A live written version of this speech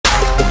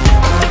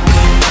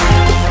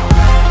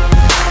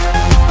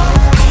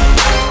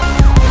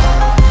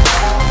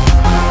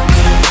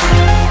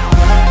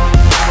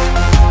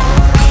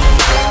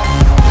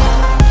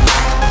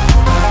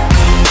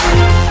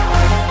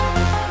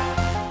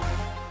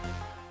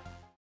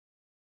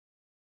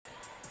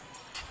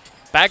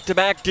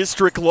Back-to-back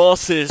district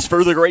losses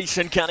for the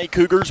Grayson County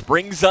Cougars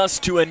brings us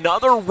to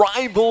another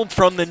rival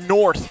from the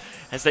north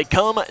as they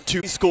come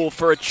to school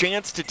for a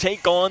chance to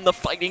take on the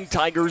Fighting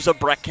Tigers of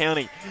Breck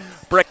County.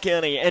 Breck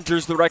County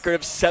enters the record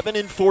of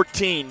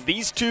 7-14.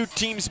 These two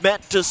teams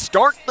met to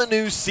start the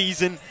new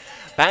season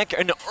back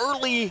in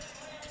early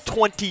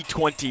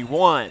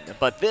 2021,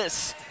 but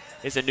this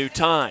is a new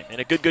time. And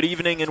a good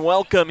evening and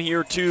welcome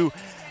here to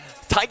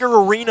Tiger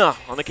Arena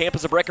on the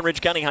campus of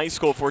Breckinridge County High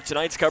School for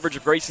tonight's coverage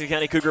of Grayson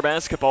County Cougar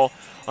basketball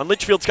on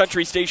Litchfield's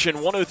Country Station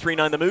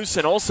 103.9 The Moose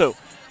and also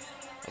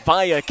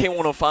via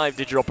K105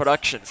 Digital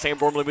Production. Sam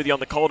Gormley with you on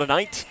the call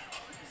tonight.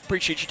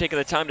 Appreciate you taking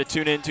the time to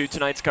tune in to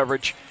tonight's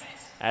coverage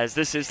as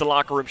this is the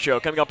Locker Room Show.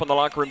 Coming up on the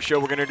Locker Room Show,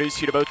 we're going to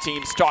introduce you to both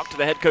teams, talk to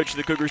the head coach of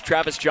the Cougars,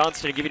 Travis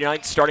Johnston, and give you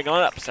tonight's starting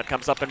lineups. That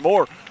comes up and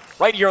more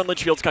right here on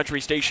Litchfield's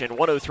Country Station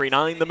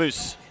 103.9 The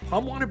Moose. I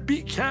want to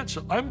beat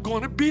cancer. I'm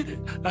going to beat it.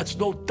 That's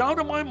no doubt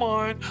in my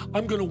mind.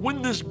 I'm going to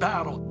win this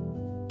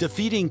battle.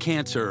 Defeating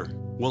cancer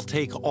will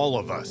take all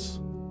of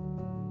us.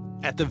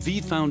 At the V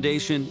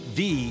Foundation,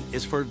 V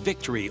is for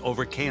victory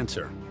over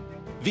cancer.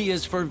 V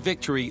is for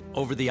victory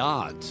over the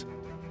odds.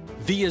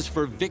 V is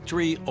for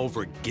victory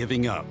over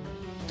giving up.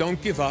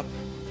 Don't give up.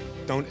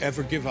 Don't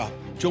ever give up.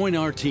 Join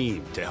our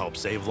team to help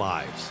save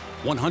lives.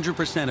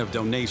 100% of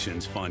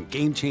donations fund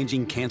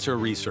game-changing cancer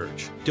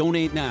research.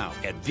 Donate now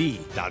at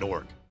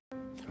v.org.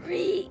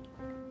 3.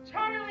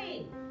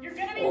 Charlie, you're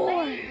gonna be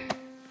 4. late.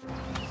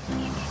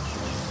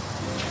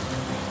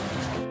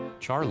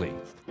 Charlie.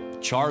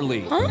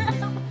 Charlie. Huh?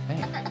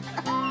 Hey.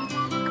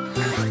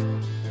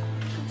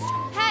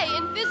 Hey,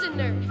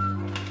 Invisinerd.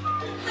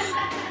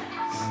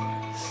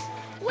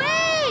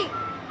 Wait!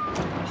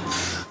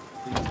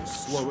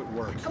 Slow at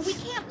work. We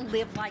can't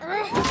live like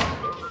this.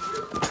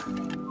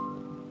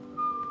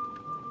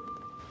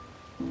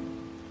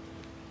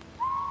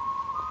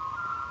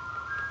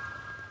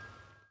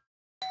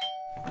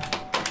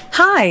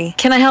 Hi,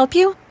 can I help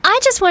you? I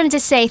just wanted to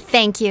say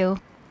thank you.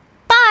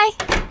 Bye.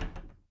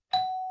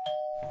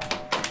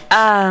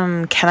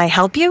 Can I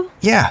help you?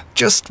 Yeah,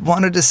 just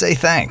wanted to say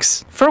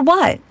thanks. For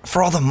what?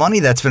 For all the money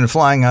that's been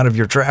flying out of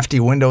your drafty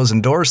windows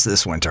and doors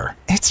this winter.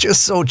 It's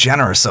just so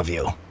generous of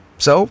you.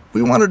 So,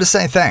 we wanted to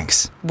say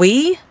thanks.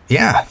 We?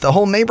 Yeah, the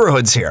whole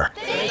neighborhood's here.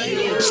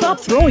 Stop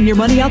throwing your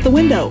money out the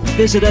window.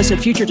 Visit us at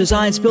Future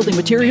Designs Building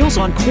Materials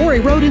on Quarry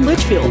Road in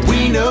Litchfield.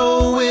 We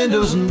know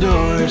windows and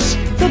doors.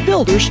 The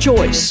builder's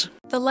choice.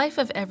 The life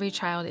of every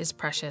child is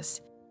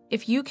precious.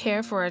 If you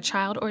care for a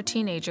child or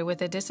teenager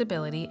with a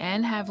disability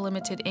and have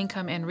limited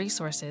income and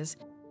resources,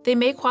 they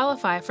may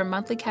qualify for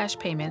monthly cash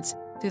payments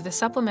through the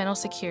Supplemental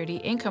Security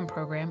Income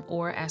Program,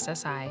 or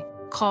SSI.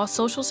 Call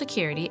Social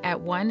Security at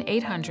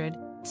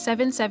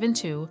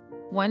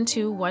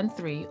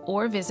 1-800-772-1213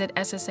 or visit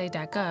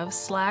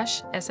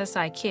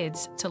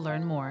ssa.gov/SSI-Kids to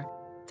learn more.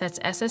 That's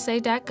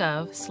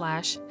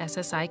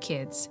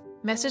ssa.gov/SSI-Kids.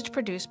 Message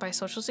produced by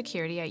Social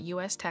Security at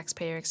U.S.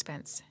 taxpayer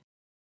expense.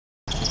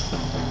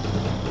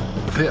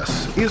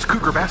 This is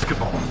Cougar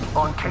Basketball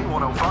on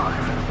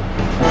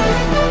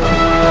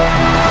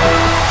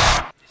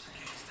K105.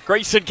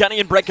 Grayson County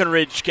and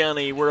Breckinridge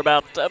County. We're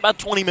about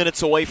 20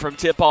 minutes away from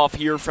tip-off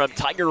here from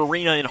Tiger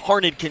Arena in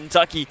Harned,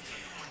 Kentucky.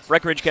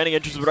 Breckinridge County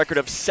enters with a record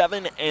of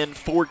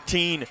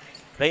 7-14.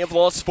 They have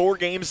lost 4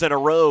 games in a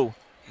row.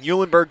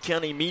 Muhlenberg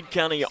County, Meade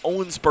County,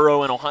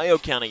 Owensboro, and Ohio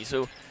County.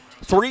 So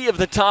 3 of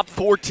the top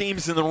 4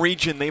 teams in the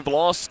region they've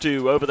lost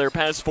to over their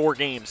past 4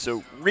 games.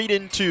 So read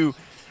into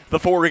the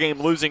 4-game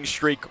losing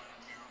streak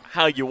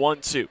how you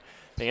want to.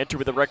 They enter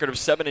with a record of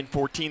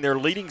 7-14. Their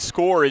leading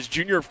scorer is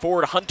junior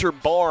forward Hunter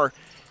Barr.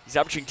 He's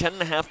averaging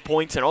 10.5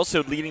 points and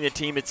also leading the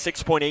team at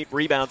 6.8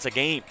 rebounds a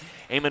game.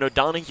 Eamon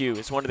O'Donoghue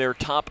is one of their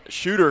top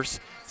shooters,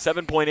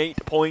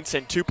 7.8 points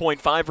and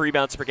 2.5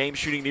 rebounds per game,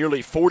 shooting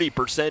nearly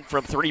 40%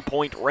 from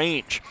three-point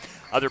range.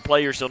 Other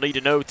players you'll need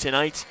to know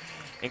tonight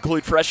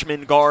include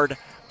freshman guard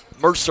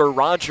Mercer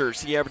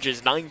Rogers. He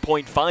averages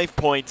 9.5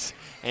 points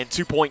and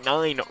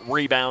 2.9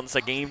 rebounds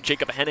a game.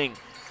 Jacob Henning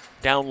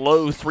down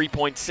low,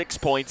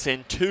 3.6 points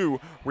and 2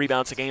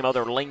 rebounds a game.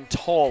 Other Lane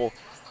Tall,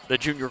 the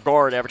junior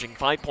guard, averaging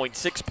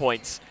 5.6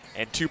 points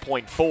and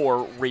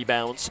 2.4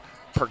 rebounds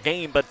per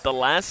game. But the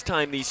last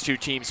time these two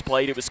teams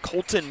played, it was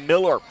Colton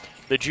Miller,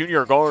 the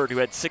junior guard, who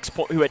had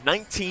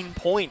 19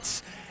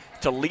 points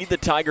to lead the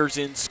Tigers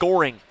in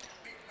scoring.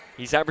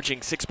 He's averaging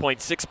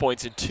 6.6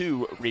 points and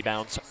 2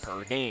 rebounds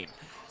per game.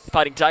 The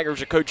Fighting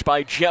Tigers are coached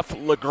by Jeff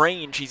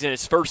LaGrange. He's in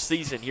his first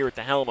season here at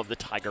the helm of the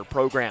Tiger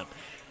program.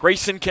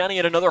 Grayson County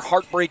had another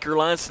heartbreaker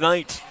last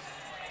night.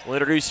 We'll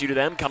introduce you to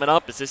them coming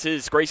up as this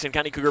is Grayson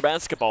County Cougar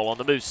basketball on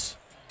the Moose.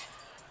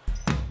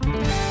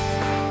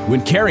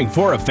 When caring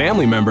for a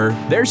family member,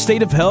 their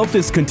state of health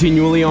is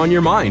continually on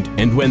your mind.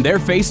 And when they're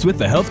faced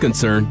with a health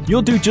concern,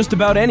 you'll do just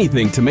about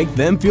anything to make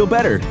them feel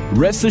better.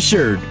 Rest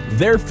assured,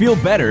 their feel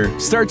better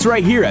starts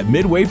right here at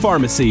Midway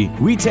Pharmacy.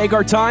 We take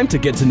our time to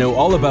get to know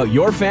all about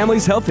your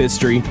family's health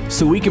history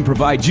so we can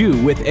provide you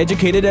with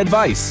educated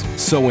advice.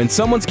 So when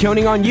someone's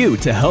counting on you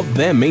to help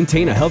them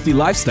maintain a healthy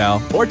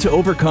lifestyle or to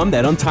overcome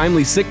that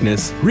untimely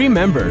sickness,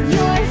 remember,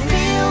 Your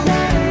feel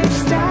better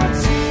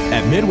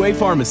at Midway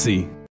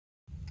Pharmacy.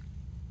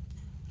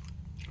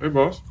 Hey,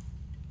 boss.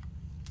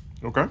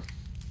 Okay.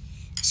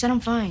 Said I'm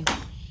fine.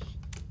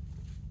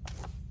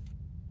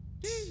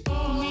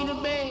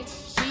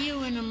 See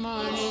you in the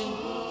morning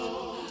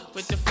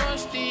with the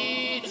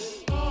frosted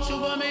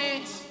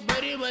Superman,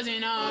 but it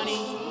wasn't on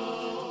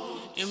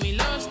it, and we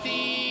lost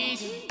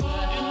it. In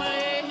my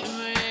head, in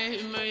my head,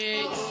 in my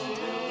head.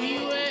 Where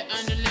you at?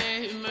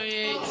 Underlay in my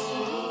head.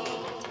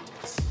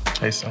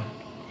 Hey, son.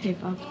 Hey,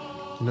 Bob.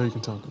 You know you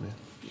can talk to me.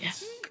 Yeah.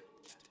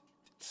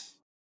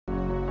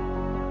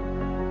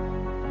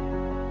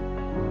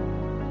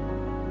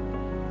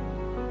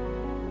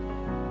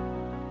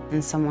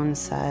 And someone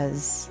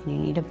says, you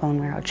need a bone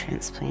marrow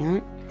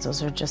transplant,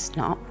 those are just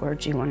not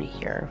words you want to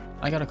hear.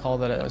 I got a call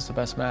that it was the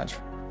best match.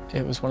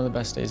 It was one of the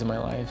best days of my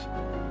life.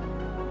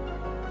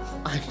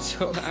 I'm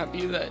so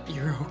happy that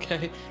you're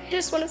okay. I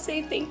just want to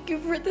say thank you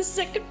for the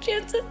second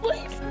chance at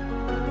life.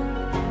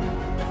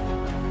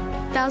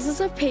 Thousands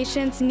of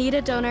patients need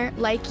a donor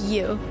like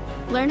you.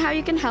 Learn how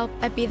you can help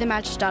at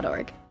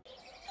BeTheMatch.org.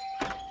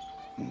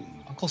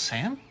 Uncle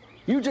Sam?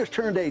 You just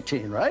turned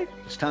 18, right?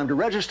 It's time to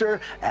register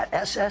at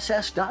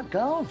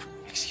sss.gov.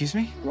 Excuse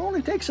me? It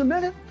only takes a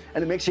minute,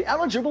 and it makes you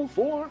eligible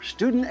for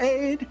student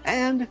aid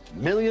and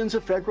millions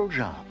of federal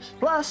jobs.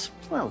 Plus,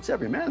 well, it's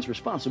every man's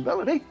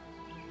responsibility.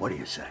 What do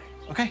you say?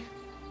 Okay,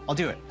 I'll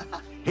do it.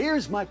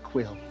 Here's my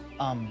quill.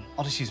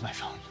 I'll just use my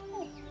phone.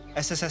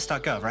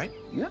 sss.gov, right?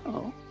 Yeah.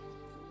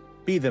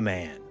 Be the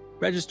man.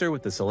 Register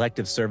with the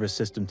Selective Service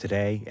System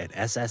today at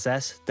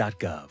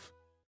sss.gov.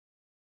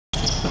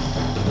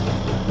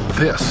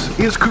 This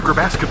is Cougar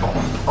Basketball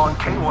on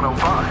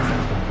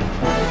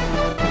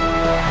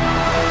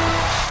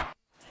K105.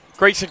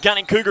 Grayson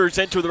County Cougars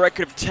enter the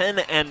record of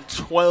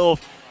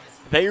 10-12.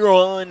 They are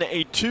on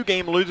a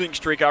 2-game losing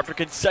streak after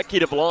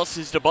consecutive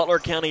losses to Butler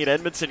County and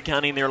Edmondson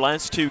County in their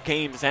last 2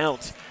 games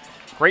out.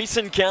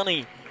 Grayson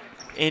County,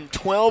 in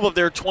 12 of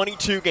their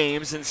 22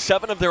 games and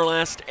 7 of their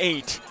last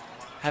 8,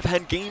 have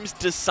had games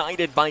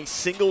decided by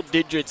single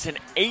digits, and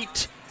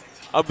 8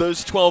 of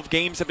those 12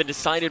 games have been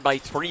decided by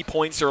 3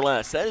 points or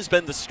less. That has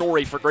been the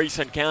story for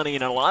Grayson County,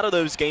 and in a lot of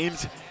those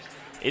games,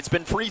 it's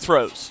been free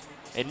throws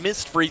and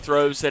missed free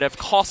throws that have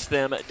cost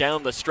them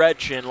down the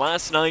stretch, and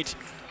last night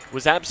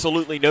was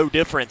absolutely no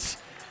difference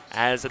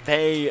as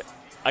they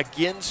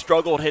again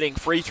struggled hitting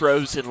free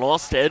throws and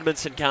lost to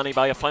Edmondson County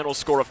by a final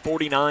score of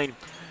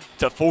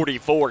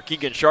 49-44.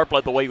 Keegan Sharp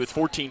led the way with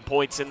 14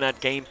 points in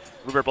that game.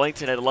 Ruber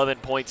Blankton had 11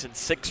 points and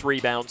 6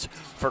 rebounds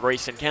for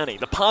Grayson County.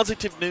 The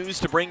positive news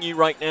to bring you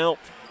right now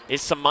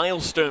is some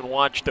milestone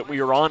watch that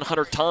we are on.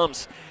 Hunter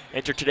Toms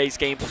entered today's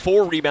game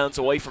 4 rebounds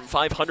away from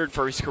 500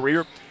 for his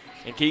career,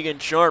 and Keegan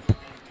Sharp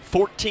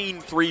 14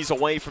 threes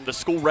away from the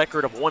school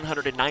record of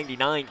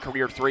 199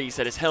 career threes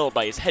that is held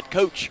by his head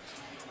coach,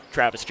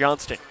 Travis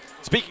Johnston.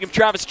 Speaking of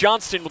Travis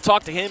Johnston, we'll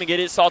talk to him and get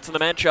his thoughts on the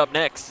matchup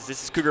next, as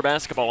this is Cougar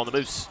Basketball on the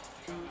Moose.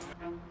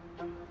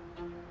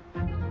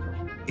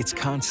 It's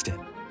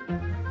constant,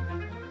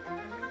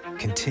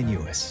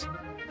 continuous,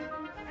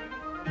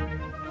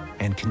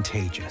 and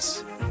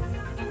contagious.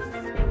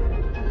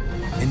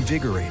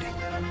 Invigorating,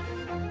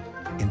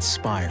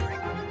 inspiring,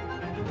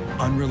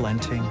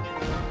 unrelenting,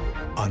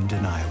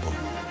 undeniable.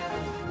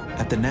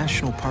 At the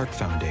National Park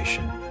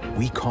Foundation,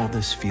 we call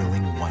this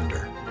feeling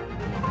wonder.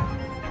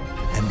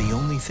 And the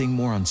only thing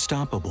more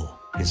unstoppable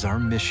is our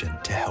mission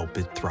to help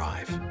it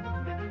thrive.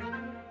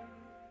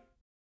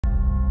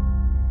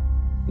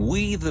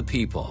 We, the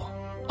people,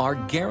 are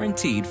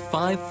guaranteed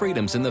 5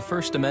 freedoms in the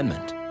First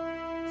Amendment.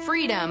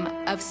 Freedom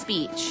of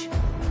speech.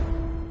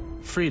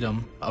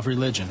 Freedom of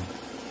religion.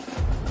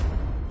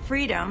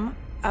 Freedom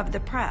of the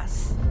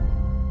press.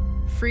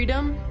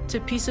 Freedom to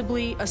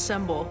peaceably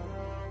assemble.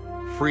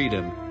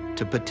 Freedom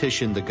to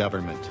petition the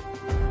government.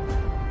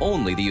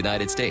 Only the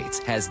United States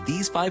has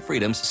these 5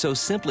 freedoms so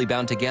simply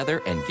bound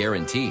together and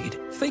guaranteed.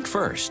 Think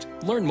first.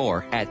 Learn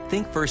more at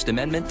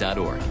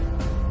thinkfirstamendment.org.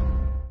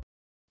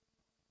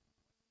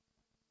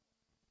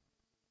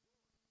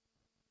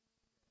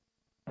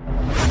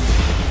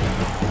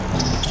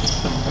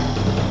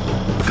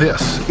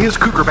 This is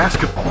Cougar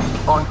Basketball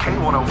on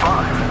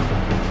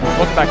K105.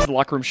 Welcome back to the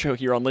Locker Room Show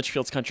here on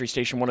Litchfield's Country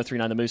Station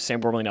 103.9 The Moose.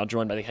 Sam Gormley now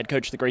joined by the head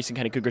coach of the Grayson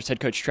County Cougars,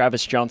 head coach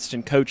Travis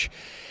Johnston. Coach,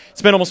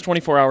 it's been almost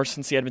 24 hours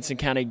since the Edmondson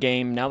County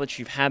game. Now that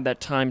you've had that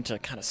time to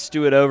kind of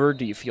stew it over,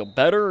 do you feel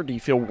better or do you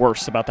feel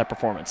worse about that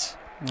performance?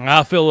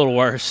 I feel a little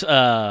worse.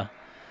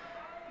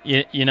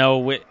 You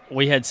know,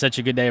 we had such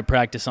a good day of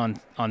practice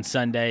on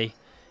Sunday,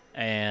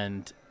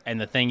 and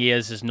the thing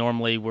is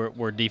normally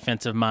we're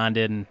defensive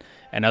minded,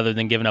 and other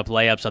than giving up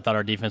layups, I thought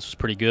our defense was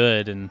pretty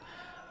good. And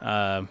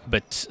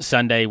but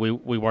Sunday we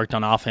worked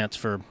on offense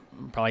for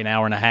probably an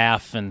hour and a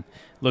half and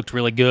looked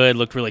really good,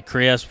 looked really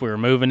crisp. We were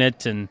moving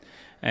it, and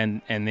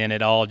then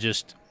it all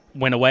just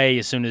went away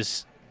as soon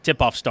as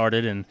tip-off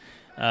started. And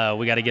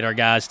we got to get our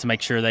guys to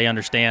make sure they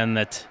understand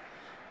that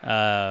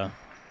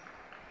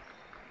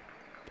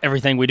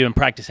everything we do in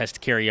practice has to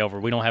carry over.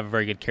 We don't have a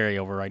very good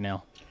carryover right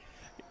now.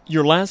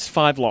 Your last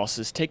 5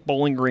 losses, take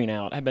Bowling Green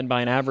out, have been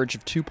by an average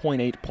of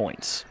 2.8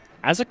 points.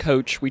 As a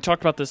coach, we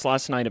talked about this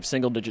last night of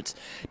single digits.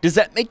 Does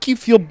that make you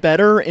feel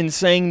better in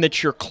saying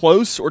that you're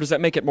close, or does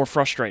that make it more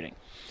frustrating?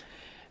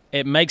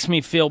 It makes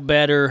me feel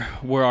better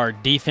where our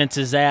defense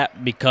is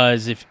at,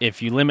 because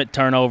if you limit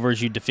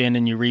turnovers, you defend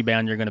and you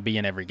rebound, you're going to be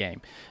in every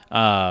game.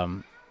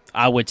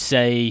 I would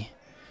say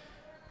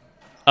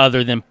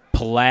other than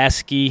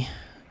Pulaski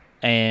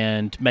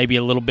and maybe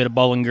a little bit of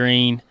Bowling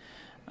Green,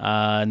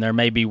 and there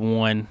may be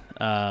one.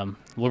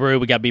 LaRue,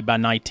 we got beat by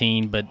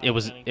 19, but it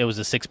was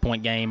a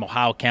 6-point game.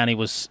 Ohio County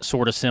was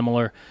sort of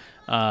similar,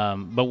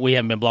 but we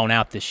haven't been blown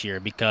out this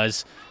year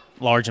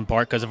large in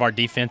part because of our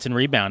defense and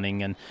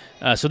rebounding, and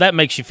so that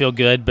makes you feel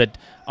good. But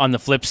on the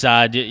flip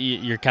side,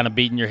 you're kind of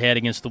beating your head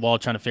against the wall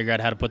trying to figure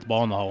out how to put the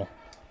ball in the hole.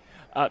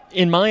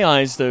 In my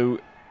eyes, though,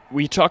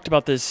 we talked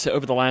about this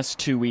over the last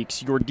 2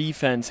 weeks. Your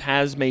defense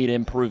has made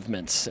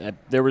improvements.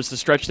 There was the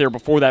stretch there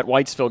before that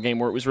Whitesville game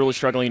where it was really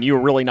struggling and you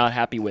were really not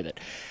happy with it.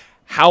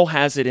 How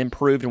has it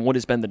improved, and what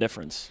has been the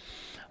difference?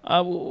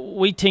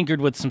 We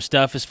tinkered with some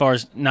stuff as far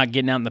as not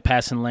getting out in the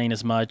passing lane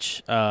as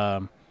much,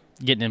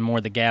 getting in more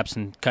of the gaps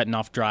and cutting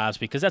off drives,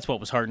 because that's what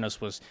was hurting us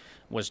was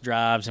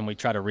drives, and we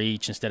try to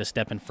reach instead of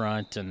step in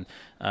front. And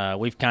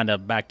we've kind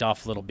of backed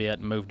off a little bit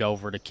and moved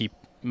over to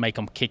make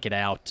them kick it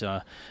out.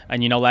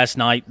 And, last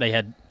night they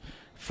had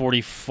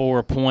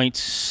 44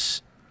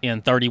 points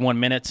in 31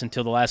 minutes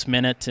until the last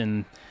minute,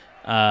 and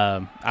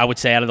I would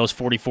say out of those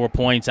 44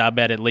 points, I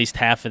bet at least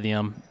half of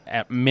them,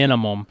 at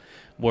minimum,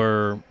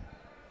 were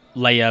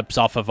layups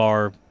off of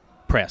our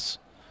press.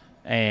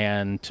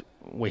 And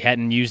we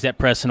hadn't used that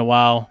press in a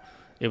while.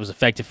 It was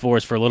effective for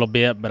us for a little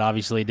bit, but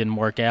obviously it didn't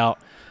work out.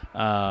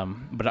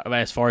 But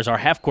as far as our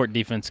half-court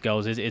defense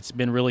goes, it's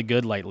been really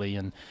good lately.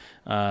 And,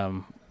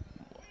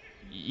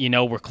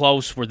 we're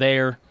close. We're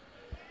there.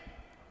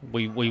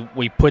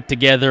 We put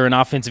together an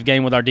offensive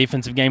game with our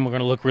defensive game. We're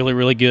going to look really,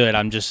 really good.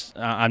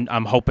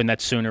 I'm hoping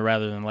that's sooner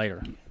rather than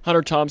later.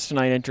 Hunter Toms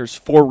tonight enters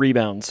 4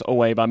 rebounds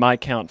away by my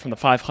count from the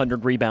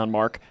 500 rebound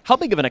mark. How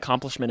big of an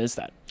accomplishment is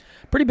that?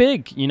 Pretty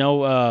big.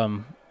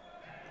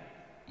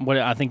 What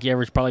I think he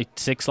averaged probably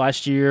 6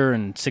 last year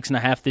and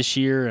 6.5 this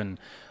year. And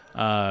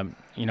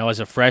as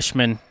a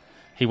freshman,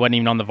 he wasn't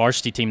even on the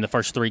varsity team the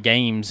first 3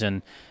 games.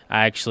 And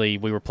we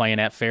were playing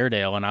at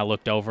Fairdale, and I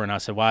looked over and I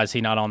said, "Why is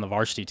he not on the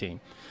varsity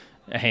team?"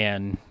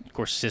 And, of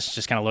course, Sis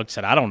just kind of looked and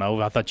said, "I don't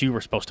know. I thought you were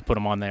supposed to put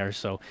him on there."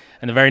 So,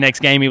 and the very next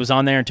game he was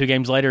on there, and 2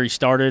 games later he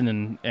started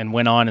and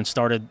went on and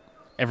started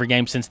every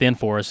game since then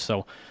for us.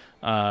 So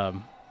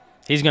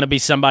he's going to be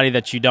somebody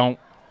that you don't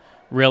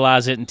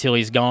realize it until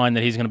he's gone,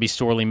 that he's going to be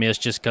sorely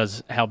missed just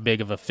because how big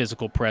of a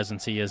physical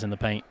presence he is in the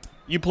paint.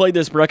 You played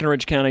this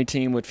Breckinridge County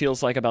team what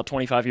feels like about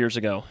 25 years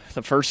ago.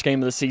 The first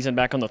game of the season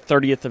back on the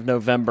 30th of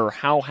November.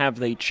 How have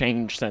they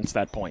changed since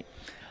that point?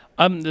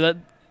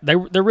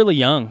 They're really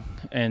young,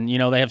 and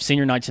they have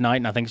senior night tonight,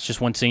 and I think it's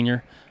just one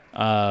senior.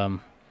 A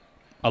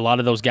lot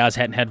of those guys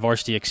hadn't had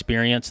varsity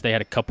experience. They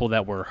had a couple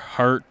that were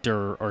hurt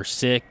or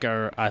sick,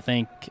 or I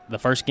think the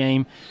first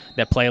game,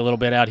 that play a little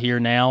bit out here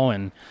now,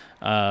 and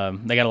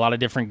they got a lot of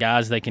different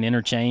guys they can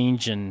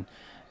interchange,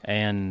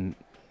 and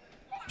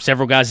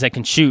several guys that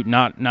can shoot.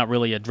 Not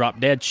really a drop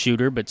dead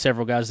shooter, but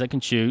several guys that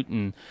can shoot,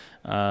 and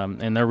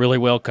they're really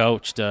well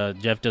coached.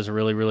 Jeff does a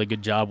really, really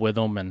good job with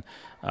them, and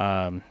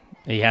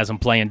he has them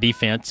playing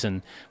defense,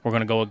 and we're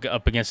going to go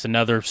up against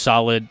another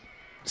solid,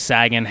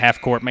 sagging,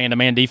 half-court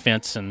man-to-man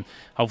defense, and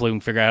hopefully we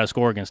can figure out how to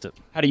score against it.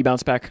 How do you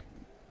bounce back?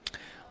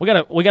 We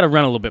got to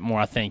run a little bit more,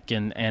 I think,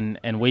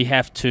 and we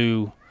have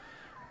to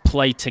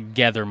play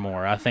together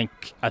more. I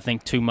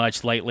think too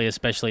much lately,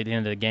 especially at the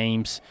end of the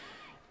games.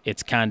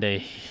 It's kind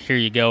of, here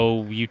you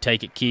go, you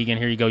take it, Keegan.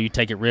 Here you go, you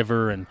take it,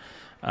 River, and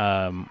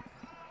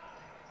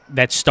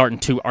that's starting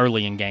too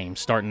early in games,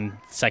 starting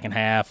second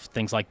half,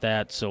 things like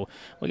that. So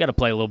we got to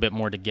play a little bit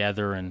more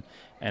together and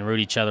root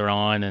each other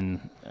on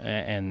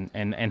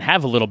and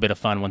have a little bit of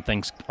fun when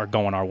things are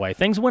going our way.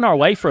 Things went our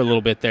way for a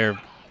little bit there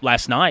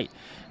last night,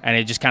 and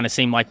it just kind of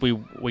seemed like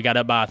we got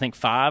up by, I think,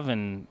 5,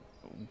 and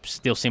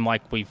still seemed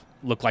like we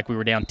looked like we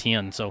were down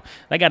 10. So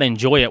they got to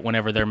enjoy it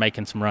whenever they're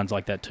making some runs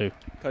like that too.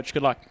 Coach,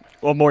 good luck.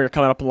 One more, you're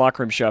coming up in the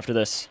locker room show after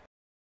this.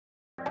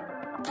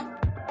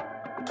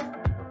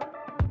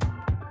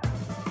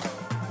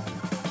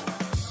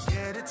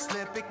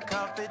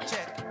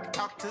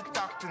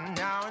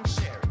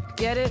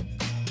 Get it,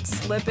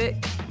 slip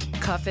it,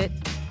 cuff it,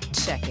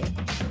 check it.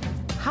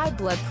 High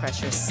blood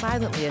pressure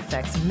silently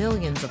affects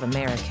millions of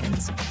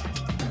Americans.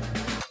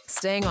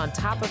 Staying on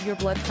top of your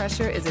blood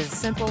pressure is as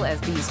simple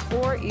as these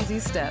 4 easy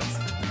steps.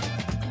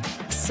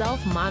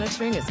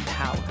 Self-monitoring is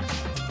power.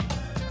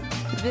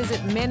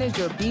 Visit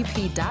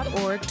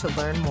manageyourbp.org to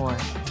learn more.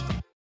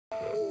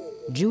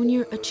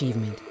 Junior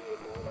achievement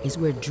is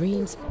where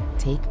dreams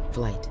take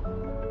flight.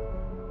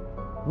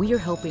 We are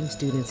helping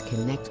students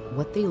connect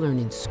what they learn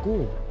in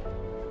school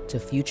to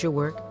future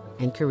work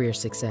and career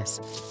success.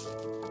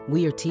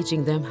 We are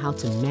teaching them how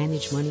to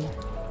manage money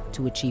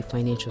to achieve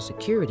financial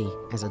security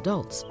as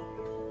adults.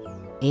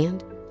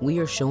 And we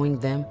are showing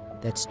them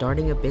that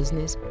starting a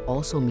business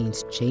also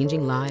means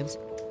changing lives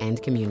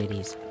and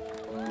communities.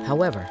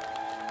 However,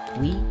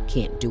 we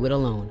can't do it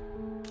alone.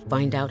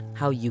 Find out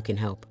how you can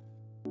help.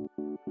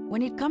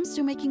 When it comes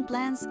to making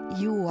plans,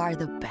 you are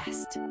the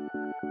best.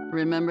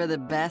 Remember the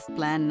best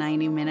planned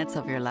 90 minutes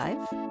of your life?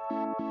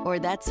 Or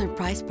that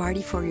surprise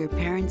party for your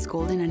parents'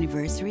 golden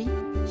anniversary?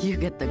 You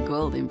get the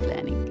golden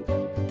planning.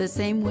 The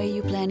same way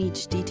you plan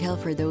each detail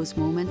for those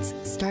moments,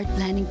 start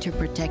planning to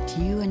protect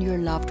you and your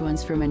loved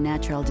ones from a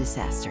natural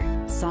disaster.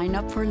 Sign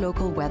up for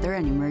local weather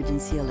and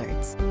emergency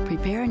alerts.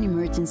 Prepare an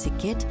emergency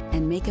kit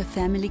and make a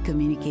family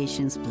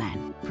communications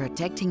plan.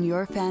 Protecting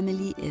your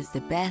family is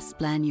the best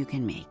plan you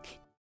can make.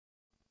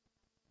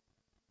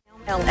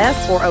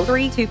 LS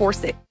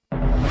 403246.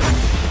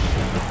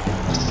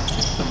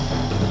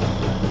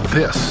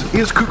 This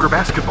is Cougar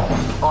Basketball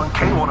on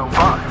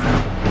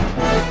K105.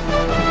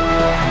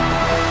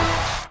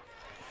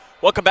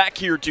 Welcome back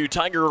here to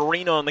Tiger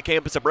Arena on the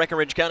campus of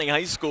Breckinridge County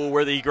High School,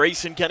 where the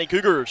Grayson County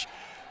Cougars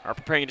are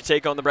preparing to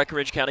take on the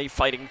Breckinridge County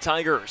Fighting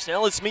Tigers.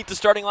 Now let's meet the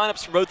starting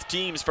lineups for both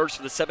teams. First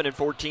for the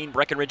 7-14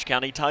 Breckinridge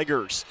County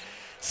Tigers.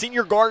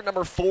 Senior guard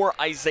number 4,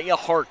 Isaiah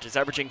Hart, is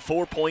averaging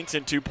 4 points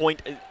and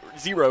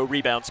 2.0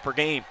 rebounds per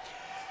game.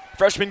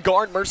 Freshman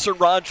guard Mercer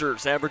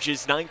Rogers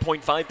averages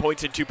 9.5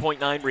 points and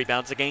 2.9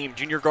 rebounds a game.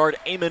 Junior guard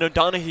Eamon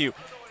O'Donohue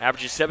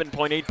averages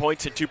 7.8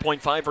 points and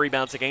 2.5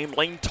 rebounds a game.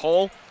 Lane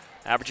Tall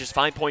averages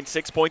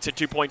 5.6 points and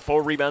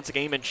 2.4 rebounds a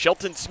game. And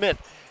Shelton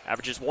Smith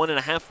averages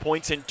 1.5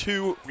 points and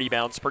 2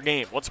 rebounds per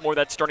game. Once more,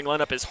 that starting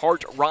lineup is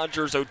Hart,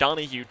 Rogers,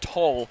 O'Donohue,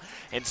 Tall,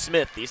 and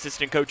Smith. The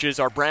assistant coaches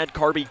are Brad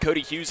Carby,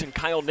 Cody Hughes, and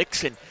Kyle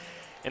Nixon.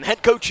 And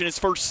head coach in his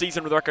first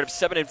season with a record of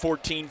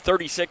 7-14,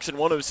 36 and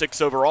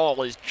 106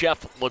 overall is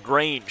Jeff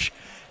LaGrange.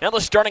 Now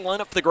the starting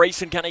lineup for the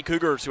Grayson County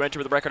Cougars, who enter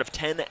with a record of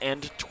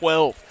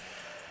 10-12.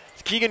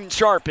 Keegan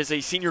Sharp is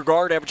a senior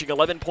guard averaging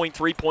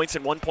 11.3 points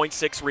and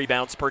 1.6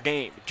 rebounds per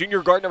game.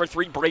 Junior guard number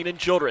 3, Braden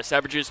Childress,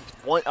 averages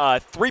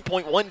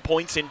 3.1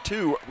 points and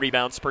 2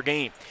 rebounds per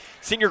game.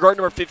 Senior guard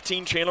number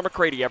 15, Chandler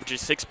McCready,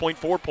 averages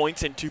 6.4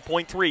 points and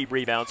 2.3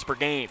 rebounds per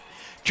game.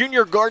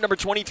 Junior guard number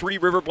 23,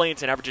 River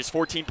Blanton, averages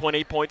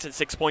 14.8 points and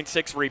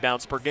 6.6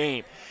 rebounds per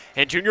game.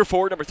 And junior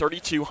forward number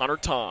 32, Hunter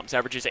Toms,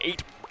 averages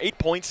 8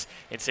 points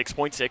and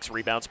 6.6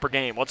 rebounds per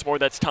game. Once more,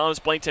 that's Toms,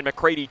 Blanton,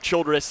 McCready,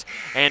 Childress,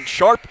 and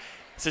Sharp.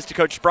 Assistant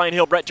coach Brian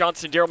Hill, Brett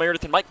Johnson, Daryl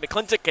Meredith, and Mike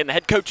McClintock, and the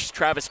head coach is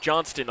Travis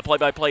Johnston. The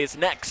play-by-play is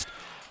next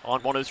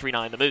on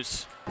 103.9 The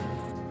Moose.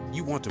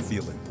 You want to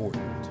feel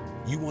important.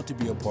 You want to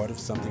be a part of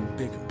something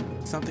bigger,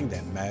 something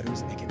that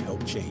matters and can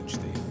help change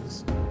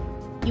things.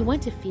 You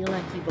want to feel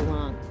like you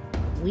belong.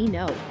 We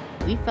know.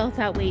 We felt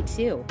that way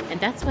too, and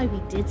that's why we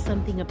did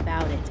something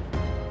about it.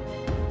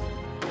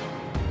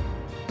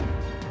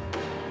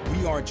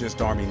 We aren't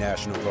just Army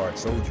National Guard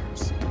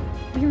soldiers.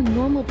 We are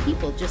normal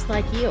people just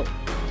like you.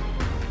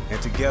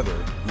 And together,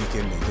 we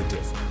can make a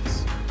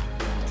difference.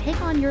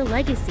 Take on your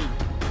legacy.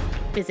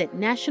 Visit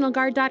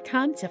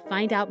NationalGuard.com to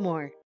find out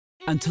more.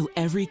 Until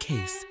every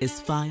case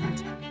is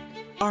filed,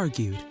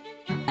 argued,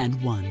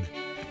 and won.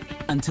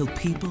 Until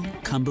people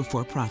come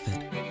before profit.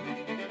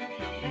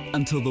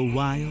 Until the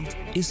wild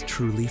is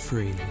truly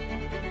free.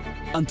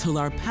 Until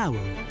our power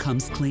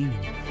comes clean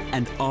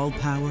and all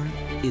power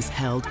is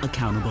held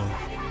accountable.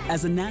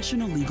 As a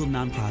national legal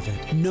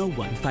nonprofit, no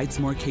one fights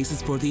more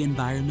cases for the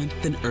environment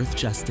than Earth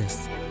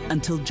Justice.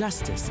 Until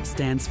justice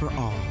stands for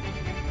all,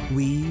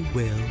 we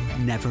will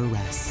never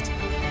rest.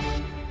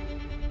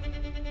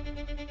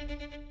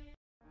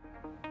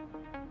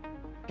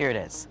 Here it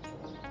is.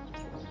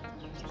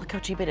 Look how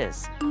cheap it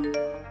is.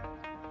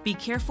 Be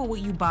careful what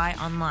you buy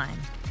online.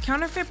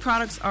 Counterfeit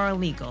products are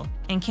illegal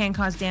and can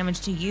cause damage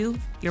to you,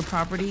 your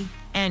property,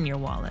 and your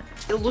wallet.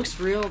 It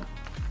looks real,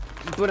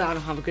 but I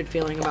don't have a good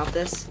feeling about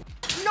this.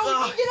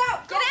 No, get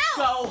out! Get out!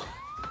 Go!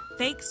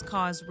 Fakes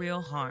cause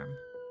real harm.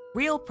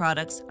 Real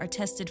products are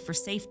tested for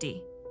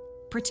safety.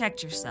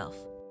 Protect yourself.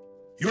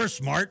 You're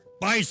smart,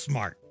 buy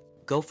smart.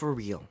 Go for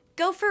real.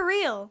 Go for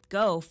real.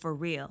 Go for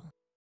real.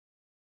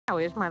 How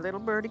is my little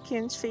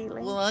birdykins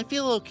feeling? Well, I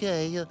feel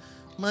okay.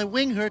 My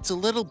wing hurts a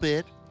little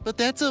bit, but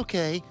that's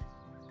okay.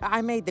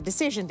 I made the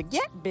decision to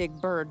get Big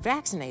Bird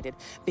vaccinated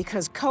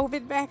because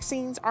COVID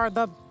vaccines are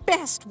the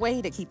best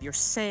way to keep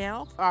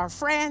yourself, our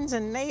friends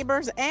and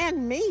neighbors,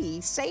 and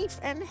me safe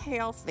and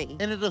healthy.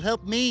 And it'll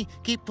help me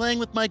keep playing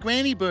with my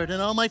granny bird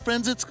and all my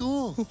friends at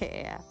school.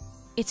 Yeah.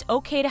 It's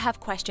okay to have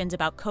questions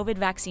about COVID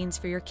vaccines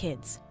for your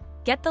kids.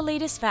 Get the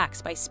latest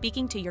facts by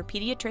speaking to your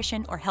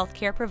pediatrician or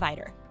healthcare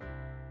provider.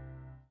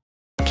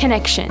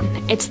 Connection.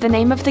 It's the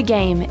name of the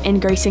game in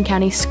Grayson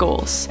County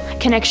schools.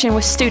 Connection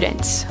with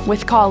students,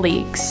 with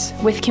colleagues,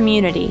 with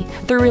community,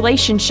 through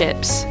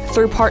relationships,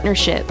 through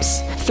partnerships,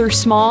 through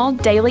small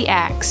daily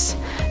acts,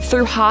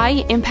 through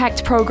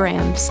high-impact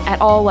programs at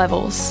all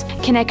levels.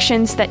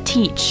 Connections that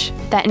teach,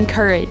 that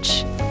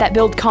encourage, that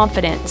build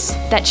confidence,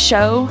 that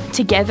show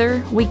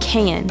together we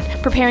can,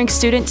 preparing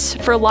students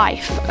for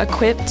life,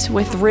 equipped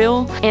with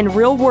real and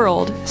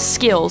real-world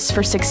skills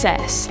for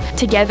success.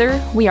 Together,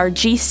 we are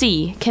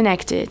GC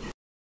Connected.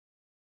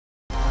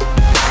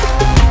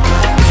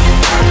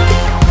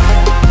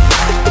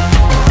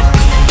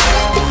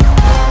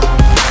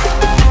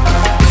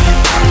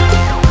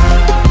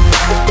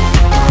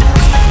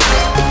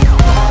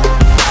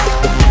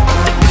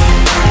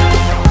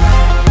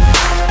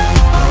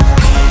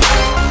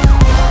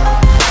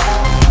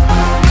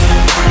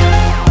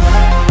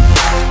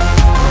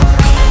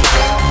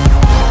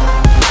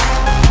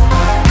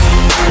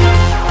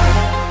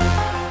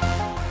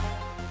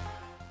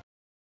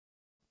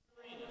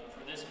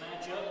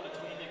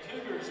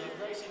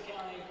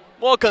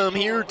 welcome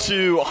here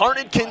to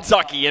Harned,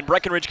 Kentucky and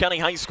Breckinridge County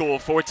High School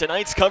for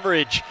tonight's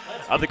coverage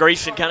of the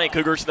Grayson County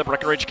Cougars and the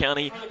Breckinridge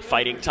County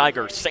Fighting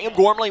Tigers. Sam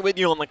Gormley with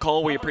you on the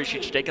call. We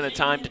appreciate you taking the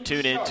time to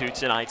tune in to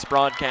tonight's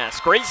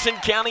broadcast. Grayson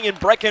County and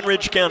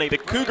Breckinridge County, the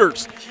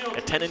Cougars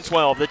at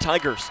 10-12, the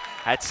Tigers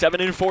at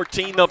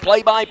 7-14. The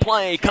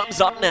play-by-play comes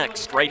up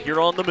next right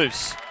here on the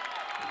Moose.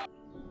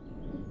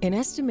 An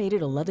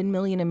estimated 11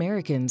 million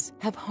Americans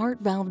have heart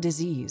valve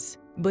disease,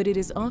 but it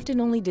is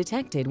often only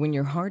detected when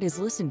your heart is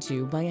listened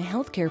to by a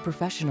healthcare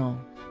professional.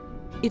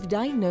 If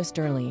diagnosed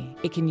early,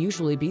 it can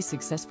usually be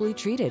successfully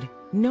treated,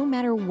 no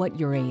matter what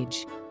your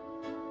age.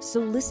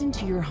 So listen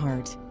to your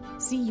heart,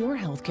 see your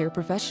healthcare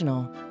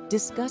professional,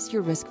 discuss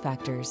your risk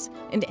factors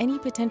and any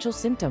potential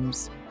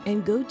symptoms,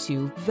 and go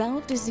to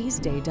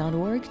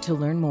valvediseaseday.org to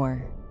learn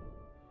more.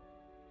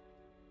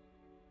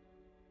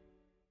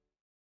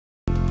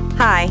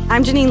 Hi,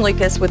 I'm Janine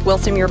Lucas with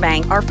Wilson Muir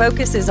Bank. Our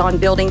focus is on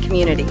building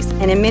communities,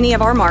 and in many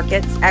of our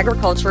markets,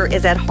 agriculture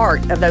is at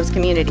heart of those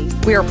communities.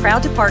 We are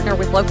proud to partner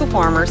with local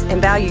farmers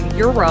and value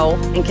your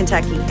role in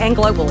Kentucky and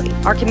globally.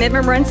 Our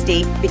commitment runs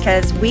deep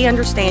because we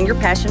understand your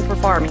passion for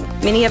farming.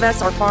 Many of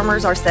us are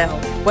farmers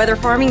ourselves. Whether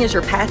farming is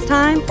your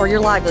pastime or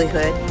your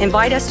livelihood,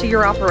 invite us to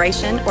your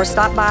operation or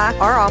stop by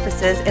our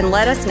offices and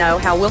let us know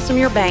how Wilson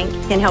Muir Bank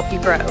can help you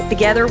grow.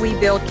 Together we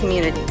build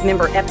community.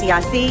 Member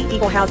FDIC,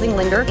 Equal Housing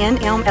Lender,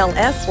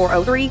 NMLS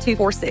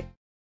 403246.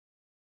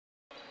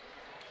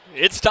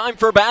 It's time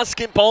for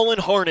basketball in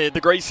Harned.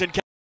 The Grayson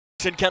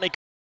County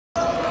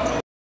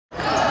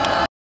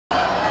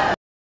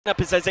up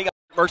is Isaiah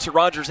Mercer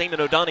Rogers, Eamon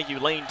O'Donohue,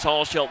 Lane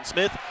Tall, Shelton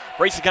Smith.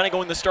 Grayson County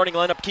going the starting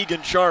lineup: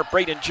 Keegan Sharp,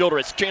 Braden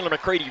Childress, Chandler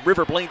McCready,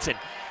 River Blanton,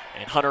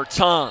 and Hunter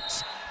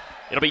Toms.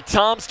 It'll be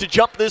Toms to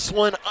jump this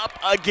one up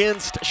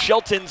against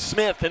Shelton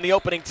Smith, and the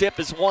opening tip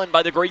is won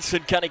by the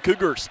Grayson County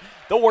Cougars.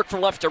 They'll work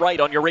from left to right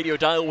on your radio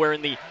dial,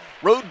 wearing the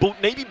road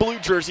navy blue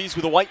jerseys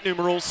with the white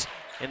numerals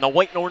and the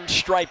white and orange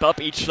stripe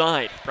up each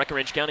side.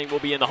 Breckinridge County will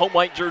be in the home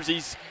white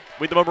jerseys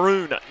with the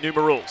maroon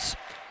numerals.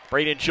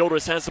 Braden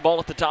Childress has the ball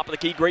at the top of the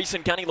key.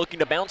 Grayson County looking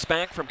to bounce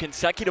back from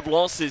consecutive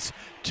losses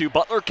to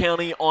Butler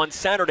County on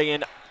Saturday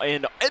and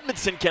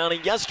Edmondson County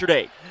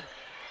yesterday.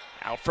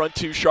 Out front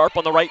to Sharp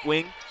on the right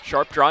wing.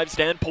 Sharp drives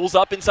down, pulls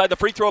up inside the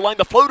free throw line.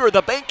 The floater,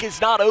 the bank is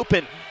not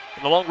open.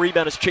 And the long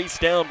rebound is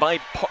chased down by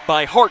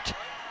Hart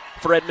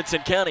for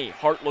Edmondson County.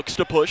 Hart looks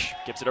to push,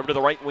 gives it over to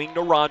the right wing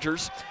to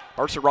Rogers.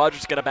 Mercer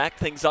Rogers going to back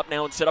things up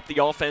now and set up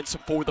the offense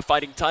for the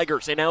Fighting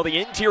Tigers. And now the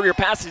interior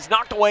pass is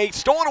knocked away,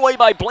 stolen away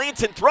by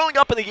Blanton. Throwing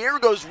up in the air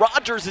goes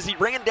Rogers as he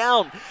ran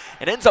down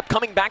and ends up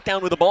coming back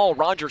down with the ball.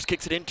 Rogers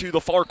kicks it into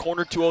the far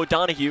corner to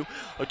O'Donohue.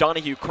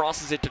 O'Donohue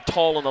crosses it to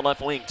Tall on the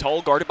left wing.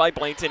 Tall guarded by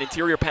Blanton.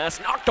 Interior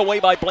pass knocked away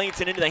by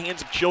Blanton into the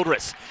hands of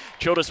Childress.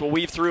 Childress will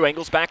weave through,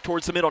 angles back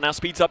towards the middle. Now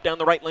speeds up down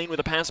the right lane with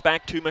a pass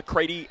back to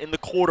McCready in the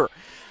quarter.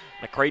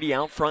 McCready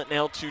out front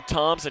now to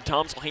Toms, and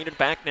Toms will hand it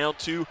back now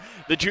to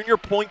the junior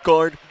point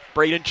guard,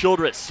 Braden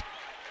Childress.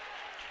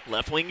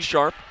 Left wing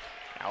Sharp,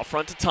 out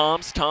front to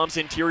Toms. Toms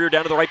interior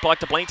down to the right block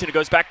to Blanton. It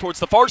goes back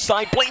towards the far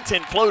side.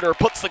 Blanton floater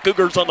puts the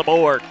Cougars on the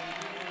board.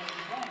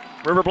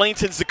 River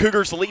Blanton's the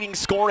Cougars' leading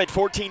scorer at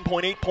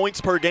 14.8 points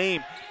per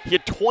game. He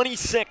had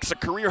 26, a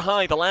career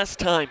high the last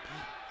time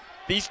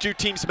these two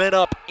teams met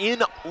up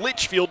in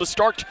Litchfield to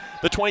start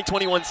the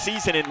 2021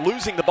 season, and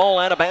losing the ball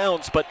out of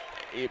bounds, but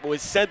it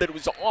was said that it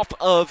was off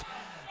of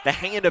the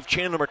hand of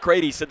Chandler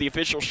McCready, said the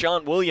official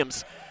Sean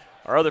Williams.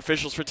 Our other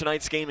officials for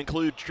tonight's game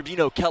include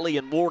Trevino, Kelly,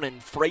 and Warren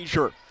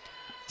Frazier.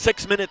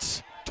 6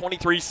 minutes,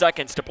 23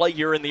 seconds to play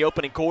here in the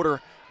opening quarter.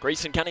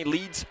 Grayson County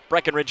leads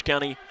Breckinridge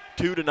County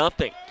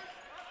 2-0.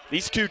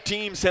 These two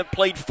teams have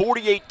played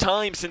 48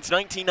 times since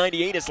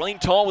 1998 as Lane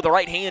Tall with the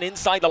right hand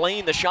inside the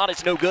lane. The shot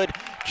is no good.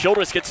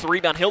 Childress gets the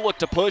rebound. He'll look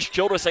to push.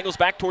 Childress angles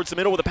back towards the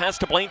middle with a pass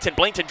to Blanton.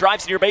 Blanton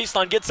drives near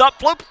baseline, gets up.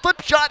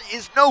 Flip shot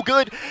is no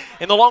good.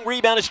 And the long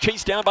rebound is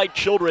chased down by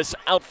Childress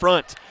out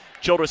front.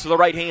 Childress with the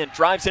right hand,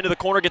 drives into the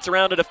corner, gets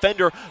around a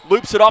defender,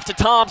 loops it off to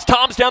Toms.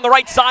 Toms down the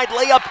right side,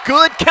 layup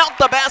good. Count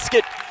the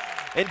basket.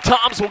 And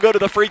Toms will go to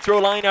the free throw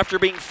line after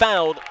being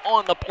fouled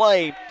on the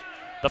play.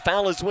 The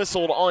foul is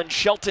whistled on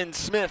Shelton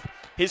Smith,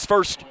 his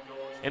first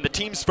and the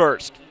team's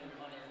first.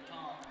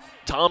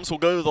 Toms will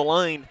go to the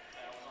line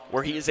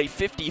where he is a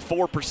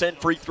 54%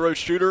 free throw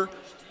shooter.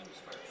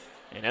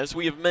 And as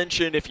we have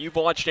mentioned, if you've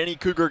watched any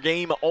Cougar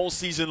game all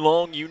season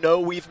long, you know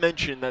we've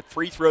mentioned that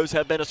free throws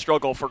have been a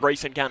struggle for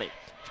Grayson County.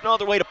 There's no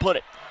other way to put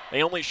it.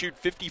 They only shoot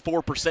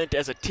 54%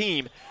 as a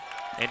team,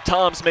 and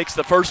Toms makes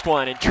the first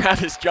one, and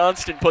Travis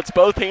Johnston puts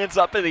both hands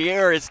up in the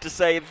air as to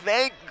say,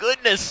 thank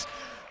goodness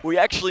we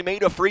actually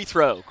made a free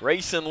throw.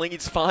 Grayson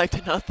leads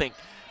 5-0.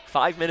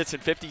 5 minutes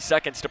and 50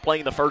 seconds to play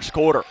in the first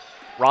quarter.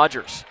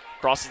 Rogers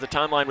crosses the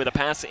timeline with a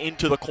pass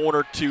into the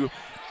corner to,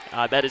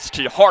 that is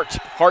to Hart.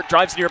 Hart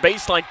drives near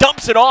baseline,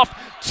 dumps it off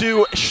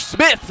to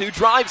Smith, who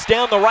drives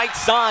down the right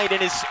side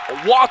and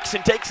walks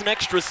and takes an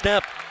extra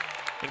step.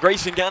 And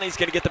Grayson County's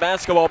going to get the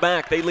basketball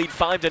back. They lead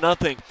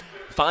 5-0.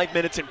 5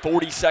 minutes and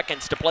 40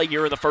 seconds to play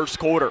here in the first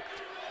quarter.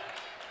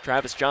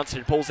 Travis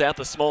Johnston pulls out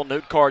the small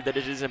note card that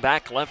it is in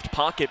back left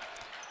pocket.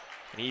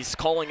 And he's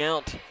calling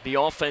out the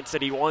offense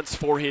that he wants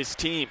for his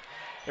team.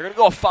 They're going to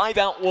go a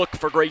 5-out look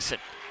for Grayson.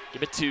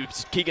 Give it to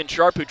Keegan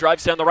Sharp, who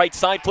drives down the right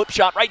side. Flip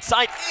shot, right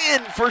side,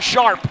 in for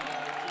Sharp.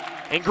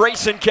 And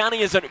Grayson County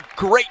is a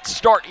great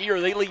start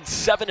here. They lead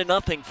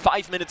 7-0,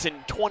 5 minutes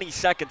and 20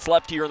 seconds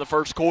left here in the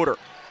first quarter.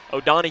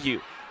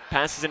 O'Donohue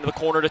passes into the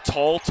corner to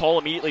Tall. Tall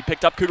immediately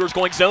picked up. Cougars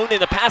going zone,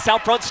 and the pass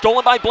out front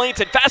stolen by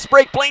Blanton. Fast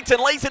break, Blanton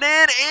lays it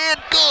in, and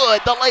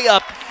good. The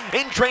layup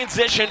in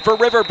transition for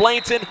River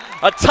Blanton.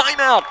 A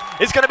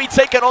timeout is going to be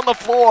taken on the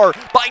floor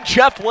by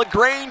Jeff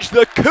LaGrange.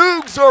 The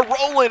Cougs are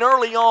rolling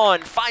early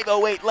on.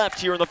 5:08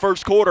 left here in the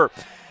first quarter.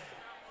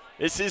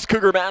 This is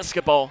Cougar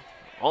basketball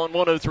on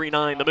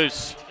 103.9 The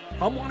Moose.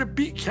 I want to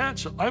beat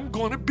cancer. I'm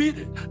going to beat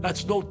it.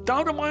 That's no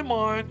doubt in my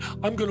mind.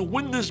 I'm going to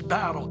win this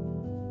battle.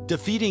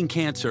 Defeating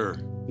cancer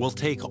will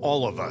take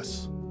all of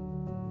us.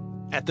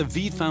 At the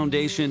V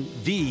Foundation,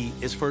 V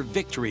is for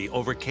victory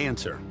over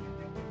cancer.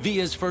 V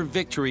is for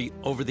victory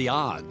over the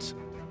odds.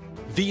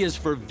 V is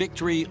for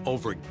victory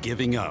over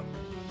giving up.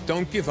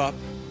 Don't give up.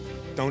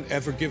 Don't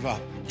ever give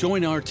up.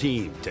 Join our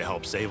team to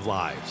help save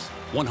lives.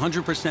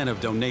 100% of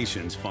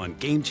donations fund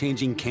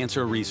game-changing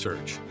cancer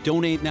research.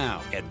 Donate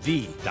now at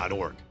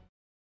V.org.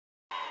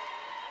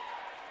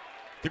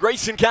 The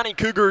Grayson County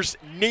Cougars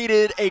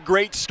needed a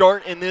great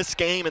start in this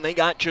game, and they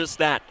got just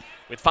that.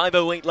 With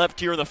 5:08 left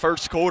here in the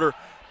first quarter,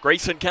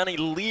 Grayson County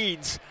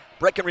leads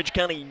Breckinridge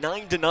County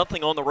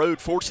 9-0 on the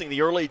road, forcing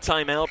the early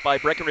timeout by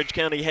Breckinridge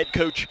County head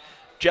coach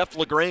Jeff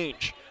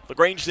LaGrange.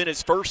 LaGrange's in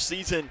his first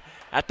season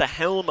at the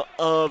helm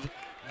of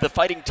the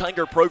Fighting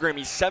Tiger program.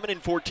 He's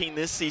 7-14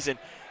 this season.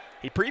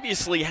 He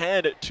previously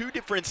had 2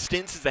 different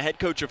stints as the head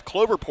coach of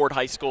Cloverport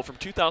High School from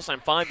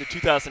 2005 to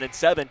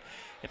 2007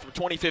 and from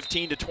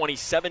 2015 to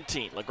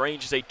 2017.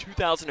 LaGrange is a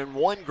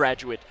 2001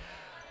 graduate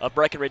of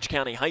Breckinridge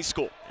County High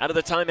School. Out of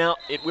the timeout,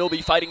 it will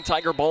be Fighting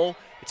Tiger ball.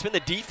 It's been the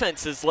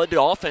defense that's led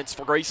to offense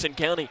for Grayson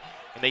County,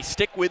 and they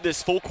stick with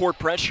this full court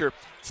pressure.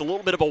 It's a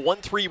little bit of a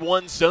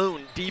 1-3-1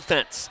 zone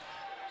defense.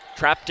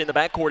 Trapped in the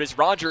backcourt is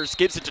Rogers,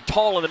 gives it to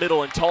Tall in the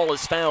middle, and Tall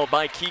is fouled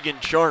by Keegan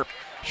Sharp.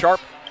 Sharp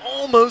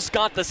almost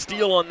got the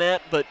steal on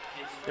that, but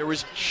there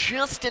was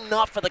just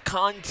enough of the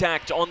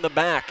contact on the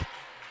back.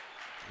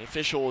 The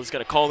official is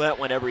going to call that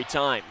one every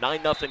time.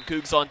 9-0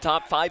 Cougs on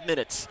top, 5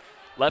 minutes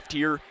left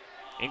here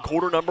in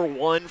quarter number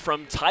 1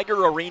 from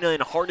Tiger Arena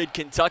in Harned,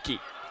 Kentucky.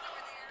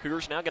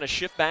 Cougars now going to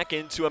shift back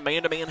into a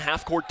man-to-man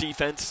half-court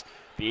defense.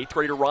 The 8th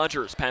grader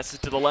Rogers passes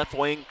to the left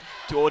wing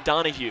to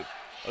O'Donohue.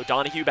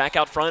 O'Donohue back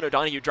out front.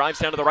 O'Donohue drives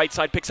down to the right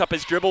side, picks up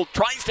his dribble,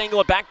 tries to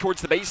angle it back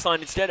towards the baseline.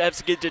 Instead, has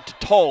to get it to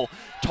Tall.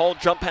 Tall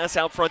jump pass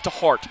out front to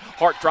Hart.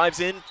 Hart drives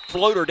in,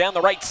 floater down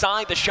the right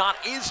side. The shot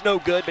is no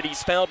good, but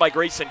he's fouled by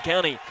Grayson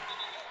County.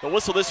 They'll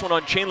whistle this one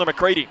on Chandler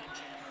McCready.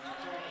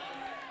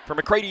 For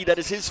McCready, that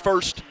is his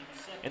first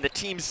and the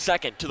team's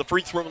second. To the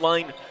free throw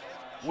line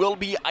will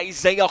be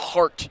Isaiah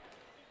Hart.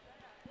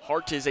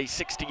 Hart is a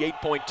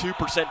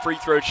 68.2% free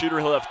throw shooter.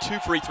 He'll have 2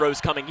 free throws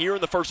coming here,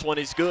 and the first one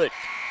is good.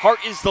 Hart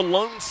is the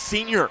lone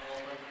senior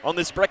on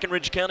this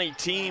Breckinridge County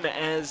team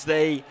as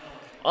they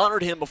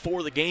honored him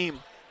before the game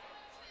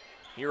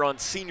here on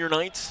senior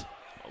night,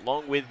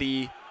 along with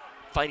the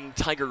Fighting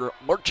Tiger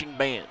marching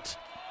band.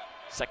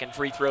 Second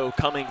free throw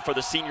coming for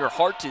the senior.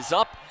 Hart is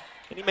up,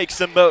 and he makes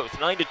them both.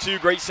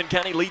 9-2, Grayson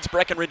County leads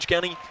Breckinridge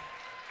County.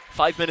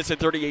 5 minutes and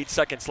 38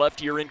 seconds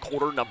left here in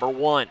quarter number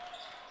 1.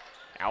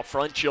 Out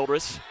front,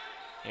 Childress.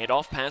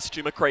 Handoff pass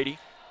to McCready.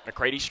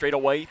 McCready straight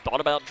away,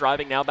 thought about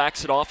driving, now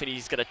backs it off, and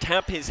he's going to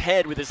tap his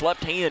head with his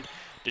left hand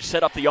to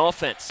set up the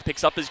offense.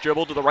 Picks up his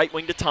dribble to the right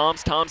wing to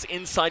Toms. Toms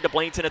inside to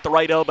Blanton at the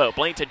right elbow.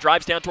 Blanton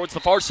drives down towards the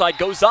far side,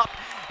 goes up,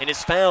 and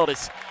is fouled.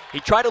 He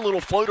tried a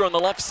little floater on the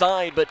left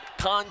side, but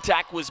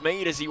contact was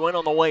made as he went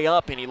on the way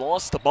up, and he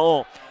lost the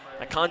ball.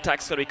 That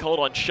contact's going to be called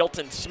on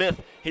Shelton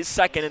Smith, his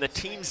second and the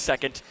team's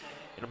second.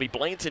 It'll be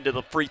Blanton to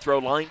the free throw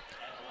line.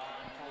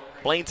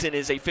 Blanton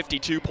is a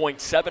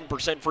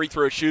 52.7% free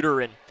throw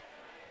shooter, and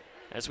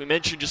as we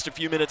mentioned just a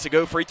few minutes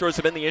ago, free throws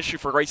have been the issue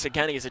for Grayson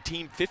County as a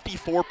team,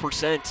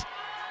 54%.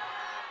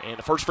 And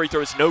the first free throw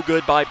is no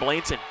good by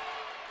Blanton.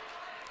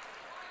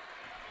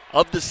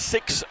 Of the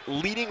 6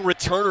 leading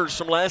returners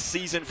from last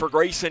season for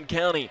Grayson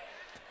County,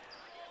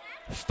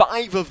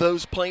 5 of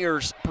those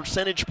players'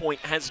 percentage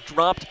point has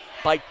dropped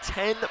by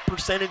 10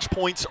 percentage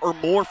points or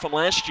more from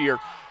last year.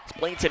 As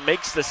Blanton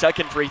makes the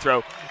second free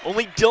throw.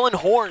 Only Dylan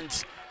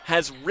Horns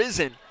has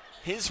risen.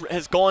 His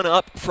has gone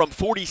up from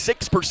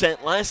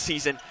 46% last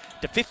season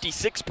to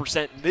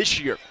 56% this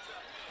year.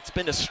 It's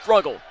been a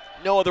struggle.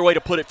 No other way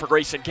to put it for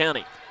Grayson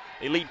County.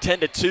 They lead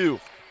 10-2.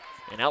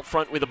 And out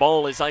front with the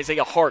ball is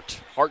Isaiah Hart.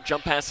 Hart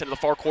jump pass into the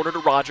far corner to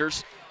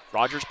Rogers.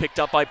 Rogers picked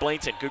up by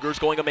Blanton. Cougars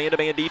going a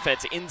man-to-man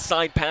defense.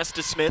 Inside pass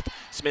to Smith.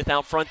 Smith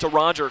out front to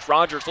Rogers.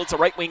 Rogers lets a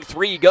right wing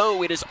 3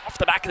 go. It is off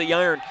the back of the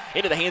iron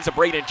into the hands of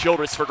Braden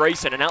Childress for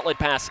Grayson. An outlet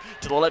pass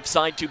to the left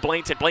side to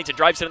Blanton. Blanton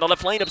drives it in the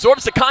left lane,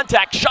 absorbs the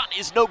contact. Shot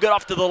is no good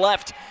off to the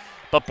left.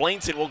 But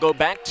Blanton will go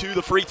back to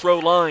the free throw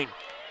line.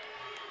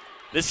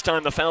 This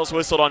time the foul's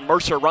whistled on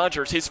Mercer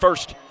Rogers, his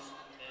first,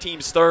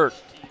 team's third.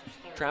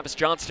 Travis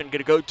Johnston going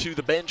to go to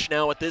the bench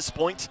now at this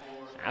point.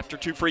 After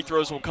 2 free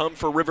throws will come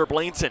for River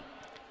Blainson.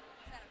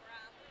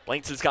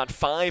 Blainson's got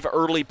 5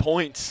 early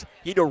points.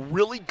 He had a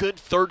really good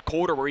third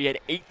quarter where he had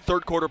 8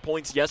 third-quarter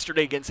points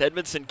yesterday against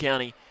Edmonson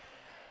County.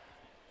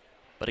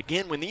 But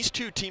again, when these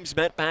two teams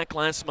met back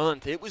last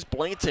month, it was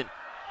Blainson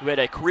who had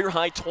a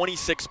career-high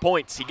 26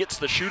 points. He gets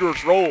the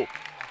shooter's roll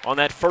on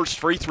that first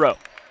free throw.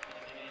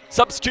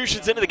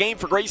 Substitutions into the game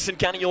for Grayson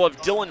County. You'll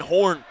have Dylan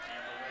Horn.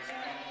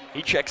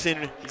 He checks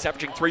in. He's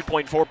averaging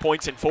 3.4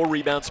 points and 4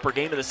 rebounds per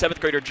game. And the 7th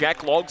grader Jack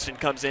Logston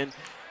comes in,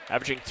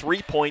 averaging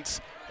 3 points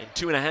and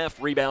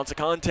 2.5 rebounds a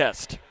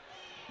contest.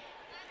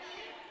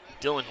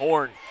 Dylan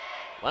Horn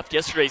left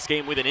yesterday's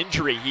game with an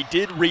injury. He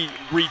did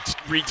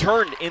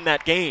return in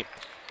that game.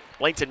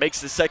 Blainson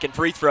makes the second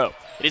free throw.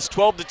 It is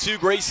 12-2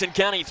 Grayson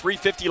County,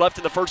 3:50 left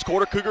in the first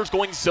quarter. Cougars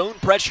going zone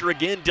pressure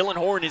again. Dylan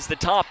Horn is the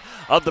top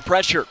of the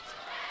pressure.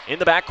 In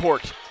the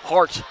backcourt,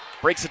 Hart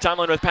breaks the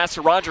timeline with pass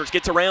to Rogers,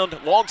 gets around,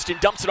 Logston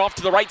dumps it off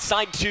to the right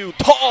side to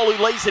Tall,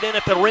 who lays it in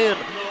at the rim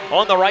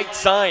on the right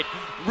side.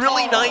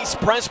 Really nice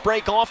press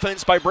break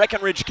offense by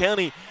Breckinridge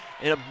County,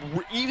 and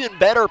an even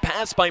better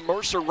pass by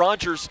Mercer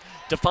Rogers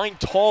to find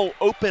Tall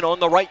open on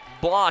the right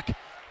block.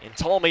 And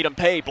Tall made him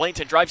pay.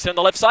 Blainson drives down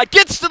the left side,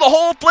 gets to the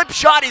hole, flip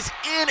shot is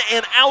in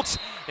and out,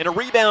 and a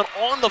rebound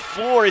on the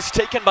floor is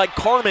taken by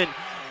Carmen,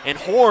 and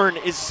Horn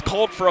is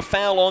called for a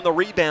foul on the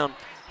rebound.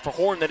 For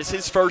Horn, that is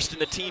his first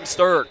and the team's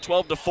third.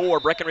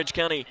 12-4, Breckinridge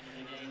County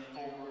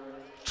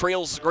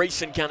trails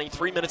Grayson County.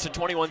 3 minutes and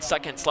 21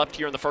 seconds left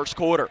here in the first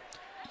quarter.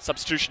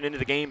 Substitution into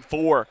the game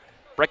for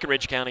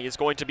Breckinridge County is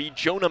going to be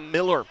Jonah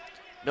Miller.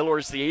 Miller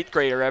is the 8th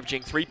grader,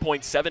 averaging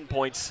 3.7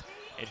 points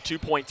and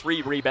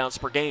 2.3 rebounds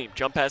per game.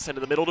 Jump pass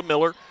into the middle to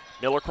Miller.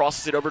 Miller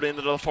crosses it over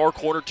into the far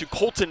corner to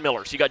Colton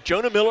Miller. So you got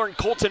Jonah Miller and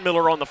Colton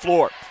Miller on the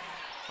floor.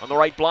 On the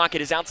right block,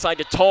 it is outside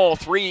to Tall.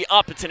 3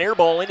 up. It's an air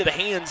ball into the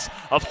hands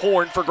of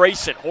Horn for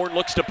Grayson. Horn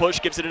looks to push,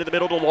 gives it into the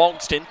middle to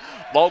Logston.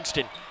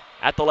 Logston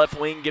at the left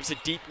wing gives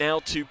it deep now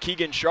to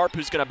Keegan Sharp,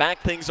 who's going to back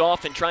things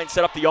off and try and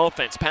set up the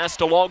offense. Pass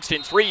to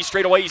Logston. 3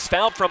 straight away. He's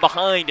fouled from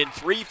behind, and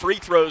 3 free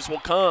throws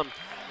will come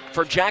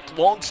for Jack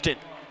Logston.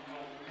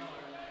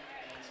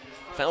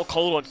 Foul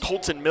called on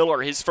Colton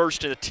Miller, his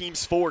first and the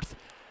team's 4th.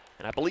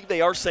 And I believe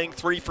they are saying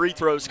 3 free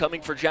throws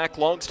coming for Jack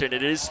Logston.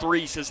 It is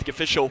 3, says the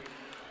official,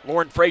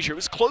 Lauren Frazier. It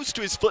was close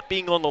to his foot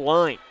being on the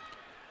line.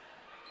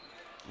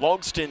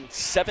 Logston,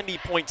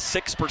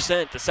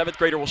 70.6%. The 7th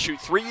grader will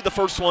shoot 3. The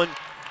first one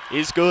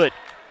is good.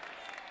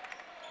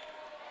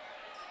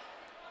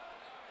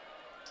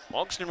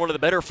 Logston, one of the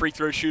better free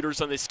throw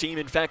shooters on this team.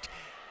 In fact,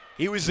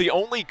 he was the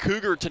only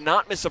Cougar to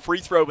not miss a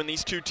free throw when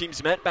these two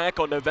teams met back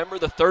on November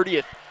the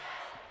 30th.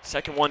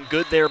 Second one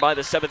good there by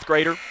the 7th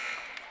grader.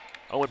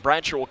 Owen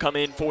Bradshaw will come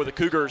in for the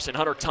Cougars, and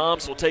Hunter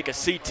Toms will take a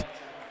seat.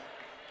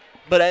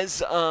 But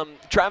as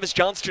Travis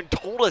Johnston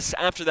told us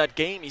after that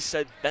game, he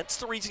said that's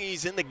the reason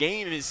he's in the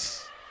game,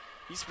 is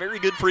he's a very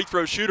good free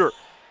throw shooter.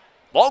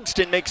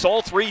 Logston makes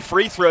all 3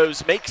 free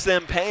throws, makes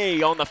them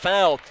pay on the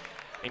foul,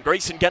 and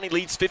Grayson County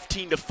leads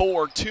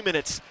 15-4, 2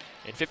 minutes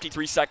and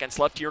 53 seconds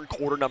left here in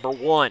quarter number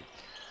 1.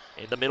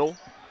 In the middle,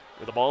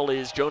 where the ball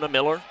is Jonah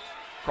Miller.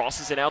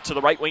 Crosses it out to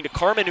the right wing to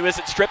Carmen, who has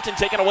it stripped and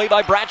taken away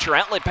by Bratcher.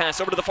 Outlet pass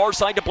over to the far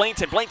side to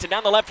Blainson. Blainson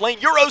down the left lane.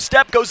 Euro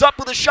step, goes up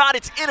with a shot.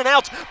 It's in and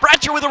out.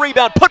 Bratcher with a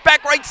rebound. Put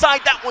back right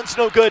side. That one's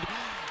no good.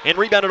 And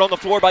rebounded on the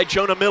floor by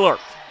Jonah Miller.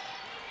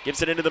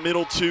 Gives it into the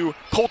middle to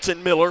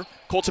Colton Miller.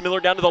 Colton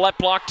Miller down to the left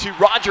block to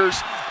Rogers.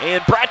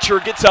 And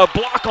Bratcher gets a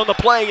block on the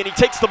play, and he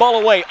takes the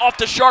ball away. Off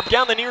to Sharp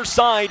down the near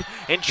side.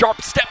 And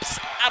Sharp steps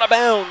out of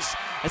bounds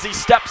as he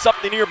steps up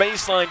the near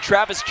baseline.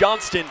 Travis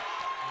Johnston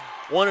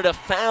wanted a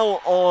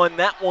foul on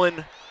that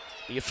one.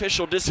 The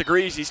official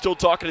disagrees. He's still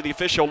talking to the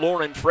official,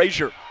 Lauren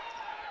Frazier.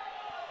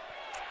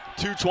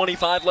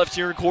 2:25 left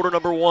here in quarter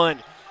number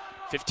 1.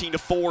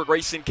 15-4,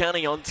 Grayson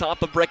County on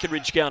top of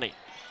Breckinridge County.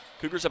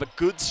 Cougars have a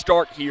good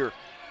start here.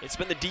 It's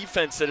been the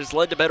defense that has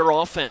led to better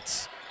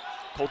offense.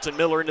 Colton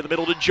Miller into the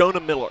middle to Jonah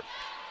Miller.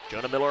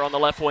 Jonah Miller on the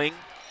left wing.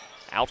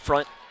 Out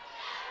front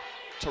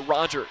to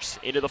Rogers.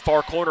 Into the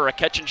far corner, a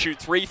catch and shoot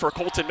 3 for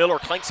Colton Miller.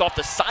 Clanks off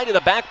the side of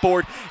the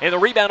backboard, and the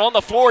rebound on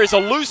the floor is a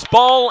loose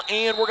ball,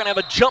 and we're going to have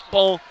a jump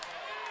ball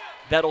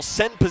that'll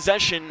send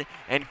possession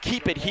and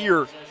keep it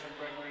here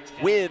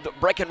with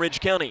Breckinridge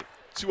County.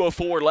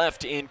 2:04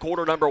 left in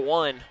quarter number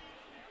 1.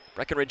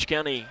 Breckinridge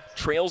County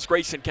trails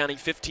Grayson County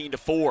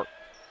 15-4.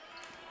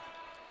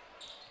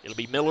 It'll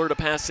be Miller to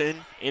pass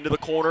into the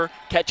corner.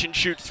 Catch and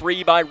shoot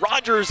 3 by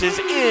Rogers is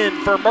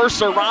in for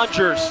Mercer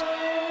Rogers.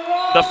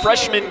 The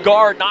freshman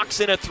guard knocks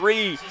in a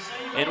 3,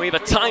 and we have a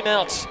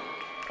timeout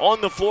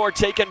on the floor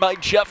taken by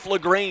Jeff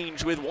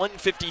LaGrange with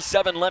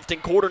 1:57 left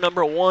in quarter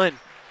number 1.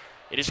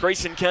 It is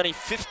Grayson County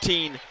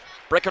 15,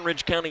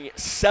 Breckinridge County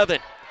 7.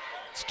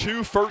 It's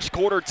 2 first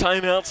quarter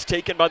timeouts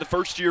taken by the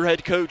first-year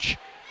head coach,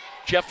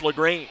 Jeff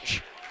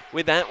LaGrange.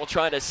 With that, we'll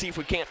try to see if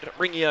we can't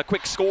bring you a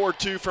quick score or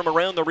 2 from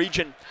around the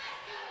region.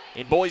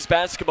 In boys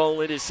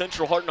basketball, it is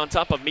Central Hardin on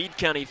top of Meade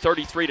County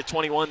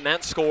 33-21.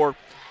 That score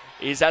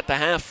is at the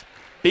half.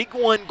 Big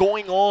one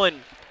going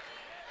on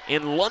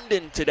in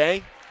London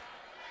today,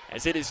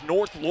 as it is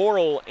North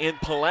Laurel and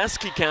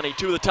Pulaski County,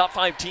 two of the top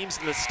 5 teams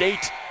in the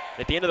state.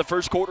 At the end of the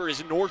first quarter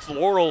is North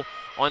Laurel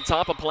on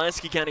top of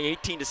Pulaski County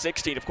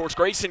 18-16. Of course,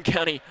 Grayson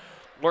County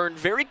learned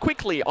very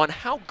quickly on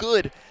how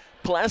good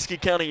Pulaski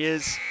County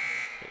is.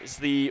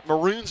 The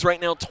Maroons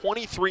right now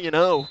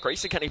 23-0.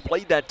 Grayson County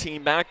played that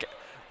team back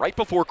right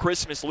before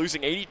Christmas,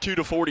 losing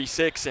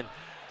 82-46. And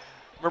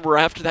remember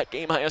after that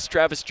game, I asked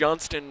Travis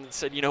Johnston and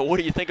said, you know, what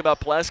do you think about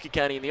Pulaski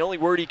County? And the only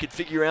word he could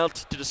figure out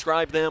to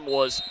describe them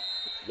was,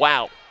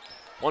 wow.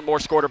 One more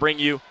score to bring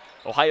you.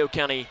 Ohio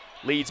County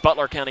leads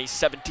Butler County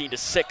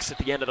 17-6 at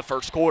the end of the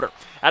first quarter.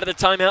 Out of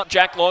the timeout,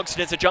 Jack Logston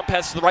has a jump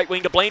pass to the right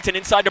wing to Blainton,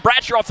 inside to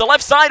Bratcher off the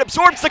left side,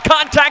 absorbs the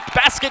contact,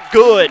 basket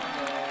good.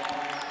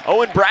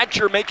 Owen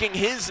Bratcher making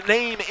his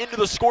name into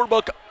the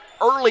scorebook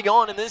early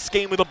on in this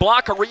game with a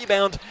block, a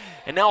rebound,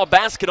 and now a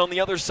basket on the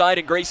other side,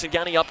 and Grayson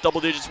County up double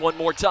digits one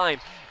more time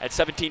at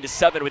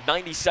 17-7 with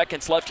 90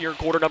 seconds left here in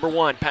quarter number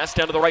 1. Pass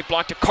down to the right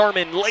block to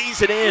Carmen,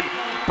 lays it in.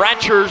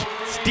 Bratcher's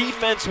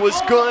defense was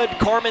good,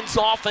 Carmen's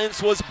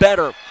offense was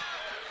better.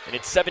 And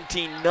it's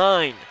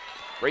 17-9.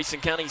 Grayson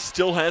County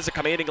still has a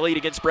commanding lead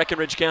against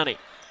Breckinridge County.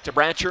 To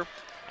Bratcher,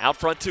 out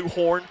front to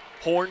Horn.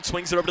 Horn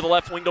swings it over to the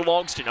left wing to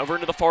Logston, over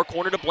into the far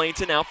corner to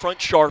Blainton, out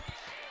front Sharp.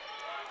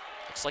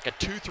 Looks like a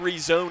 2-3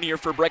 zone here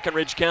for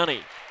Breckinridge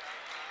County.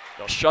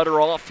 They'll shut her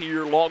off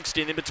here,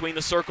 Logston in between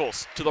the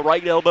circles. To the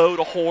right elbow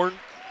to Horn.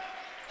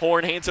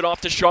 Horn hands it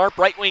off to Sharp,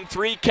 right wing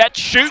 3, catch,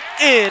 shoot,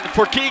 in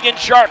for Keegan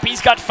Sharp.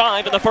 He's got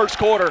 5 in the first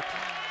quarter.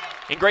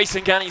 And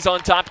Grayson County's on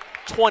top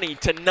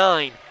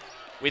 20-9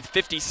 with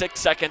 56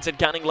 seconds and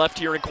counting left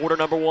here in quarter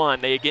number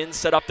 1. They again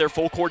set up their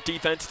full court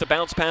defense to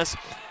bounce pass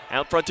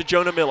out front to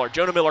Jonah Miller.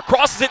 Jonah Miller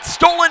crosses it,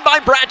 stolen by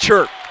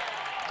Bratcher.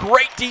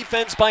 Great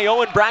defense by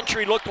Owen Bratcher.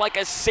 He looked like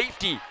a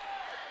safety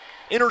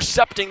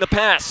intercepting the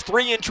pass.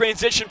 3 in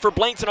transition for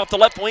Blainton off the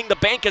left wing. The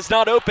bank is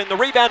not open. The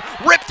rebound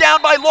ripped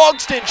down by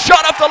Logston.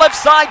 Shot off the left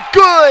side,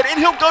 good, and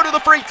he'll go to the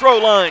free throw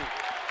line.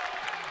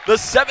 The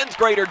 7th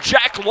grader,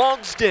 Jack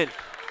Logston,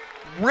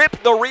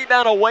 ripped the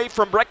rebound away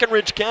from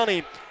Breckinridge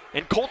County,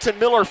 and Colton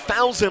Miller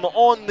fouls him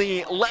on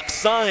the left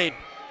side.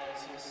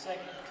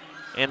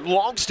 And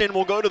Logston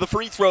will go to the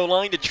free throw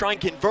line to try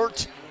and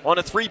convert on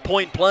a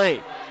 3-point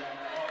play.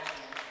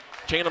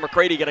 Chandler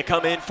McCready going to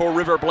come in for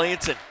River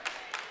Blainton.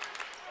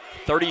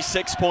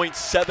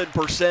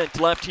 36.7%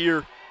 left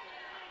here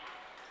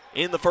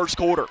in the first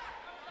quarter.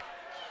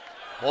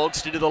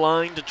 Logston to the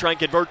line to try and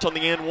convert on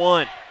the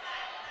N1.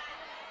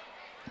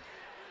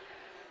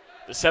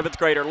 The 7th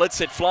grader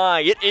lets it fly.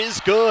 It is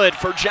good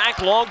for Jack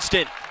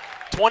Logston.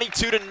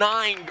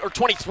 22-9, or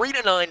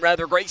 23-9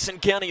 rather. Grayson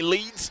County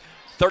leads.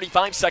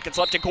 35 seconds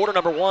left in quarter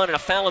number 1, and a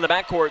foul in the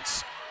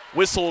backcourt's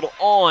whistled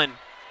on.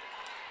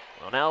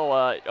 Well,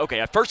 now,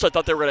 okay, at first I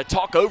thought they were going to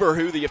talk over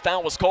who the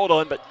foul was called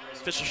on, but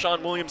official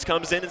Sean Williams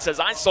comes in and says,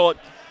 I saw it.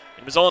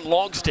 It was on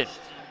Logston.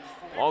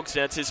 Logston,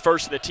 that's his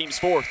first and the team's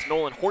 4th.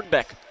 Nolan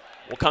Hornbeck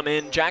will come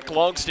in. Jack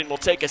Logston will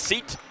take a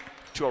seat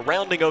to a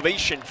rounding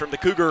ovation from the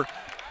Cougar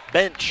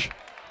bench.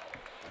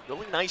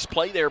 Really nice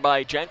play there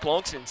by Jack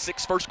Logston.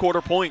 6 first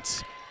quarter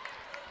points.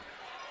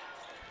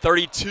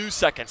 32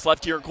 seconds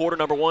left here in quarter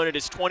number 1. It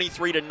is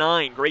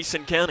 23-9,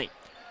 Grayson County.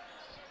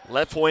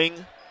 Left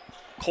wing,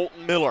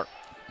 Colton Miller.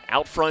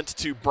 Out front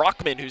to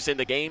Brockman, who's in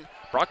the game.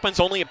 Brockman's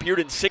only appeared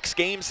in 6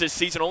 games this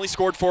season, only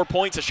scored 4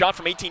 points. A shot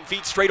from 18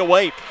 feet straight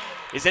away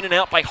is in and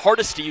out by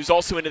Hardesty, who's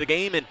also into the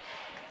game, and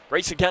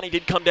Grayson County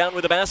did come down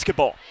with a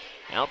basketball.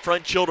 Out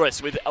front,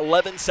 Childress with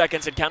 11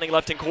 seconds and counting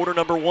left in quarter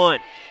number 1.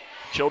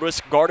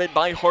 Childress guarded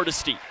by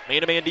Hardesty.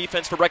 Man-to-man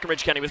defense for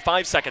Breckinridge County with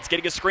 5 seconds,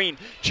 getting a screen.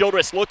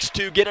 Childress looks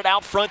to get it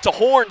out front to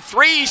Horn.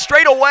 3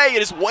 straight away.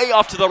 It is way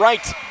off to the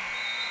right.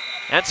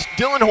 That's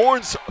Dylan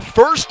Horn's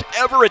first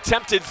ever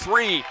attempted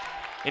 3.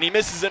 And he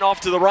misses it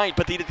off to the right,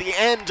 but at the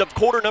end of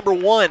quarter number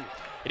 1,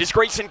 it is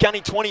Grayson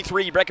County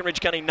 23, Breckinridge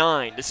County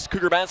 9. This is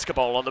Cougar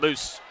basketball on the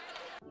Moose.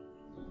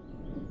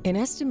 An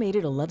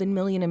estimated 11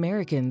 million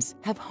Americans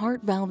have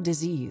heart valve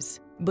disease,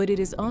 but it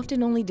is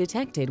often only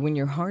detected when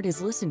your heart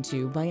is listened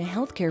to by a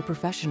healthcare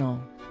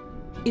professional.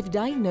 If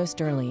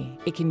diagnosed early,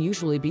 it can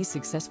usually be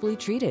successfully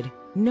treated,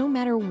 no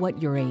matter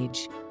what your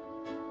age.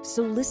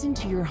 So listen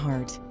to your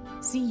heart.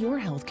 See your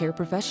healthcare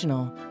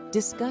professional,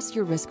 discuss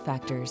your risk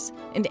factors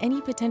and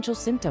any potential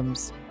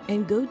symptoms,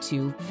 and go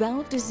to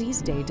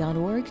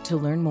valvediseaseday.org to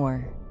learn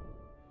more.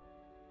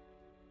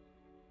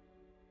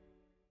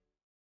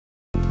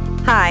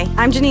 Hi,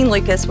 I'm Janine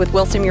Lucas with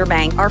Wilson Muir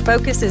Bank. Our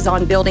focus is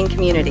on building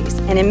communities,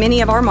 and in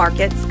many of our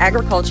markets,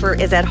 agriculture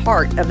is at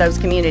heart of those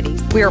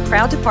communities. We are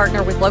proud to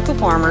partner with local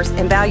farmers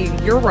and value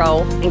your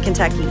role in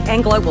Kentucky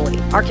and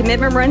globally. Our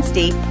commitment runs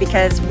deep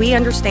because we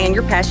understand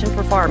your passion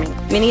for farming.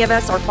 Many of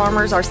us are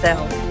farmers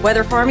ourselves.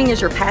 Whether farming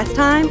is your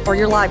pastime or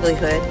your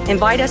livelihood,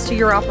 invite us to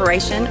your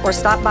operation or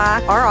stop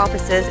by our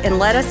offices and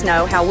let us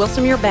know how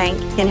Wilson Muir Bank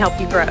can help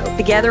you grow.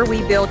 Together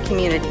we build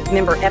community.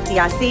 Member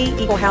FDIC,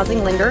 Equal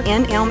Housing Lender,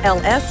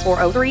 NMLS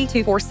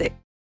 403246.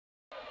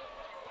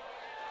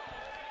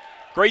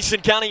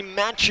 Grayson County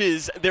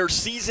matches their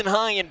season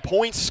high in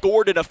points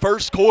scored in a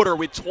first quarter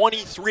with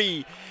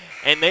 23,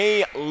 and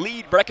they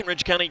lead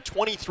Breckinridge County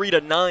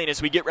 23-9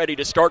 as we get ready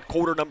to start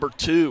quarter number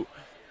 2.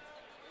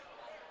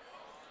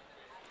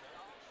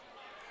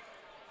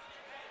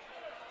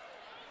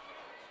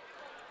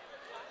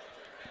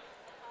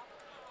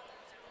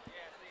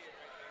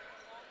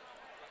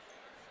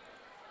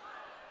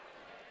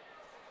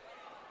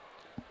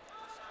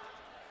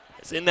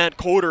 As in that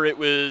quarter, it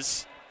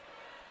was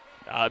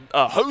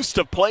a host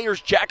of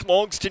players. Jack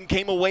Longston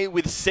came away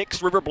with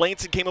 6. River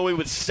Blanson came away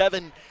with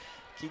 7.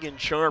 Keegan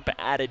Sharp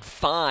added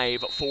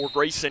 5 for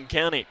Grayson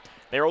County.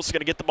 They're also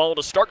going to get the ball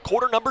to start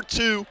quarter number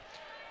 2,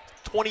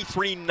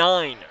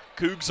 23-9.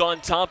 Cougs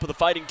on top of the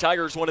Fighting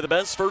Tigers. One of the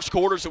best first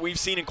quarters that we've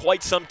seen in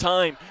quite some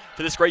time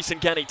for this Grayson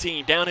County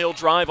team. Downhill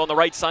drive on the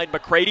right side,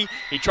 McCready.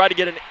 He tried to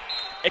get an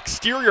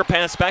exterior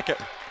pass back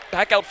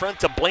out front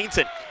to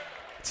Blanton.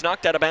 It's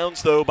knocked out of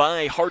bounds, though,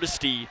 by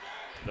Hardesty.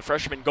 The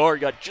freshman guard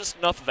got just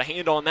enough of a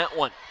hand on that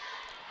one.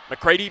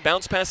 McCready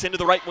bounce pass into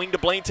the right wing to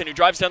Blanton, who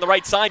drives down the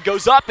right side,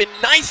 goes up, and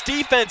nice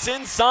defense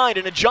inside,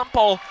 and a jump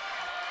ball.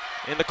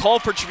 And the call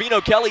for Trevino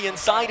Kelly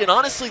inside, and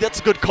honestly, that's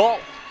a good call.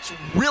 It's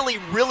really,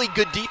 really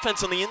good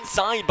defense on the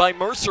inside by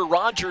Mercer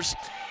Rogers.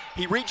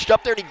 He reached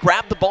up there and he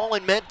grabbed the ball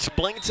and met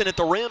Blanton at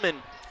the rim,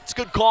 and it's a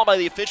good call by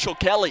the official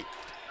Kelly.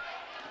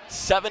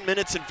 7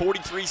 minutes and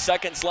 43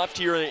 seconds left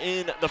here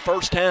in the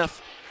first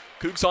half.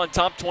 Cougs on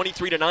top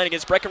 23-9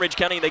 against Breckinridge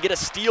County. They get a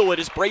steal. It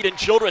is Braden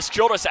Childress.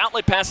 Childress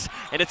outlet pass,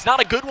 and it's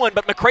not a good one,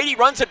 but McCready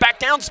runs it back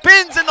down,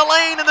 spins in the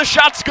lane, and the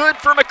shot's good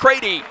for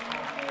McCready.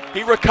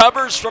 He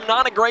recovers from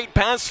not a great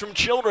pass from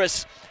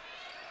Childress.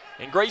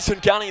 And Grayson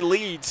County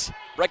leads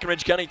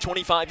Breckinridge County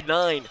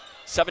 25-9.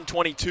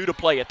 7:22 to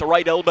play at the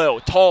right elbow.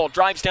 Tall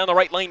drives down the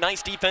right lane.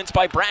 Nice defense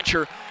by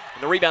Bratcher.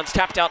 And the rebound's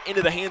tapped out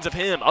into the hands of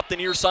him. Up the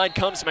near side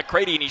comes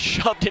McCready, and he's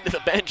shoved into the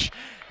bench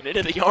and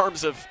into the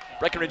arms of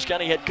Breckinridge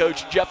County head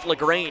coach Jeff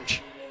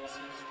LaGrange.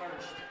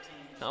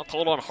 Now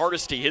called on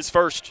Hardesty, his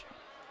first.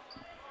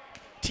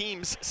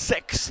 Team's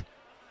 6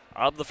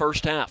 of the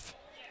first half.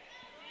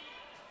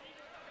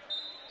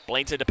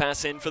 Blanton to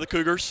pass in for the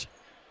Cougars.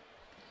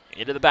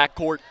 Into the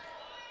backcourt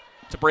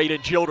to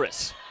Braden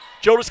Childress.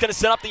 Childress going to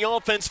set up the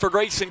offense for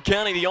Grayson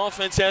County. The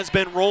offense has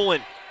been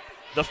rolling.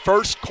 The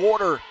first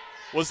quarter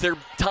was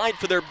tied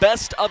for their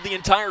best of the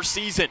entire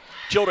season.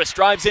 Childress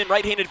drives in,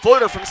 right-handed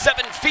floater from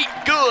 7 feet,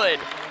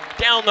 good.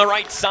 Down the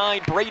right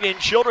side, Braden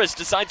Childress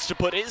decides to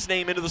put his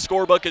name into the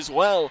scorebook as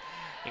well.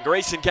 And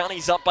Grayson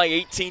County's up by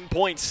 18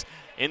 points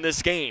in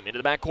this game.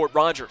 Into the backcourt,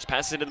 Rogers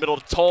passes into the middle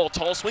to Tall.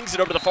 Tall swings it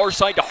over to the far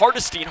side to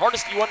Hardesty, and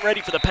Hardesty wasn't ready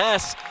for the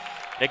pass.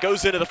 It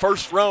goes into the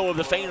first row of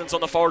the fans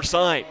on the far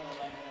side.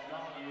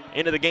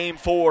 Into the game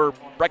for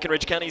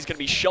Breckinridge County is going to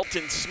be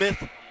Shelton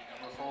Smith,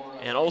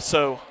 and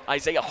also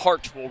Isaiah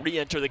Hart will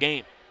re-enter the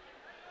game.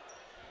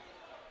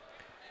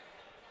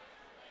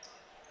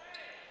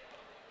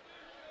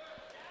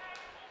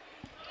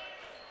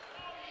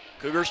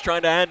 Cougars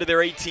trying to add to their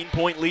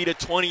 18-point lead at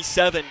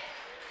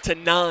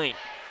 27-9.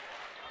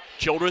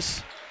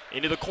 Childress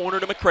into the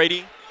corner to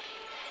McCready.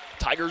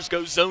 Tigers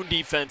go zone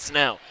defense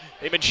now.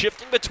 They've been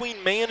shifting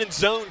between man and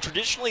zone.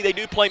 Traditionally, they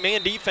do play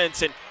man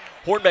defense, and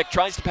Hornbeck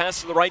tries to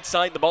pass to the right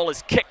side. The ball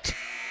is kicked.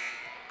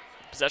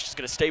 Possession's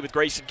going to stay with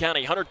Grayson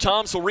County. Hunter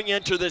Toms will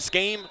re-enter this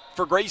game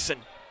for Grayson.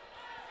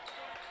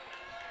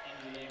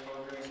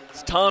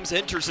 As Toms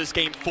enters this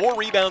game 4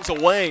 rebounds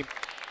away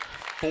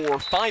for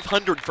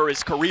 500 for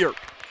his career.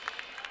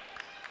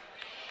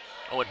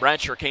 Owen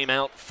Bratcher came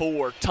out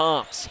for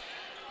Toms.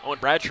 Owen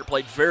Bratcher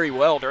played very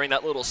well during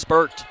that little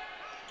spurt.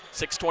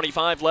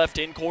 6:25 left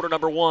in quarter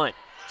number 1.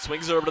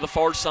 Swings it over to the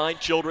far side.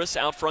 Childress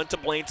out front to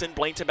Blanton.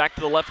 Blanton back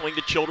to the left wing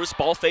to Childress.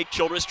 Ball fake.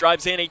 Childress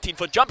drives in.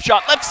 18-foot jump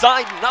shot. Left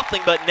side.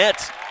 Nothing but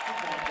net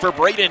for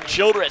Braden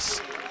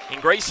Childress.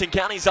 And Grayson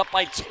County's up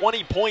by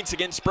 20 points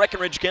against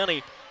Breckinridge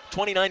County.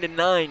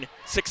 29-9.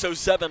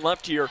 6:07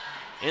 left here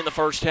in the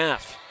first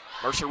half.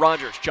 Mercer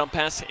Rogers, jump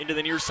pass into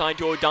the near side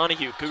to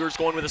O'Donohue. Cougars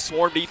going with a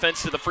swarm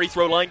defense to the free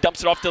throw line,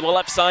 dumps it off to the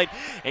left side,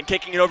 and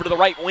kicking it over to the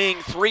right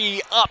wing.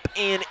 3 up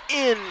and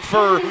in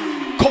for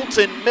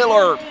Colton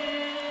Miller.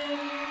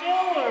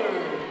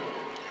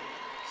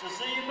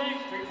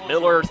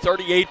 Miller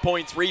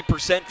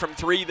 38.3% from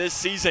 3 this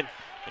season,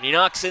 and he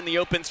knocks in the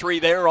open 3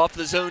 there off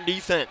the zone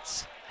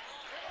defense.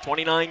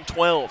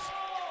 29-12.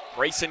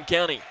 Grayson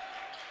County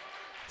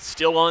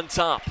still on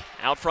top.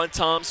 Out front,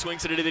 Tom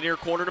swings it into the near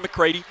corner to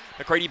McCready.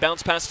 McCready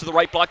bounce pass to the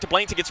right block to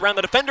Blanton. Gets around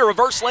the defender.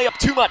 Reverse layup,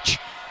 too much.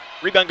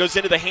 Rebound goes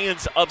into the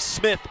hands of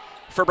Smith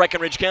for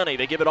Breckinridge County.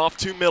 They give it off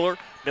to Miller.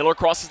 Miller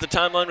crosses the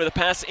timeline with a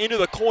pass into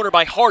the corner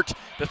by Hart.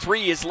 The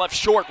 3 is left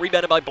short.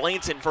 Rebounded by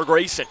Blanton for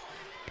Grayson.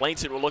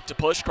 Blanton will look to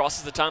push.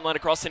 Crosses the timeline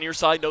across the near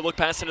side. No look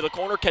pass into the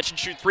corner. Catch and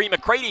shoot 3.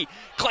 McCready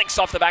clanks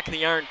off the back of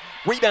the iron.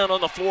 Rebound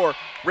on the floor.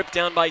 Ripped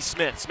down by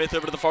Smith. Smith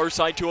over to the far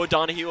side to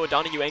O'Donohue.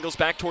 O'Donohue angles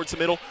back towards the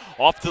middle.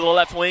 Off to the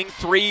left wing.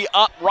 3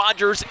 up.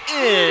 Rogers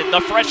in.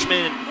 The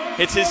freshman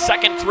hits his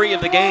second 3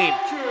 of the game.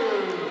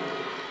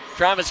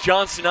 Travis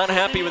Johnson not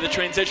happy with the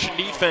transition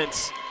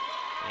defense.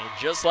 And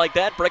just like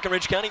that,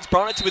 Breckinridge County's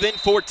brought it to within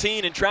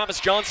 14, and Travis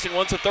Johnston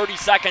wants a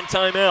 30-second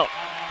timeout.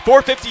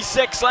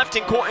 4:56 left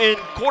in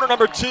quarter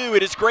number 2.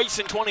 It is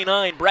Grayson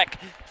 29, Breck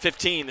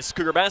 15. This is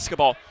Cougar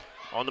basketball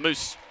on the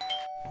Moose.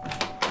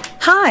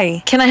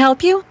 Hi, can I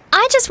help you?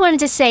 I just wanted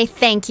to say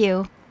thank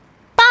you.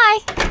 Bye.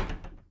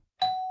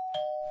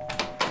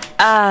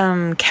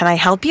 Can I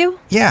help you?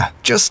 Yeah,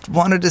 just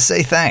wanted to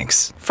say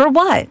thanks. For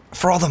what?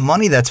 For all the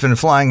money that's been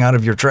flying out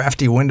of your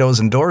drafty windows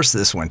and doors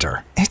this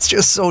winter. It's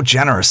just so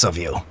generous of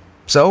you.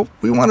 So,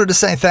 we wanted to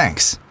say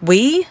thanks.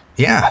 We?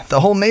 Yeah, the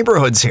whole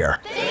neighborhood's here.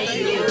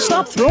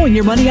 Stop throwing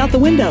your money out the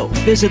window.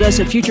 Visit us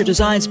at Future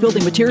Designs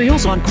Building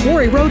Materials on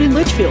Quarry Road in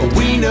Litchfield.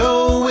 We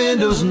know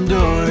windows and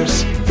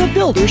doors. The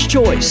builder's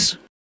choice.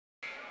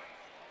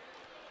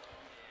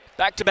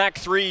 Back-to-back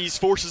threes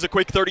forces a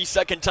quick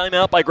 30-second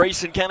timeout by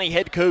Grayson County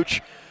head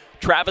coach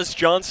Travis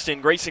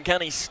Johnston. Grayson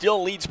County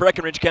still leads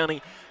Breckinridge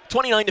County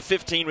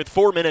 29-15 with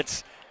 4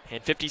 minutes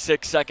and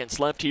 56 seconds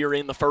left here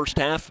in the first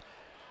half.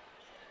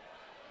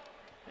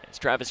 As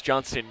Travis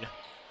Johnston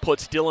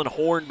puts Dylan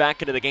Horn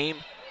back into the game.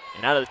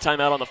 And out of the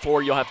timeout on the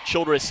floor, you'll have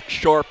Childress,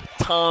 Sharp,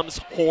 Toms,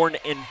 Horn,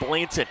 and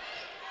Blanton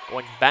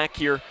going back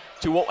here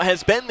to what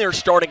has been their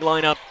starting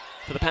lineup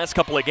for the past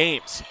couple of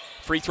games.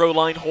 Free throw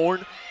line,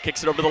 Horn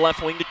kicks it over to the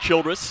left wing to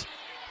Childress.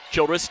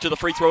 Childress to the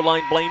free throw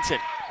line, Blanton.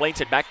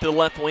 Blanton back to the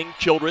left wing,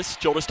 Childress.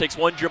 Childress takes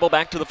one dribble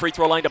back to the free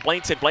throw line to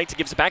Blanton. Blanton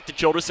gives it back to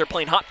Childress. They're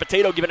playing hot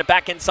potato, giving it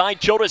back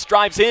inside. Childress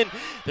drives in.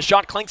 The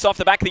shot clanks off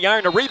the back of the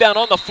iron. A rebound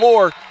on the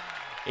floor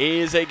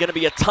is going to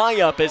be a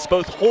tie-up as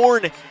both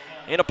Horn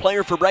and a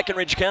player for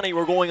Breckinridge County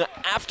were going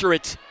after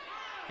it.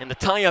 And the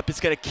tie-up is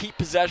going to keep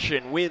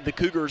possession with the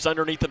Cougars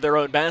underneath of their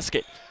own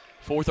basket.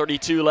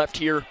 4:32 left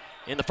here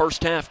in the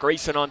first half.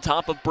 Grayson on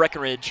top of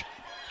Breckinridge,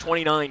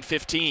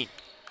 29-15.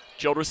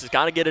 Childress has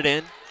got to get it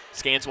in.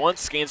 Scans once,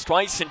 scans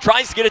twice, and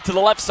tries to get it to the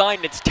left side,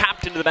 and it's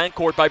tapped into the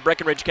backcourt by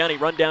Breckinridge County.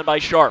 Run down by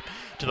Sharp.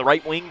 To the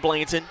right wing,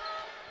 Blanton.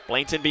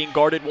 Blanton being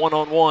guarded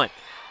one-on-one.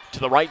 To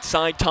the right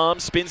side,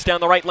 Toms spins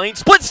down the right lane.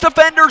 Splits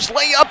defenders,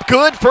 layup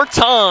good for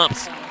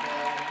Toms.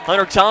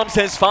 Hunter Toms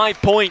has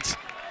 5 points,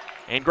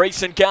 and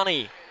Grayson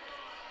County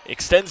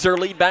extends their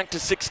lead back to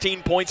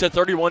 16 points at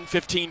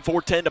 31-15,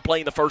 4:10 to play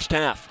in the first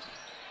half.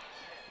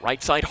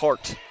 Right side,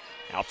 Hart.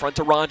 Out front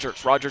to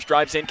Rogers. Rogers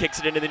drives in, kicks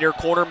it into the near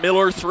corner.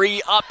 Miller,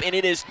 three up, and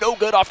it is no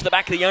good off the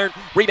back of the iron.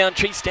 Rebound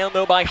chased down,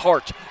 though, by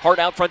Hart. Hart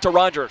out front to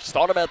Rogers.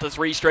 Thought about the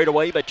three straight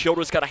away, but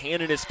Childress got a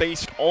hand in his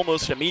face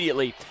almost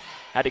immediately.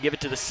 Had to give it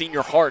to the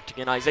senior Hart.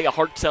 Again, Isaiah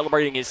Hart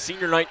celebrating his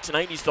senior night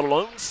tonight. He's the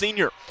lone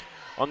senior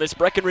on this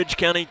Breckinridge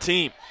County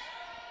team.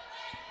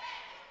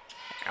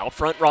 Out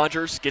front,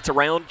 Rogers gets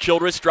around.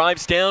 Childress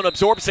drives down,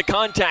 absorbs the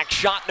contact.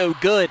 Shot no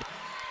good,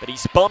 but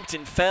he's bumped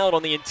and fouled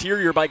on the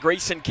interior by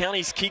Grayson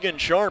County's Keegan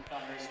Sharp.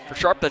 For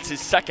Sharp, that's his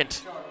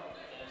second,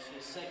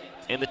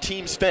 and the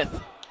team's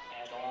fifth.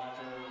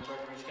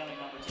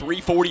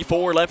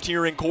 3:44 left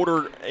here in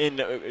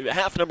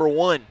half number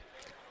 1.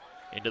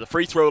 Into the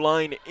free throw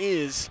line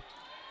is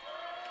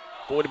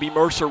going to be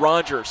Mercer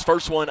Rogers.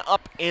 First one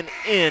up and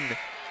in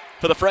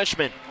for the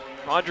freshman.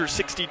 Rogers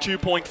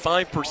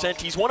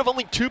 62.5%. He's one of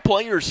only 2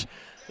 players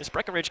this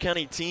Breckinridge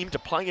County team to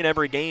play in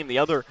every game, the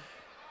other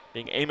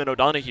being Eamon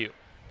O'Donohue.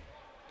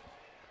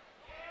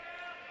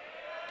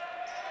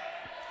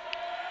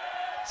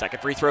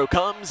 Second free throw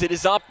comes, it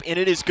is up, and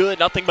it is good.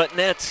 Nothing but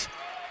nets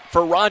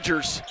for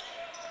Rogers.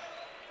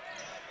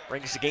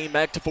 Brings the game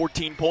back to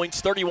 14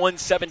 points,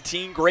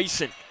 31-17.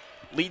 Grayson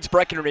leads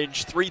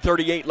Breckinridge,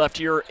 3:38 left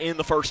here in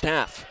the first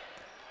half.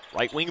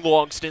 Right wing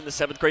Logston, the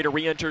 7th grader,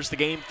 re-enters the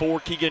game for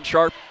Keegan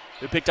Sharp,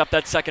 who picked up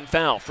that second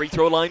foul. Free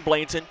throw line,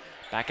 Blanton.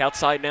 Back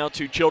outside now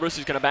to Childress,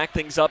 who's going to back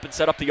things up and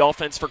set up the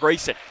offense for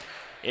Grayson.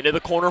 Into the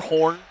corner,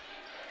 Horn.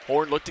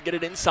 Horn looked to get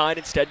it inside,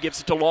 instead gives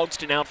it to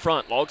Logston out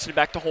front. Logston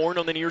back to Horn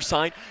on the near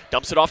side,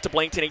 dumps it off to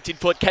Blanton,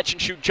 18-foot catch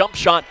and shoot jump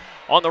shot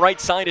on the right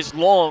side is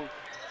long.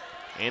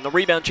 And the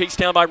rebound chased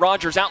down by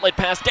Rogers, outlet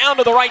pass down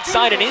to the right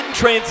side, and in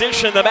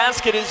transition, the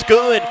basket is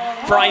good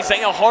for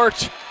Isaiah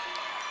Hart.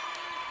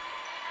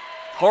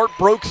 Hart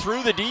broke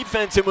through the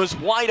defense and was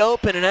wide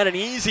open and had an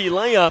easy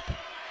layup.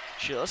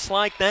 Just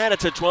like that,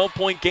 it's a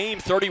 12-point game,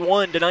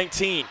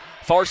 31-19.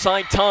 Far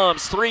side,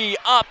 Toms, 3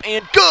 up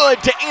and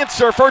good to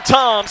answer for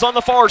Toms on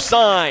the far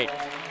side.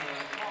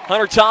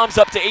 Hunter Toms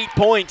up to 8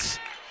 points.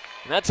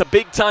 And that's a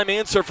big-time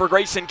answer for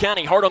Grayson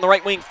County. Hart on the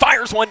right wing,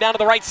 fires one down to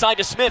the right side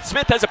to Smith.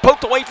 Smith has it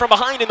poked away from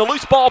behind, and the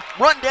loose ball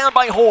run down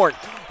by Horn.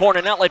 Horn,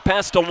 an outlet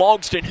pass to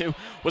Logston, who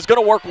was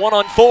going to work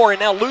 1-on-4 and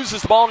now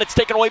loses the ball, and it's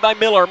taken away by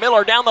Miller.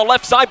 Miller down the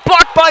left side,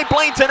 blocked by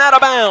Blanton, out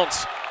of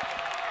bounds.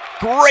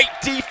 Great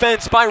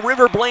defense by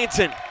River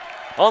Blanton.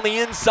 On the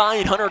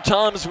inside, Hunter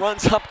Toms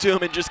runs up to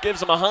him and just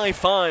gives him a high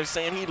five,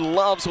 saying he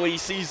loves what he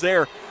sees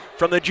there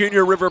from the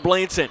junior River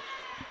Blanton.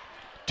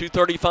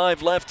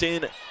 2:35 left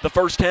in the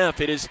first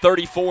half. It is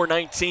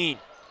 34-19.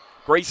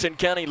 Grayson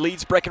County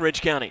leads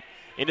Breckinridge County.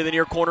 Into the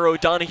near corner,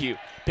 O'Donohue.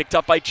 Picked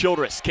up by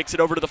Childress. Kicks it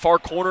over to the far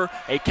corner.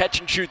 A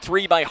catch-and-shoot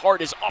 3 by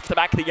Hart is off the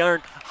back of the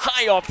iron.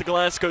 High off the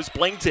glass goes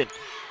Blanton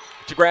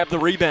to grab the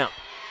rebound.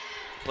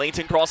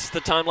 Blainton crosses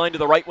the timeline to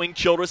the right wing.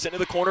 Childress into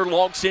the corner.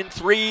 Logston,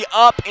 three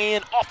up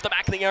and off the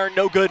back of the iron.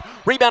 No good.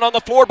 Rebound on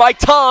the floor by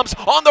Toms.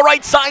 On the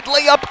right side,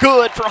 layup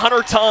good for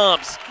Hunter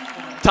Toms.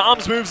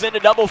 Toms moves into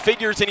double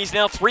figures, and he's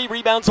now 3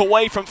 rebounds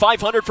away from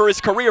 500 for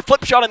his career.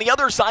 Flip shot on the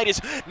other side is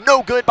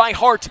no good by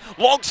Hart.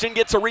 Logston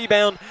gets a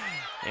rebound.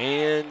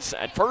 And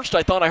at first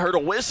I thought I heard a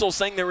whistle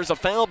saying there was a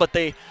foul, but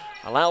they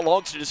allow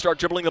Logston to start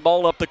dribbling the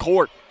ball up the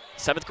court.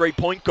 7th grade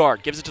point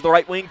guard gives it to the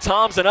right wing.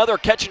 Toms, another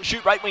catch and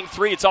shoot right wing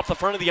three. It's off the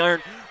front of the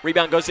iron.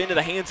 Rebound goes into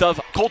the hands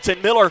of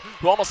Colton Miller,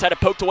 who almost had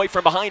it poked away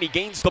from behind. He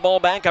gains the ball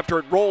back after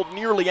it rolled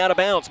nearly out of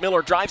bounds.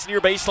 Miller drives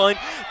near baseline,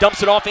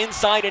 dumps it off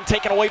inside and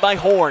taken away by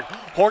Horn.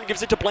 Horn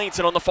gives it to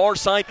Blainton on the far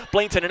side.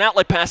 Blainton, an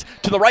outlet pass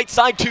to the right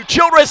side to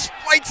Childress.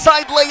 Right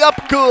side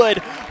layup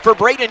good for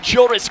Braden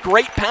Childress.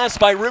 Great pass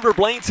by River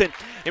Blainton.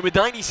 And with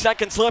 90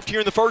 seconds left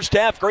here in the first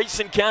half,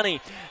 Grayson County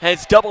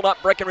has doubled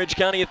up Breckinridge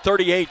County at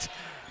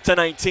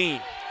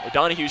 38-19.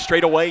 O'Donohue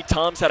straight away.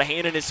 Toms had a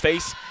hand in his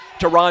face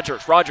to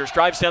Rogers. Rogers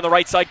drives down the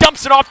right side,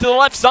 dumps it off to the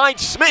left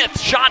side.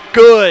 Smith, shot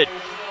good.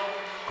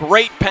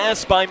 Great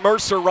pass by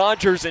Mercer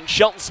Rogers, and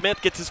Shelton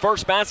Smith gets his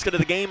first basket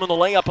of the game on the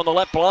layup on the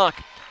left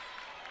block.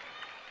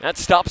 That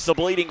stops the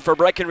bleeding for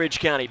Breckinridge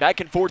County.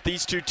 Back and forth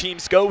these two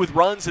teams go with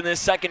runs in this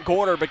second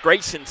quarter, but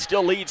Grayson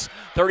still leads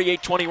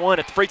 38-21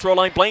 at the free throw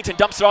line. Blainton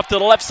dumps it off to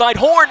the left side.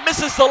 Horn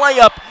misses the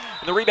layup,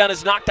 and the rebound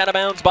is knocked out of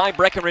bounds by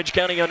Breckinridge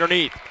County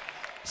underneath.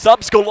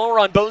 Subs galore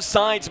on both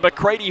sides.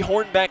 McCready,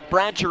 Hornbeck,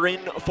 Bratcher in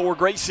for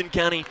Grayson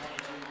County.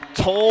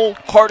 Toll,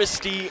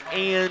 Hardesty,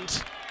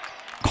 and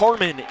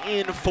Carmen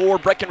in for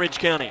Breckinridge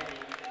County.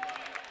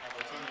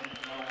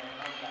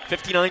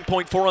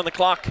 59.4 on the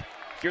clock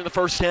here in the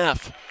first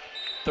half.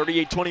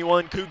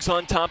 38-21, Cougs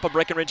on top of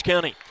Breckinridge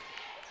County.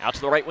 Out to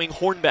the right wing,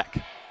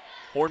 Hornbeck.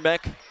 Hornbeck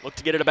looked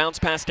to get it a bounce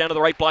pass down to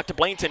the right block to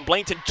Blainton.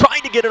 Blainton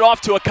trying to get it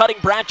off to a cutting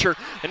Bratcher.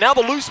 And now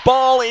the loose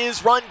ball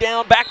is run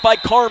down back by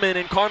Carmen,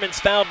 and Carmen's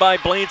fouled by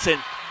Blainton.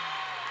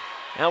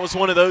 That was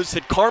one of those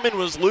that Carmen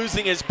was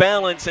losing his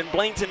balance, and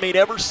Blainton made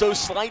ever so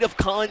slight of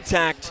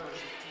contact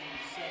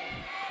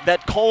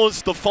that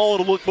caused the fall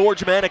to look more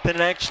dramatic than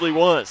it actually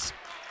was.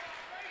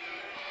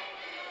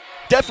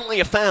 Definitely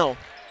a foul.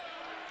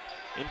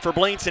 And for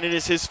Blainton, it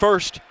is his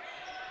first.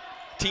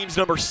 Team's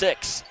number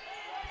 6.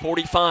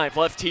 45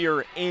 left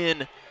here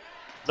in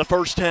the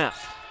first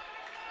half.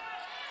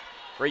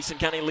 Grayson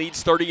County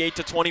leads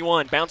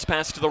 38-21. Bounce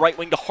pass to the right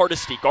wing to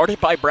Hardesty,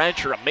 guarded by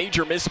Bratcher. A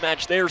major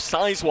mismatch there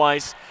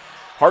size-wise.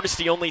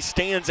 Hardesty only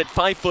stands at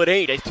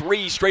 5'8". A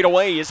three straight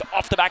away is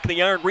off the back of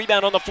the iron.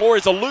 Rebound on the floor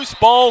is a loose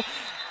ball,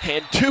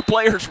 and two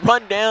players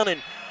run down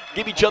and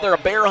give each other a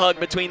bear hug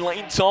between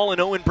Lane Saul and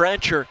Owen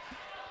Bratcher.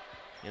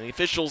 And the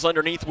officials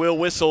underneath will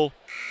whistle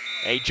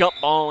a jump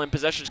ball, and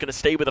possession is going to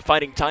stay with the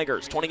Fighting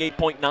Tigers.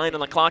 28.9 on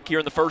the clock here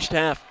in the first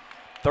half.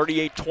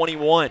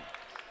 38-21.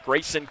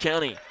 Grayson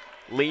County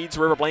leads.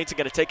 River Blainton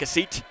going to take a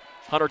seat.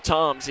 Hunter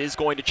Toms is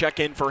going to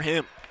check in for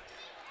him.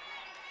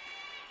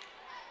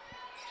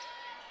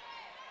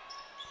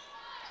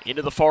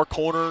 Into the far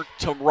corner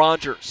to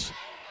Rogers.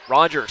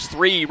 Rogers,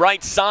 three,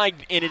 right side,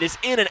 and it is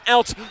in and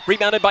out.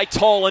 Rebounded by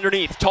Tall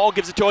underneath. Tall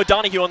gives it to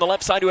O'Donohue on the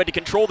left side, who had to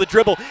control the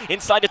dribble.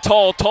 Inside to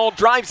Tall. Tall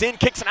drives in,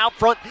 kicks it out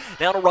front.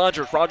 Now to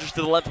Rogers. Rogers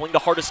to the left wing to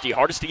Hardesty.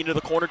 Hardesty into the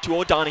corner to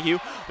O'Donohue.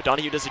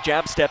 O'Donohue does a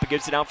jab step and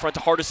gives it out front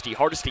to Hardesty.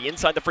 Hardesty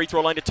inside the free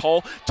throw line to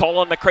Tall. Tall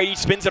on McCready,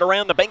 spins it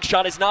around. The bank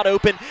shot is not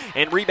open,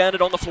 and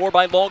rebounded on the floor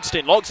by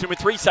Logston. Logston with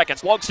 3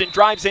 seconds. Logston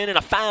drives in, and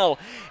a foul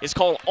is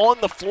called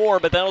on the floor,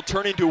 but that'll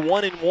turn into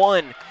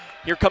 1-and-1.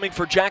 Here coming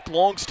for Jack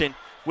Logston.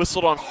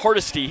 Whistled on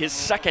Hardesty, his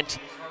second,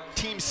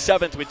 team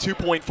 7th with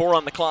 2.4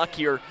 on the clock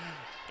here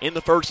in the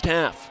first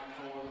half.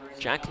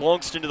 Jack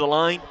Logston to the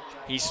line.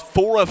 He's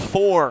 4 of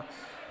 4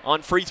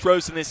 on free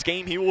throws in this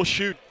game. He will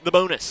shoot the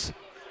bonus.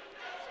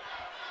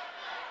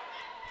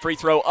 Free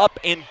throw up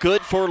and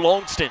good for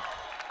Logston.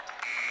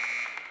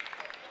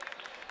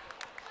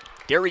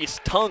 Darius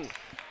Tung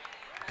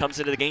comes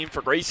into the game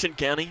for Grayson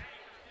County.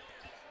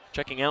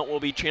 Checking out will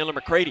be Chandler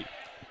McCready.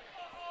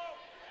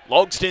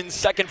 Logston's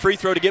second free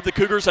throw to give the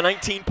Cougars a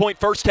 19-point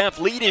first half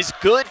lead is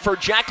good for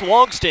Jack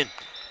Logston.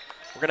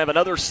 We're going to have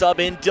another sub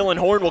in. Dylan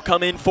Horn will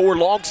come in for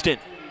Logston.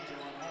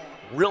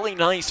 Really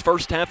nice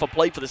first half of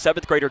play for the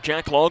 7th grader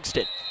Jack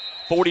Logston.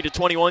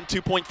 40-21,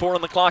 2.4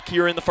 on the clock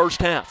here in the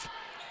first half.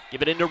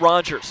 Give it into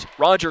Rogers.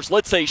 Rogers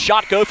lets a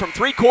shot go from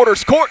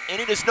 3/4 court, and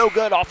it is no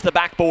good off the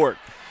backboard.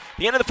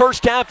 The end of the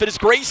first half, it is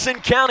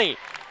Grayson County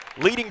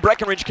leading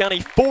Breckinridge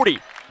County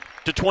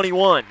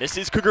 40-21. This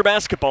is Cougar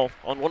basketball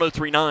on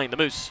 103.9 The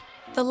Moose.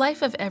 The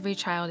life of every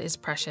child is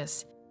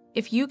precious.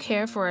 If you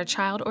care for a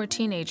child or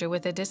teenager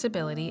with a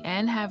disability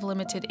and have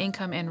limited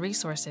income and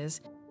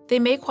resources, they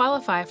may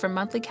qualify for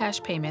monthly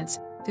cash payments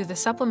through the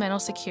Supplemental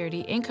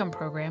Security Income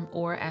Program,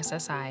 or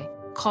SSI.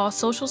 Call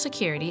Social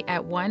Security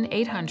at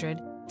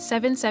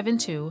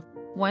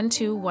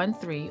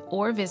 1-800-772-1213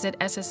 or visit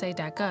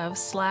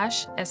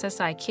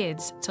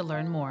ssa.gov/SSI-Kids to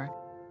learn more.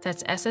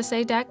 That's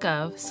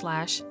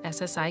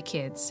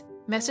ssa.gov/SSI-Kids.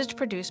 Message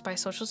produced by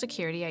Social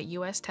Security at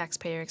U.S.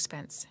 taxpayer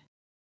expense.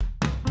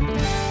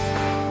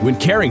 When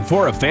caring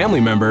for a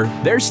family member,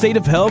 their state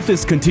of health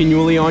is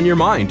continually on your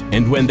mind,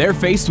 and when they're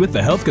faced with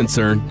a health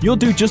concern, you'll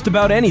do just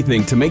about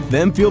anything to make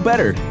them feel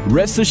better.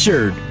 Rest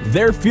assured,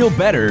 their feel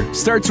better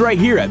starts right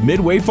here at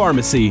Midway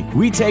Pharmacy.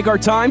 We take our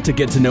time to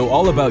get to know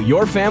all about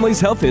your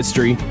family's health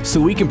history so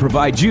we can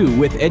provide you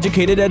with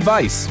educated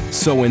advice.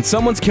 So when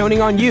someone's counting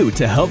on you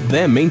to help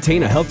them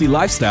maintain a healthy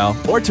lifestyle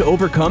or to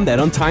overcome that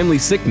untimely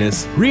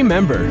sickness,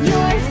 remember,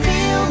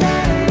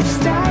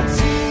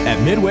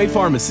 at Midway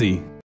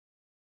Pharmacy.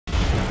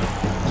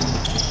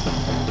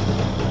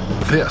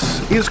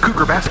 This is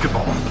Cougar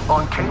Basketball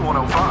on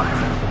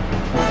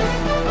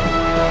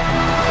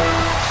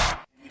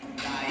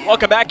K105.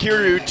 Welcome back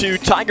here to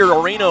Tiger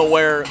Arena,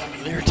 where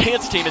their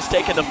dance team has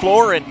taken the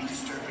floor, and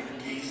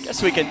I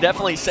guess we can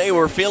definitely say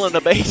we're feeling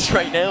the bass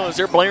right now as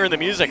they're blaring the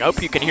music. I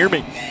hope you can hear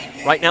me.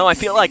 Right now I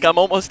feel like I'm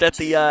almost at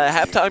the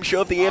halftime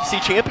show of the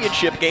AFC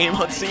Championship game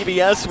on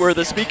CBS, where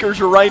the speakers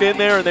were right in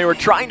there and they were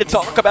trying to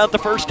talk about the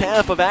first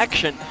half of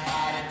action,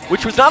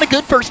 which was not a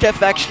good first half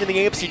of action in the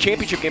AFC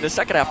Championship game. The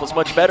second half was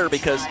much better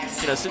because,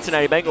 you know,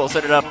 Cincinnati Bengals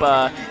ended up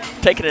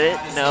taking it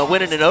and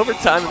winning in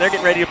overtime, and they're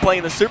getting ready to play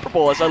in the Super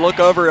Bowl. As I look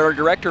over at our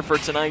director for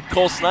tonight,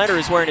 Cole Snyder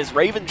is wearing his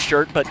Ravens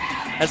shirt, but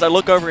as I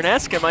look over and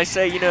ask him, I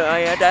say, you know, I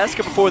had to ask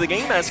him before the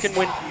game, asking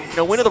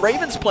when are the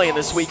Ravens playing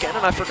this weekend,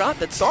 and I forgot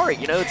that, sorry,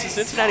 you know, it's the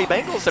Cincinnati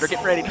Bengals that are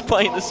getting ready to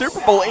play in the Super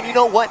Bowl. And you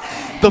know what?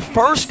 The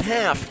first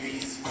half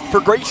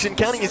for Grayson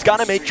County has got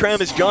to make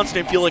Travis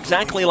Johnston feel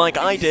exactly like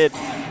I did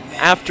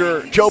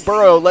after Joe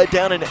Burrow led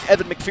down and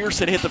Evan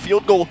McPherson hit the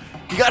field goal.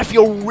 You got to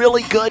feel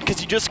really good because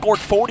you just scored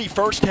 40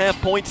 first half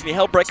points and you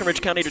held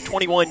Breckinridge County to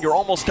 21. You're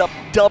almost up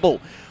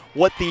double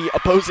what the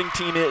opposing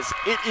team is.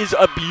 It is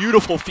a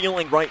beautiful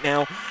feeling right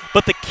now.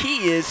 But the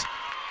key is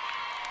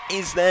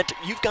that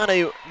you've got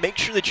to make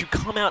sure that you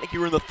come out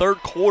here in the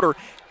third quarter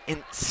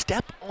and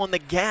step on the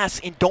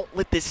gas and don't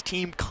let this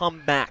team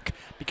come back,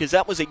 because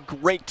that was a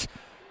great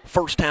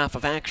first half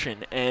of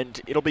action,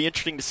 and it'll be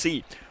interesting to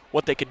see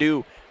what they can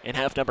do in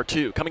half number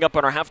 2. Coming up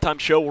on our halftime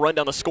show, we'll run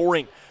down the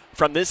scoring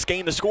from this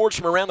game, the scores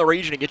from around the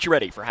region, and get you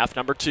ready for half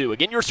number 2.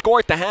 Again, your score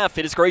at the half,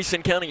 it is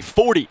Grayson County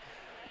 40,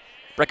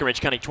 Breckinridge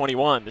County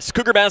 21. This is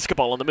Cougar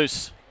Basketball on the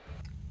Moose.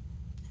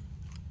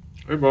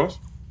 Hey, boss.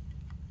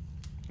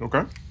 Okay?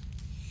 I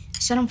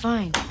said I'm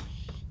fine.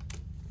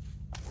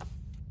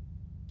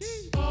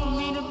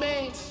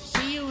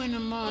 See you in the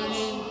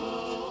morning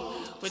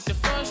with the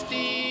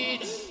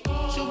frosted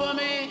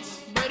Superman,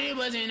 but it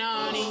wasn't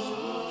on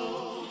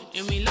it,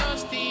 and we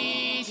lost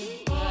it.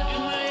 In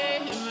my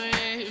head, in my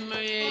head, in my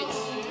head.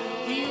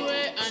 Where you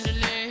at?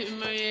 Underlay in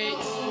my head.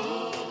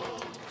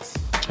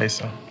 Hey,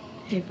 son.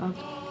 Hey, Bob.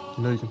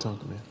 You know you can talk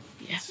to me.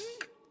 Yeah.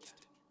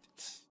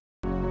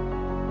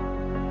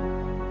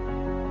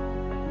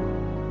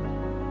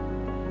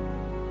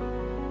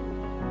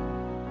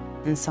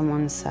 And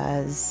someone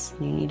says,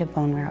 you need a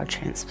bone marrow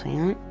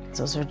transplant,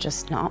 those are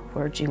just not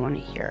words you want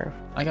to hear.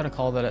 I got a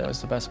call that it was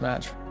the best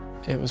match.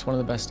 It was one of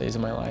the best days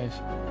of my life.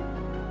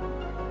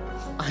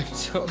 I'm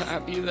so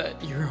happy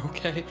that you're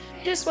okay.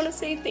 I just want to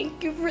say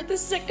thank you for the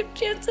second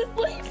chance at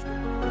life.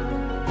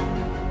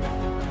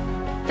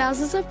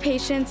 Thousands of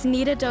patients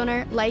need a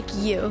donor like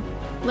you.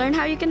 Learn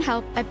how you can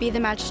help at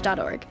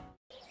BeTheMatch.org.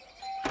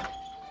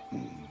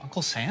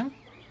 Uncle Sam?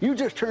 You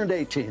just turned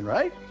 18,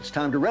 right? It's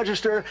time to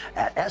register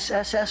at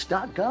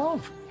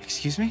sss.gov.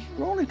 Excuse me?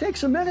 It only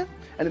takes a minute,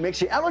 and it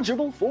makes you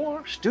eligible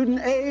for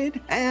student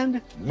aid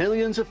and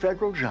millions of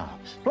federal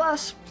jobs.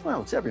 Plus,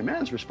 well, it's every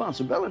man's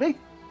responsibility.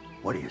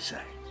 What do you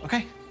say?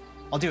 Okay,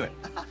 I'll do it.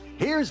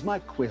 Here's my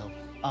quill.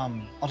 I'll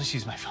just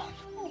use my phone.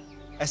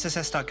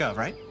 sss.gov,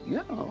 right?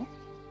 Yeah.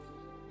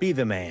 Be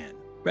the man.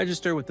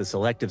 Register with the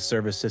Selective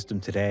Service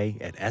System today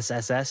at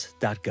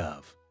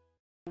sss.gov.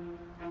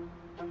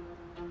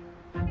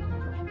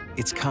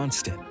 It's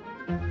constant,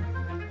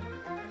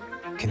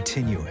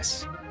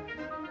 continuous,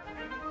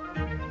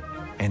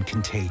 and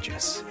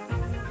contagious.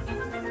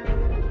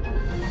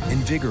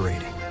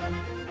 Invigorating,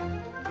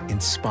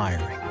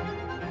 inspiring,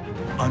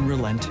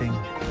 unrelenting,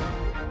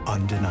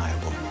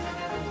 undeniable.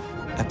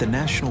 At the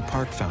National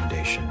Park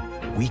Foundation,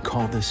 we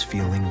call this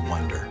feeling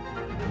wonder.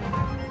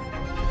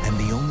 And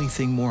the only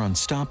thing more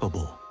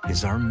unstoppable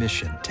is our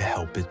mission to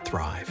help it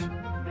thrive.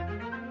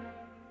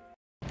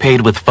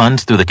 Paid with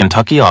funds through the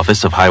Kentucky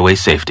Office of Highway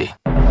Safety.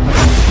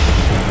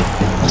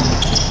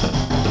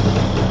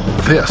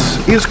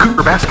 This is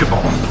Cougar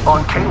Basketball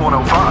on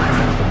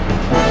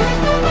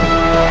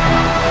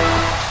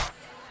K105.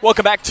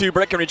 Welcome back to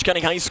Breckinridge County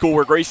High School,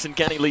 where Grayson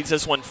County leads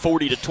this one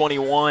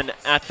 40-21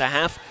 at the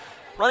half.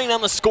 Running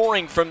down the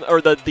scoring from,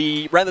 or the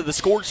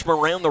scores from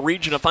around the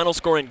region. A final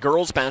score in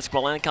girls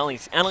basketball. Allen County,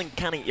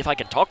 if I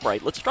can talk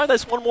right. Let's try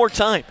this one more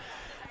time.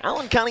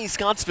 Allen County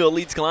Scottsville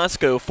leads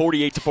Glasgow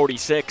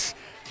 48-46.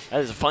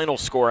 That is a final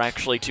score,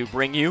 actually, to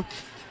bring you.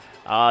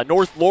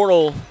 North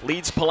Laurel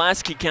leads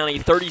Pulaski County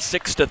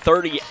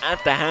 36-30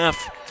 at the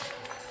half.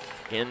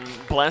 And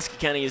Pulaski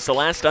County is the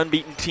last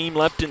unbeaten team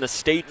left in the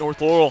state.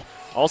 North Laurel,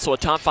 also a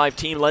top 5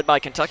 team led by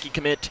Kentucky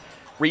commit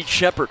Reed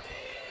Shepard.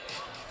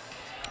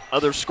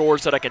 other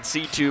scores that I can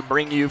see to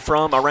bring you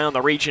from around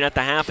the region at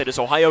the half. It is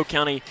Ohio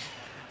County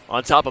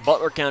on top of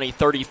Butler County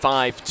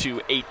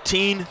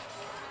 35-18.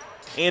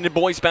 And in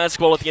boys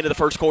basketball at the end of the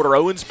first quarter,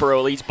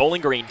 Owensboro leads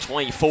Bowling Green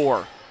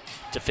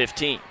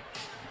 24-15.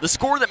 The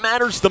score that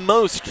matters the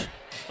most,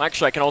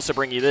 actually I can also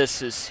bring you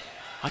this, is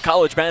a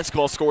college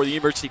basketball score. The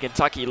University of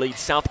Kentucky leads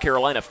South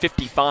Carolina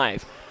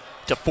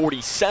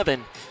 55-47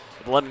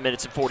 with 11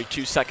 minutes and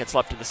 42 seconds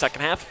left in the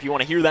second half. If you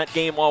want to hear that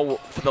game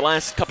for the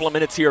last couple of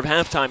minutes here of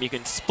halftime, you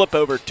can flip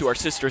over to our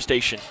sister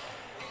station,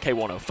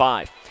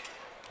 K105.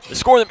 The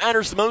score that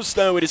matters the most,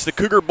 though, it is the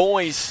Cougar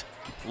boys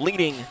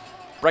leading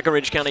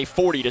Breckinridge County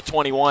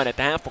 40-21 at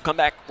the half. We'll come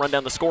back, run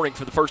down the scoring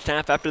for the first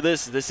half after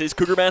this. This is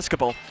Cougar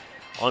basketball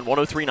on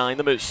 103.9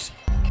 The Moose.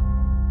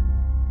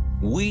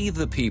 We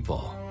the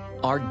people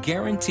are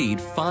guaranteed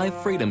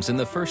 5 freedoms in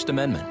the First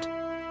Amendment.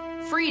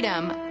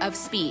 Freedom of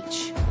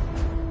speech.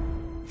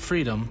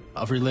 Freedom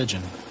of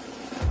religion.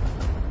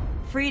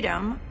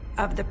 Freedom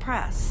of the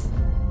press.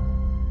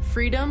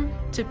 Freedom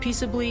to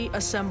peaceably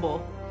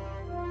assemble.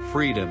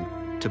 Freedom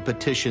to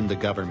petition the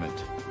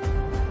government.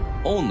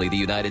 Only the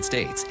United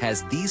States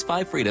has these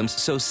 5 freedoms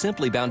so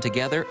simply bound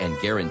together and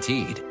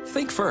guaranteed.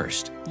 Think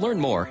first. Learn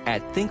more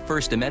at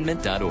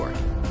thinkfirstamendment.org.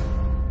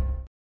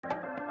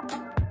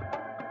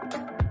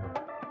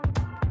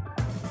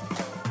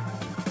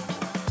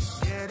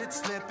 Get it,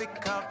 slip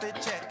it, cuff it,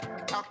 check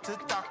it. Talk to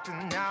doctor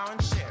now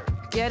and share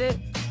it. Get it,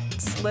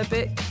 slip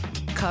it,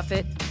 cuff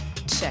it,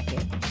 check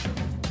it.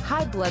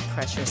 High blood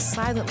pressure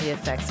silently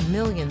affects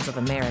millions of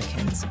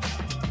Americans.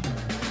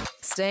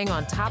 Staying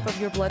on top of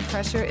your blood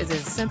pressure is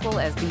as simple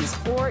as these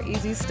 4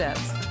 easy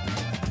steps.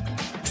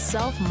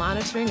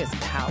 Self-monitoring is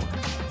power.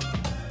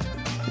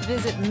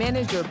 Visit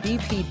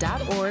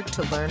manageyourbp.org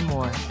to learn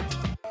more.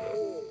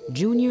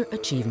 Junior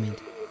achievement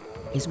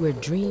is where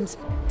dreams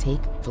take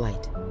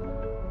flight.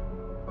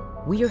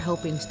 We are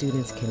helping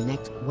students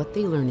connect what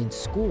they learn in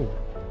school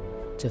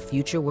to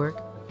future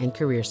work and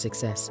career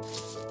success.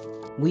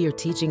 We are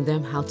teaching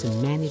them how to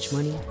manage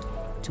money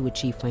to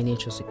achieve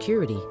financial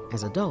security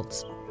as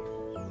adults.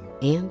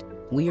 And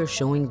we are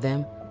showing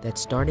them that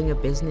starting a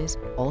business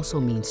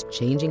also means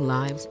changing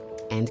lives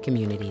and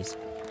communities.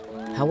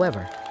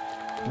 However,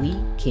 we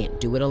can't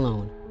do it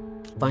alone.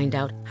 Find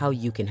out how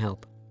you can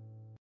help.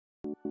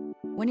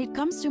 When it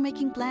comes to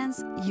making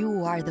plans,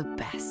 you are the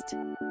best.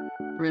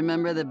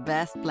 Remember the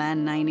best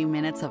planned 90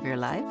 minutes of your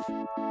life?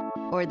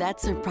 Or that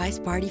surprise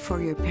party for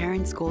your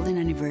parents' golden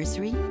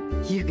anniversary?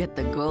 You get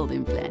the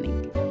golden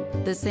planning.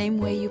 The same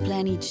way you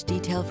plan each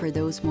detail for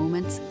those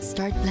moments,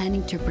 start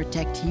planning to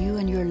protect you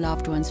and your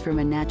loved ones from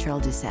a natural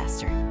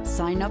disaster.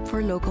 Sign up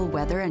for local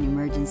weather and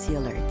emergency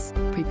alerts.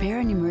 Prepare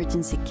an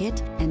emergency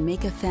kit and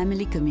make a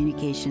family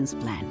communications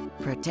plan.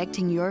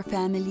 Protecting your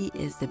family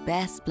is the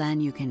best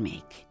plan you can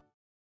make.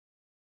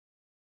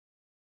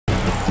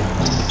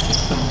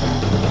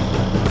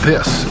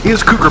 This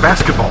is Cougar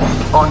basketball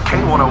on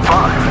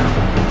K105.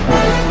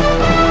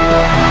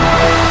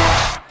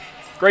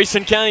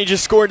 Grayson County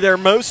just scored their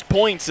most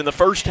points in the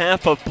first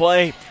half of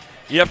play.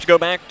 You have to go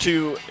back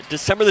to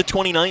December the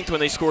 29th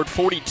when they scored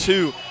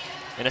 42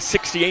 in a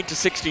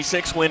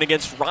 68-66 win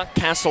against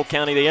Rockcastle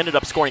County. They ended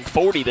up scoring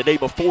 40 the day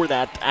before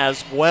that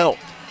as well.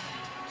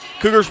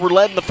 Cougars were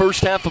led in the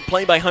first half of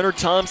play by Hunter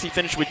Toms. He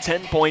finished with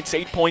 10 points,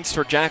 8 points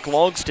for Jack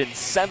Logston,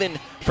 7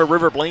 for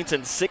River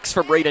Blainson, 6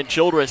 for Braden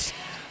Childress,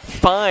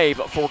 5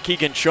 for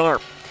Keegan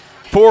Sharp,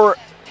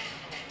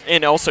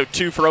 and also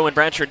 2 for Owen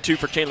Bratcher, 2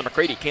 for Chandler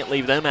McCready. Can't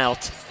leave them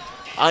out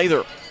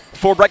either.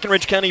 For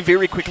Breckinridge County,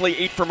 very quickly,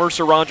 8 for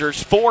Mercer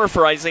Rogers, 4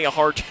 for Isaiah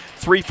Hart,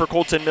 3 for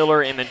Colton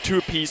Miller, and then 2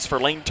 apiece for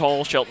Lane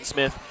Tall, Shelton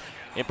Smith,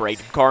 and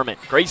Braden Carmen.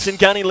 Grayson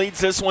County leads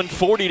this one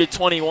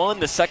 40-21.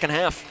 The second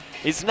half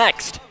is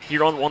next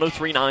here on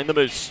 103.9 The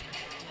Moose.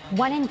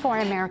 1 in 4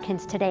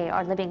 Americans today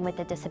are living with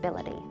a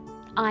disability.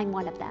 I'm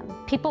one of them.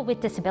 People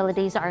with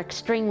disabilities are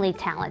extremely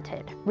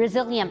talented,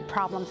 resilient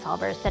problem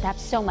solvers that have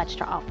so much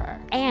to offer.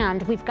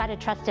 And we've got a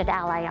trusted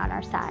ally on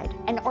our side,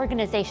 an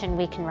organization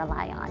we can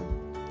rely on,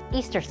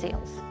 Easter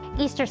Seals.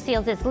 Easter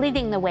Seals is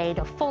leading the way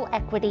to full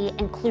equity,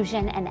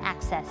 inclusion, and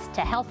access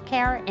to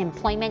healthcare,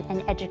 employment,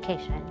 and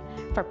education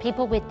for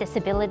people with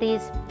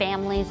disabilities,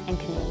 families, and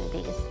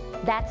communities.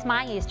 That's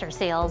my Easter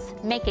Seals.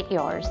 Make it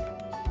yours.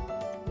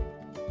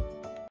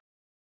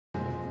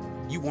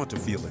 You want to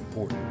feel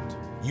important.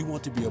 You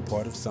want to be a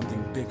part of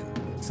something bigger,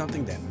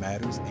 something that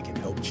matters and can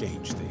help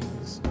change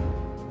things.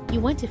 You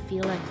want to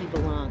feel like you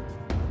belong.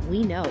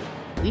 We know.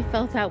 We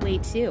felt that way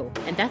too,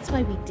 and that's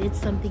why we did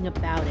something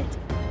about it.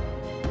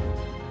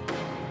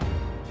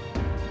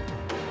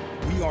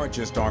 We aren't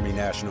just Army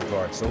National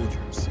Guard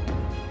soldiers.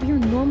 We are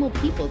normal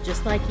people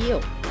just like you.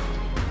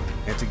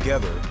 And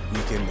together, we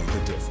can make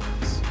a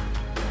difference.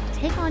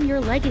 Take on your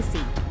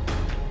legacy.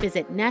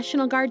 Visit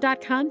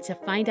NationalGuard.com to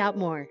find out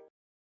more.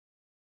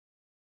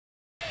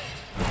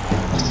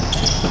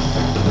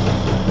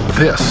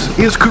 This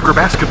is Cougar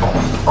basketball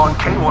on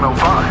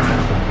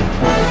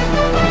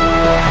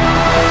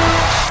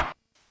K105.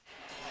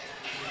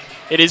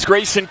 It is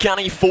Grayson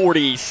County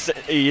 40.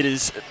 It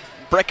is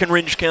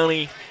Breckinridge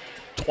County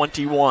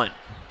 21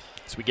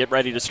 as we get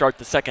ready to start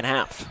the second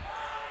half.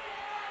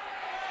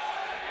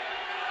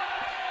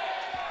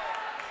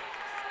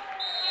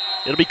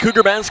 It'll be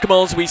Cougar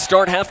basketball as we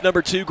start half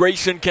number 2.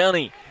 Grayson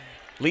County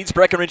leads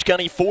Breckinridge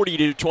County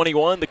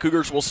 40-21. The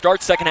Cougars will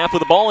start second half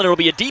with the ball, and it'll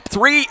be a deep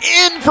three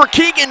in for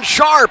Keegan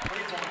Sharp.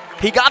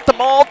 He got the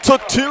ball,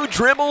 took 2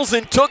 dribbles,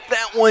 and took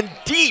that one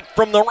deep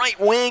from the right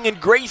wing, and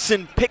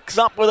Grayson picks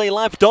up where they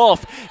left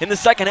off in the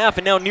second half,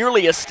 and now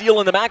nearly a steal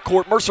in the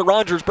backcourt. Mercer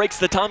Rogers breaks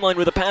the timeline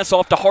with a pass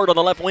off to Hart on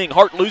the left wing.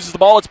 Hart loses the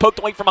ball. It's poked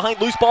away from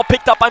behind. Loose ball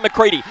picked up by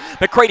McCready.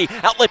 McCready,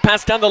 outlet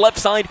pass down the left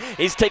side,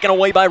 is taken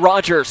away by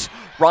Rogers.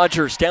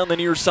 Rogers down the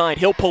near side.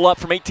 He'll pull up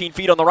from 18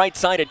 feet on the right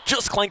side. It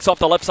just clanks off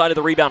the left side of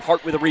the rebound.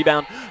 Hart with a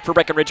rebound for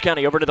Breckinridge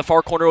County. Over to the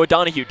far corner,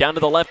 O'Donohue. Down to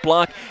the left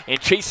block and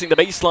chasing the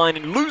baseline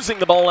and losing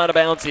the ball out of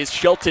bounds is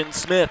Shelton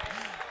Smith.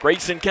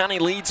 Grayson County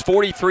leads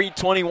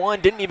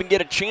 43-21. Didn't even get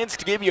a chance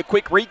to give you a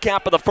quick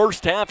recap of the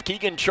first half.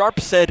 Keegan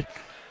Sharp said,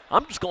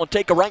 I'm just going to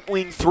take a right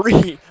wing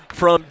 3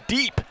 from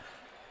deep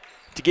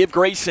to give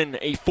Grayson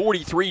a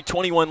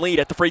 43-21 lead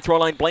at the free throw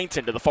line.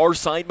 Blainton to the far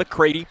side,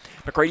 McCready.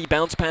 McCready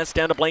bounce pass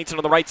down to Blainton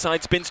on the right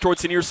side, spins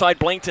towards the near side.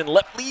 Blainton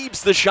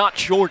leaves the shot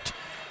short.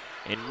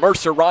 And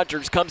Mercer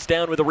Rogers comes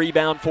down with a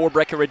rebound for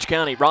Breckinridge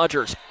County.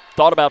 Rogers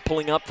thought about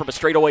pulling up from a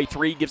straightaway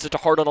 3, gives it to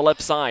Hart on the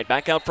left side.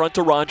 Back out front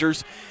to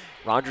Rogers.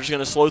 Rogers going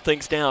to slow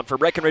things down. For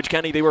Breckinridge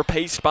County, they were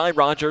paced by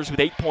Rogers with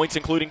 8 points,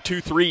 including 2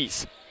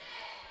 threes.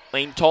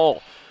 Lane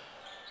Tall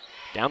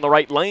down the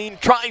right lane,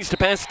 tries to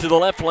pass to the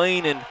left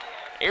lane, and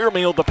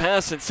airmailed the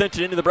pass and sent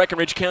it into the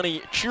Breckinridge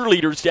County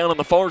cheerleaders down on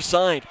the far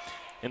side.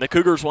 And the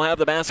Cougars will have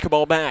the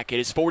basketball back. It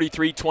is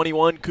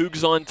 43-21,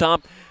 Cougs on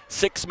top,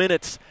 6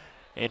 minutes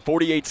and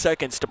 48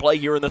 seconds to play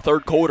here in the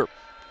third quarter.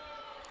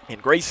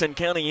 And Grayson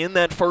County in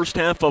that first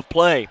half of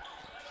play,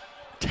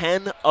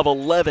 10 of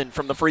 11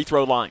 from the free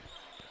throw line.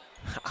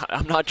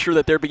 I'm not sure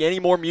that there'd be any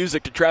more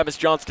music to Travis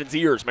Johnston's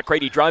ears.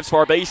 McCready drives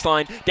far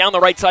baseline, down the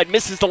right side,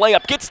 misses the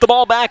layup, gets the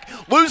ball back,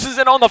 loses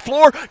it on the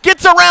floor,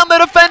 gets around the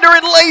defender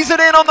and lays it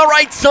in on the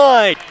right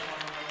side.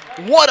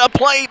 What a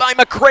play by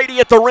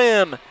McCready at the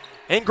rim.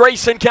 And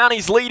Grayson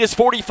County's lead is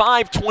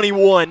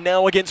 45-21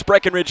 now against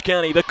Breckinridge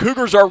County. The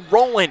Cougars are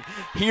rolling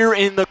here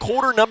in the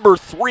quarter number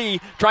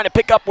 3, trying to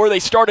pick up where they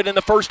started in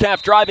the first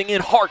half. Driving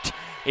in, Hart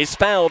is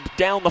fouled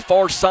down the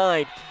far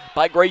side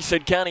by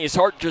Grayson County. His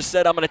Hart just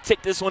said, I'm going to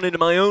take this one into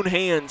my own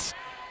hands.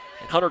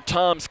 And Hunter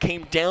Toms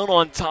came down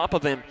on top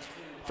of him.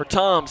 For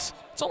Toms,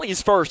 it's only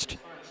his first,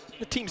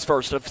 the team's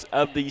first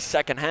of the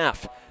second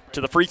half.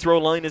 To the free throw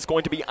line is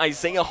going to be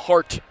Isaiah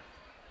Hart.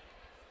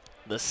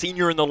 The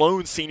senior and the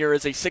lone senior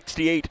is a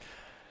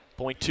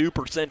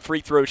 68.2%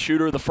 free throw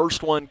shooter. The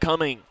first one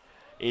coming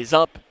is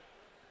up,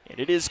 and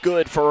it is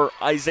good for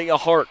Isaiah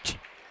Hart.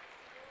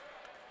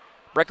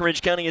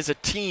 Breckinridge County as a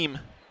team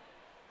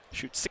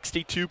shoots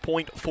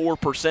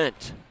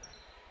 62.4%.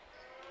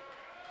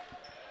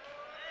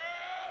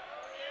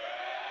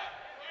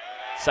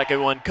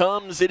 Second one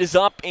comes, it is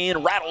up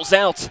and rattles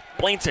out.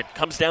 Blainton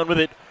comes down with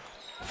it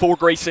for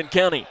Grayson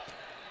County.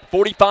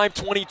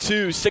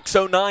 45-22,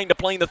 6:09 to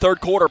play in the third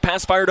quarter.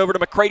 Pass fired over to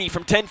McCready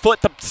from 10 foot.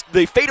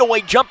 The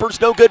fadeaway jumper's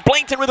no good.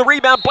 Blainton with a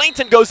rebound.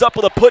 Blainton goes up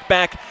with a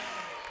putback.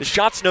 The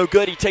shot's no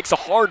good. He takes a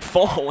hard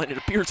fall, and it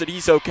appears that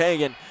he's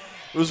okay. And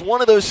it was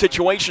one of those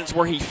situations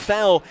where he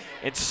fell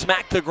and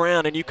smacked the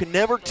ground, and you can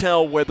never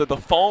tell whether the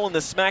fall and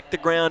the smack the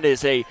ground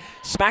is a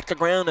smack the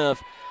ground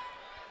of,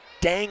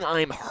 dang,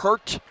 I'm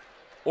hurt,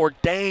 or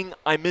dang,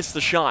 I missed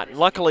the shot. And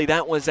luckily,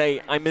 that was a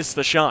I missed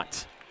the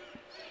shot.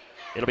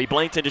 It'll be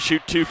Blainton to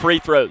shoot 2 free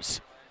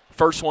throws.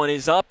 First one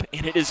is up,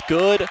 and it is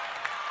good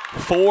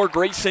for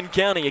Grayson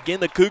County. Again,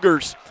 the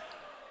Cougars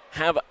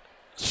have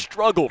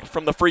struggled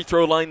from the free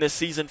throw line this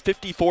season,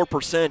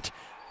 54%.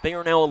 They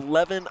are now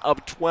 11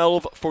 of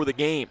 12 for the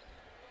game.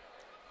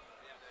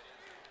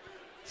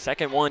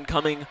 Second one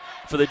coming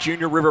for the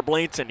junior River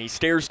Blainton. He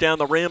stares down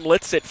the rim,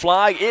 lets it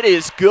fly. It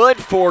is good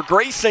for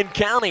Grayson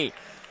County.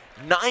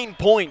 9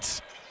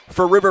 points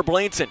for River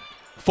Blainton.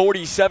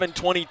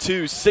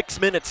 47-22, 6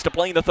 minutes to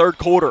play in the third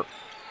quarter.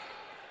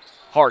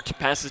 Hart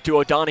passes to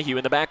O'Donohue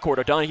in the backcourt.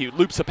 O'Donohue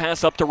loops a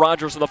pass up to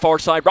Rogers on the far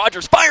side.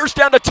 Rogers fires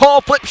down to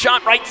Tall, flip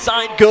shot right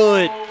side,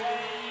 good.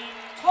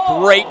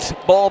 Great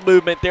ball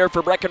movement there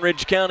for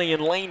Breckinridge County,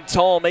 and Lane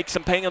Tall makes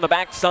him pay on the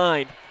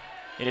backside.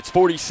 And it's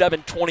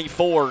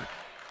 47-24.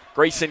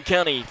 Grayson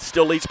County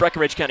still leads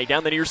Breckinridge County.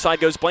 Down the near side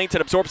goes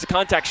Blainton, absorbs the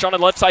contact. Shot on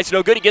the left side's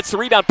no good. He gets the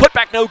rebound. Put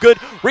back no good.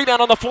 Rebound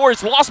on the floor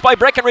is lost by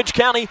Breckinridge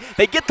County.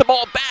 They get the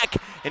ball back,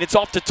 and it's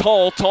off to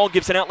Tall. Tall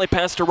gives an outlet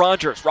pass to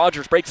Rogers.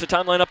 Rogers breaks the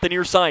timeline up the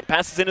near side.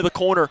 Passes into the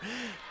corner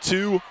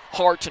to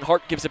Hart, and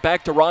Hart gives it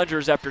back to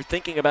Rogers after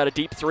thinking about a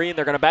deep 3, and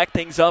they're going to back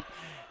things up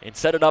and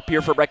set it up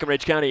here for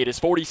Breckinridge County. It is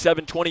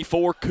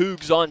 47-24.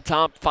 Cougs on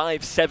top.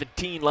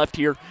 5:17 left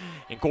here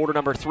in quarter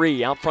number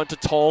 3. Out front to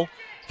Tall.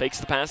 Fakes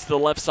the pass to the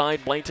left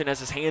side. Blainton has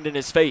his hand in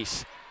his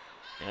face.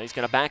 Now he's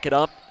going to back it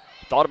up.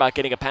 Thought about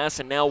getting a pass,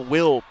 and now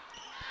will.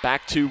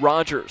 Back to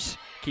Rogers.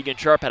 Keegan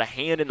Sharp had a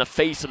hand in the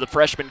face of the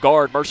freshman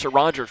guard, Mercer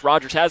Rogers.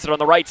 Rogers has it on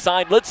the right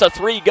side. Lets a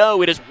 3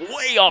 go. It is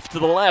way off to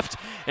the left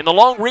And the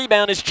long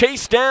rebound is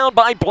chased down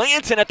by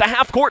Blanton at the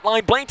half-court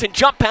line. Blanton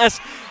jump pass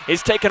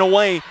is taken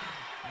away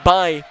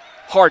by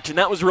Hart. And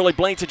that was really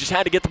Blanton just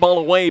had to get the ball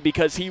away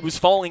because he was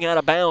falling out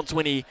of bounds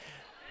when he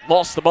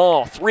lost the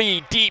ball.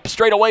 3 deep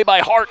straight away by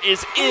Hart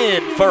is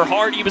in for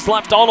Hart. He was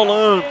left all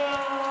alone.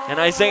 And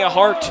Isaiah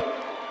Hart,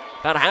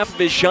 about half of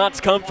his shots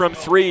come from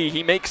 3.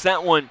 He makes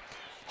that one.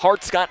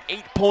 Hart's got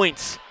 8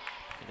 points.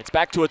 And it's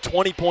back to a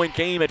 20-point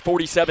game at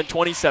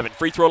 47-27.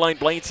 Free throw line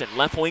Blanton,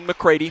 left wing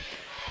McCready.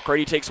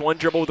 McCready takes one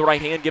dribble with the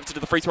right hand, gives it to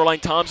the free throw line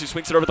Toms, who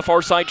swings it over the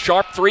far side.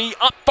 Sharp 3,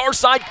 up far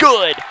side,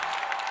 good.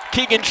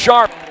 Keegan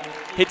Sharp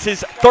hits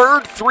his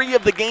 3rd 3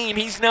 of the game.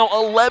 He's now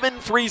 11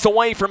 threes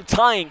away from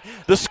tying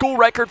the school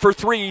record for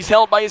threes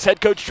held by his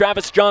head coach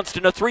Travis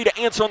Johnston. A 3 to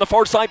answer on the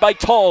far side by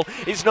Tall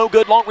is no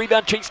good. Long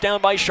rebound chased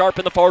down by Sharp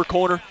in the far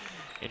corner.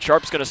 And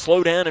Sharp's going to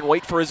slow down and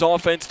wait for his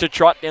offense to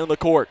trot down the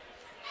court.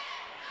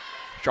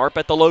 Sharp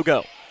at the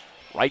logo.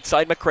 Right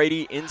side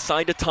McCready,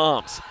 inside to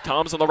Toms.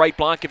 Toms on the right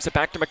block, gives it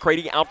back to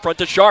McCready, out front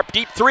to Sharp.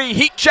 Deep 3,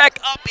 heat check,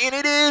 up, and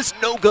it is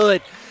no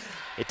good.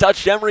 It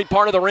touched every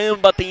part of the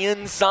rim but the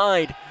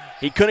inside.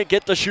 He couldn't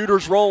get the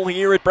shooter's roll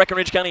here at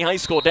Breckinridge County High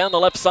School. Down the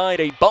left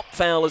side, a bump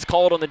foul is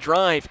called on the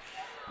drive.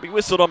 We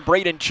whistled on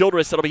Braden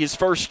Childress. That'll be his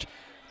first,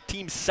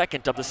 team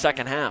second of the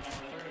second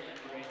half.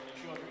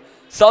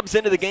 Subs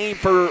into the game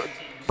for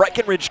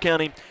Breckinridge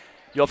County.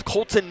 You have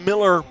Colton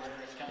Miller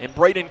and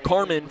Braden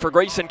Carmen. For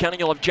Grayson County,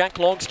 you'll have Jack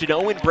Longston,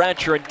 Owen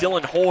Bratcher, and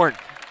Dylan Horn.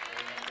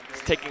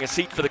 Taking a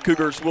seat for the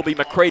Cougars will be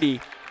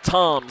McCready,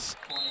 Toms,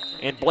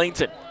 and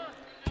Blanton.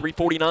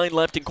 3:49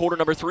 left in quarter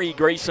number 3.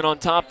 Grayson on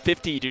top,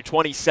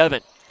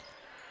 50-27.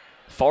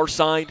 Far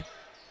side,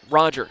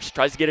 Rogers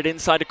tries to get it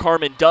inside to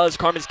Carmen. Does.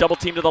 Carmen's double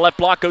team to the left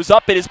block. Goes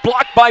up. It is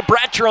blocked by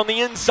Bratcher on the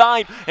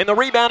inside. And the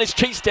rebound is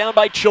chased down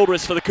by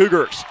Childress for the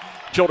Cougars.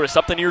 Childress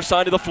up the near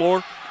side of the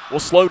floor. Will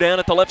slow down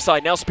at the left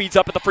side. Now speeds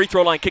up at the free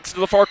throw line. Kicks to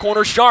the far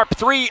corner. Sharp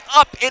 3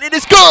 up. And it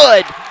is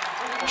good.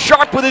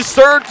 Sharp with his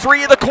 3rd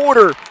 3 of the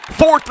quarter.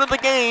 4th of the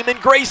game. And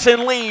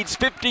Grayson leads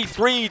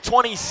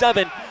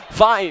 53-27.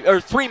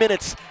 3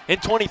 minutes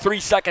and 23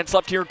 seconds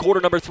left here in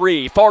quarter number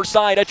 3. Far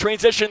side, a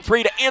transition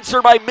 3 to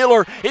answer by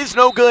Miller is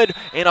no good.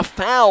 And a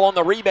foul on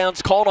the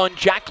rebounds called on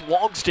Jack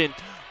Longston.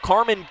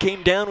 Carmen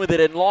came down with it,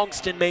 and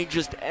Longston made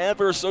just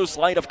ever so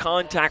slight of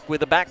contact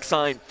with the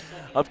backside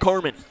of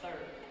Carmen.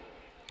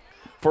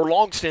 For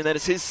Longston, that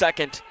is his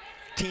 2nd,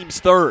 team's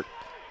 3rd.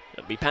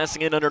 He'll be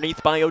passing in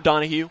underneath by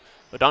O'Donohue.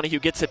 O'Donohue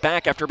gets it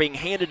back after being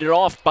handed it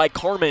off by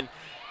Carmen.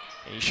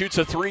 And he shoots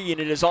a 3, and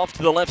it is off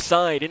to the left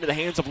side into the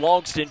hands of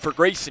Longston for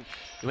Grayson,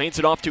 who hands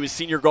it off to his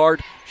senior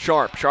guard,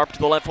 Sharp. Sharp to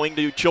the left wing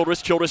to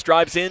Childress. Childress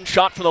drives in,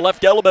 shot from the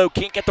left elbow,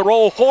 can't get the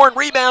roll. Horn,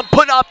 rebound,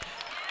 put up,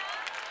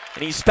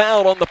 and he's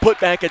fouled on the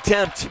putback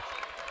attempt,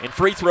 and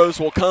free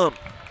throws will come.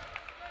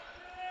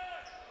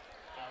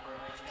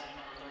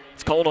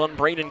 It's called on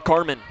Braden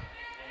Carmen,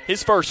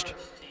 his 1st,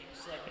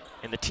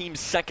 and the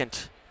team's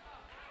 2nd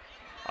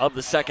of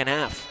the second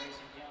half.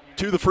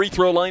 To the free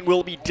throw line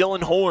will be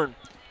Dylan Horn.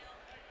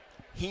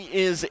 He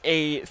is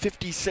a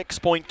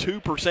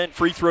 56.2%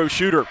 free throw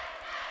shooter.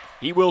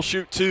 He will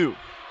shoot 2.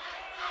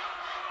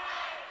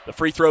 The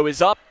free throw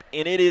is up,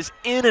 and it is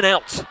in and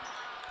out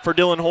for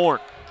Dylan Horn.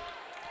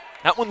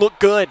 That one looked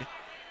good,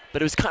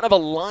 but it was kind of a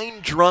line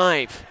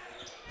drive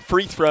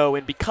free throw,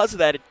 and because of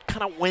that, it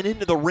kind of went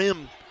into the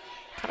rim.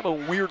 Kind of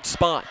a weird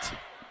spot.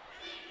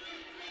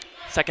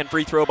 2nd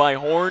free throw by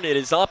Horn. It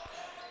is up,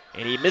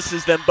 and he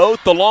misses them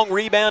both. The long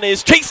rebound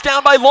is chased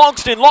down by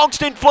Longston.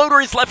 Longston floater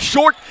is left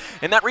short,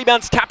 and that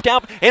rebound's tapped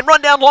out and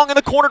run down long in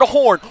the corner to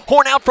Horn.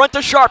 Horn out front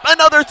to Sharp.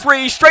 Another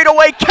 3 straight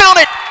away. Count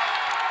it!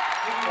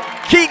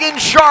 Keegan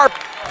Sharp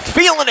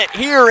feeling it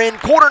here in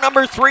quarter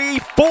number 3.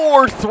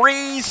 4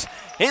 threes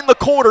in the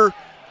quarter.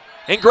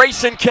 And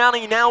Grayson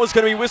County now is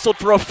going to be whistled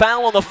for a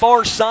foul on the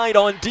far side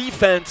on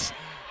defense.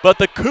 But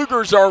the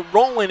Cougars are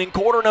rolling in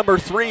quarter number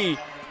 3.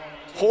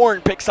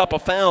 Horn picks up a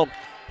foul,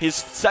 his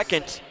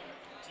 2nd,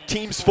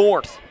 team's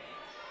 4th.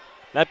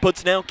 That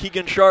puts now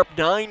Keegan Sharp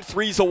 9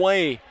 threes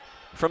away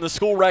from the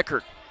school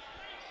record.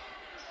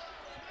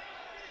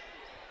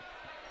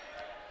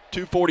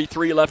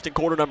 2:43 left in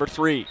quarter number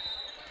 3.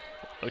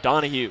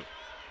 O'Donohue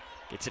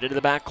gets it into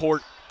the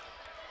backcourt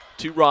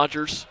to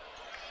Rogers.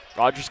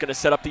 Rogers going to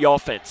set up the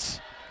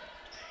offense.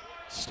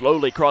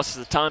 Slowly crosses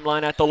the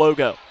timeline at the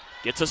logo.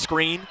 Gets a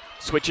screen.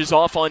 Switches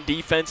off on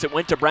defense. It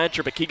went to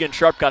Bratcher, but Keegan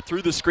Sharp got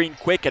through the screen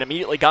quick and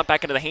immediately got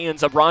back into the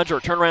hands of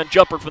Roger. Turnaround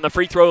jumper from the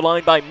free throw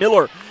line by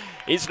Miller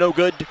is no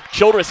good.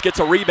 Childress gets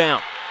a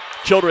rebound.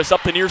 Childress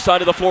up the near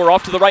side of the floor,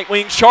 off to the right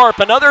wing. Sharp,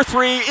 another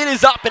 3. It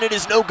is up, and it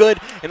is no good.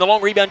 And the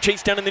long rebound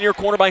chased down in the near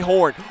corner by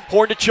Horn.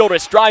 Horn to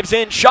Childress, drives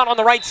in. Shot on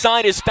the right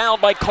side is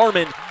fouled by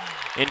Carmen,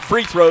 and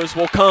free throws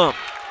will come.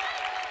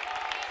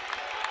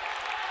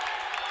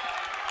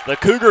 The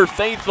Cougar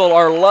faithful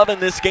are loving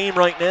this game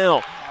right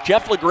now.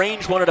 Jeff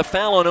LaGrange wanted a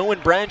foul on Owen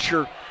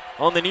Bratcher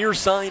on the near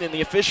side, and the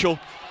official,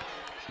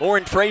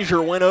 Lauren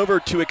Frazier, went over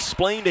to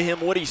explain to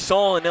him what he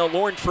saw, and now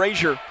Lauren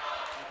Frazier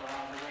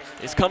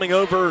is coming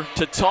over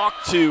to talk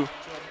to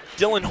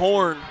Dylan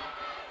Horn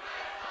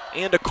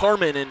and to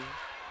Carmen, and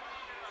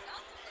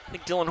I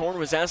think Dylan Horn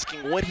was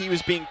asking what he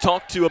was being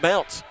talked to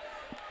about.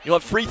 You'll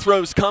have free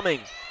throws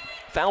coming.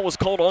 Foul was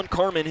called on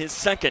Carmen, his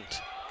second.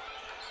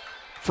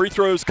 Free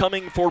throws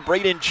coming for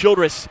Braden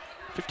Childress,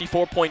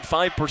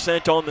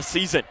 54.5% on the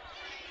season.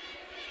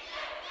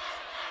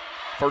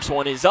 First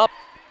one is up,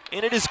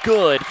 and it is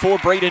good for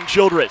Braden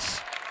Childress.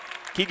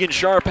 Keegan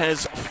Sharp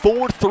has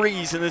 4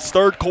 threes in this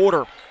third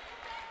quarter.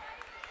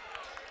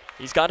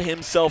 He's got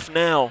himself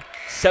now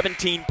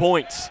 17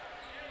 points.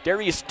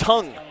 Darius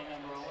Tung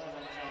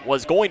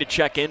was going to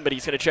check in, but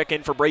he's going to check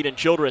in for Braden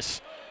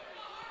Childress.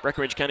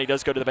 Breckinridge County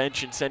does go to the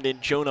bench and send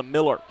in Jonah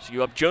Miller. So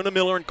you have Jonah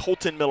Miller and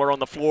Colton Miller on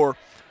the floor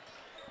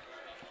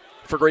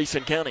for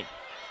Grayson County.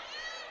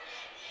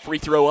 Free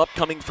throw up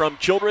coming from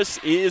Childress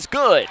is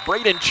good.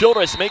 Braden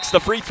Childress makes the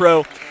free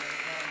throw.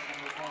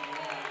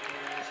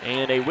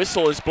 And a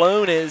whistle is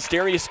blown as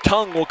Darius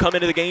Tung will come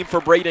into the game for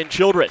Braden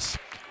Childress.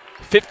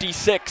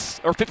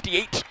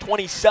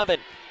 58-27.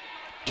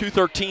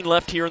 2:13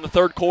 left here in the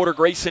third quarter.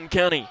 Grayson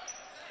County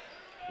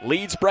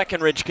leads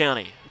Breckinridge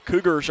County.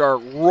 Cougars are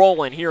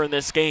rolling here in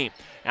this game.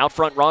 Out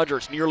front,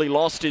 Rogers nearly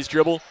lost his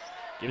dribble.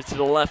 Gives it to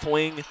the left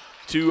wing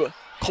to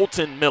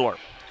Colton Miller.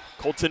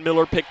 Colton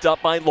Miller picked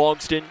up by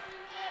Logston.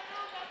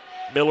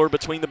 Miller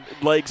between the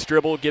legs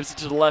dribble, gives it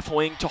to the left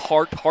wing to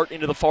Hart. Hart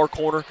into the far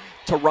corner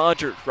to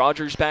Rogers.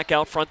 Rogers back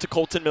out front to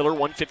Colton Miller.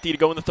 1:50 to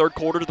go in the third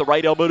quarter, to the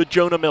right elbow to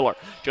Jonah Miller.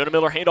 Jonah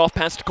Miller handoff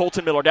pass to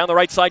Colton Miller. Down the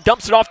right side,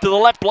 dumps it off to the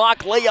left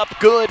block. Layup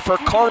good for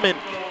Carmen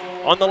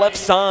on the left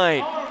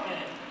side.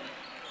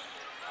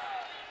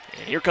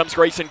 And here comes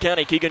Grayson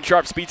County. Keegan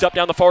Sharp speeds up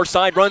down the far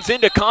side, runs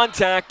into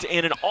contact,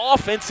 and an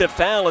offensive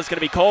foul is going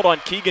to be called on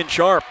Keegan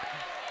Sharp.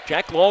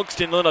 Jack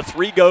Logston let a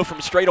 3 go from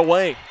straight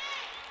away.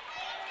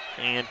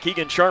 And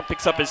Keegan Sharp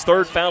picks up his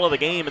 3rd foul of the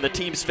game and the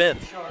team's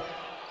 5th.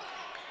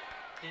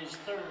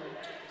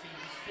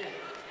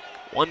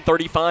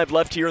 1:35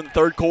 left here in the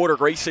third quarter.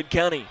 Grayson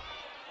County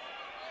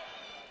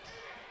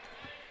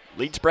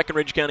leads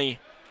Breckinridge County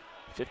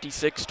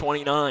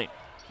 56-29.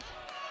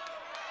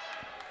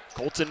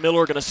 Colton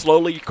Miller going to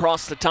slowly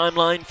cross the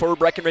timeline for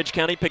Breckinridge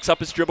County. Picks up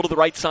his dribble to the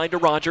right side to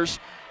Rogers.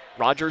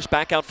 Rogers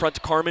back out front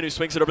to Carmen, who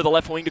swings it over the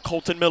left wing to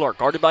Colton Miller.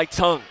 Guarded by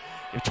Tung.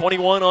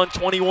 21 on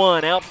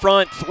 21. Out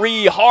front,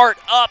 3. Hart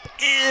up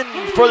in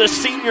for the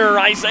senior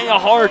Isaiah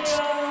Hart.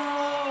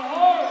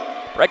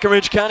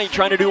 Breckinridge County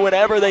trying to do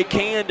whatever they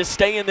can to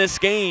stay in this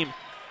game.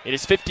 It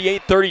is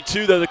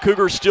 58-32, though the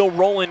Cougars still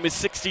rolling with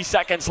 60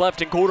 seconds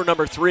left in quarter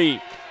number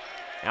 3.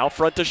 Out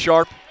front to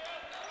Sharp.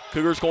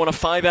 Cougars going a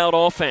 5-out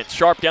offense.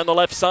 Sharp down the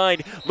left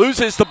side,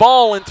 loses the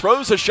ball and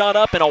throws a shot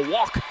up, and a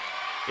walk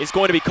is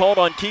going to be called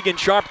on Keegan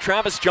Sharp.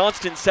 Travis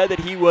Johnston said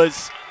that he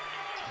was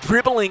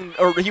dribbling,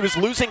 or he was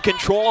losing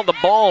control on the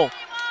ball.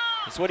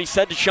 That's what he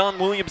said to Sean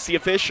Williams, the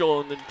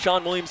official, and then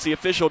Sean Williams, the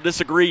official,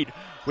 disagreed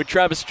with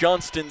Travis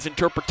Johnston's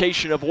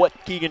interpretation of what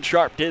Keegan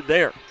Sharp did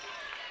there.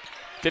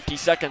 50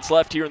 seconds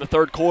left here in the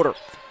third quarter.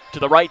 To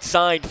the right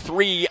side,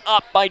 3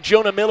 up by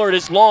Jonah Miller. It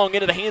is long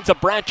into the hands of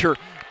Bratcher.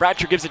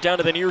 Bratcher gives it down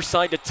to the near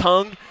side to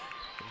Tung. And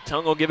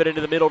Tung will give it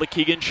into the middle to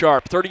Keegan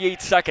Sharp.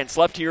 38 seconds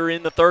left here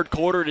in the third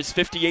quarter. It is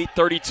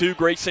 58-32,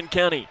 Grayson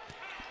County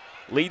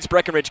leads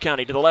Breckinridge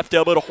County. To the left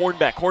elbow to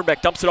Hornbeck.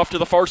 Hornbeck dumps it off to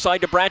the far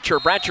side to Bratcher.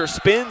 Bratcher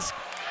spins,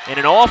 and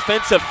an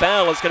offensive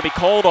foul is going to be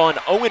called on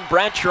Owen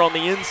Bratcher on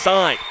the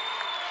inside.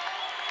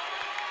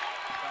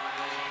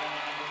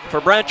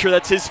 For Bratcher,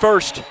 that's his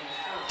first,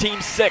 team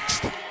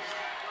 6th.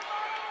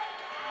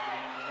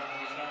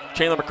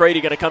 Chandler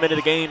McCready going to come into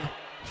the game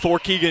for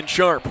Keegan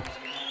Sharp.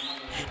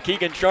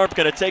 Keegan Sharp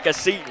going to take a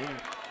seat.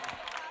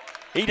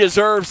 He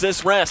deserves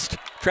this rest.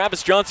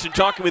 Travis Johnston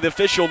talking with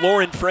official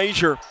Lauren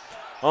Frazier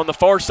on the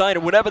far side,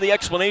 and whatever the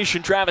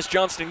explanation Travis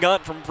Johnston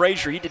got from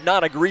Frazier, he did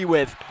not agree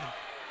with.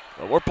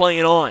 But we're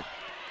playing on.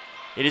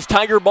 It is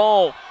Tiger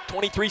ball.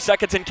 23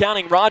 seconds and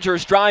counting.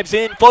 Rogers drives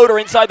in. Floater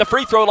inside the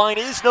free throw line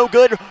is no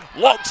good.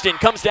 Logston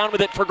comes down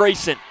with it for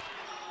Grayson.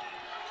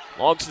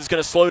 Logston's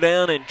going to slow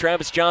down, and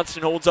Travis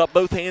Johnston holds up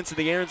both hands in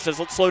the air and says,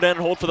 let's slow down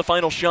and hold for the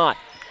final shot.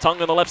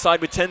 Tung on the left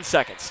side with 10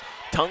 seconds.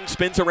 Tung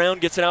spins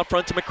around, gets it out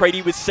front to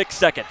McCready with 6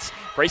 seconds.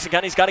 Grayson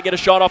County's got to get a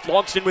shot off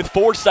Logston with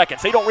 4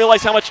 seconds. They don't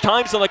realize how much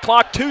time's on the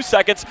clock, 2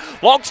 seconds.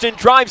 Logston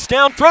drives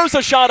down, throws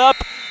a shot up,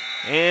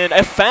 and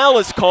a foul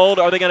is called.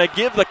 Are they going to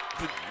give the...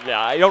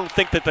 I don't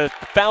think that the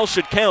foul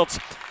should count.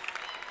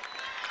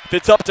 If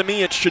it's up to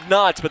me, it should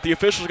not, but the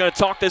officials are going to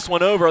talk this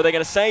one over. Are they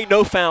going to say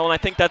no foul? And I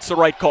think that's the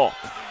right call.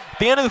 At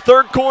the end of the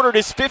third quarter, it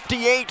is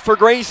 58 for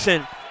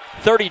Grayson,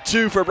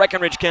 32 for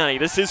Breckinridge County.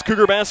 This is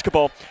Cougar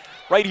basketball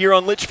right here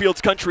on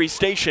Litchfield's Country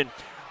Station,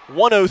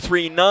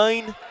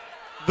 103.9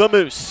 The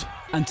Moose.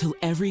 Until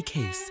every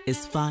case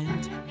is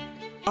filed,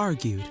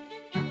 argued,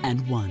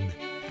 and won.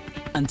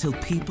 Until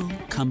people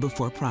come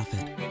before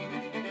profit.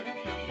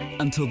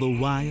 Until the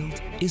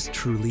wild is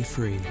truly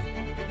free.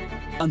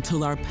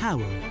 Until our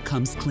power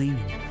comes clean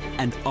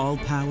and all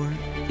power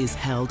is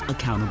held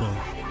accountable.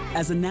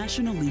 As a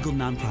national legal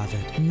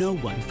nonprofit, no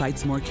one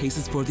fights more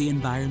cases for the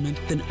environment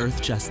than Earth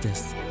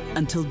Justice.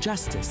 Until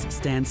justice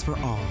stands for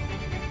all,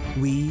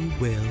 we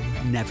will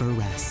never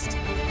rest.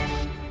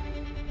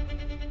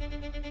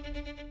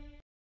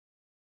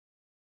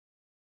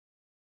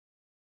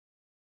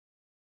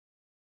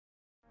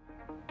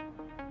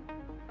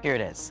 Here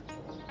it is.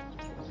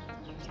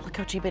 Look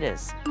how cheap it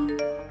is.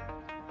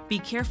 Be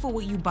careful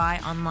what you buy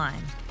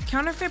online.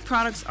 Counterfeit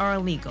products are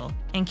illegal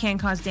and can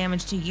cause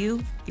damage to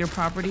you, your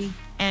property,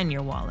 and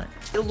your wallet.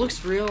 It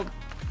looks real,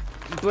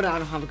 but I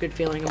don't have a good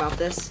feeling about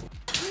this.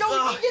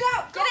 No, get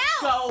out! Get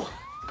out! Go!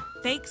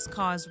 Fakes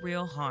cause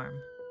real harm.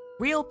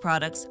 Real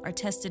products are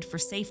tested for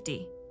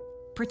safety.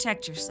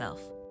 Protect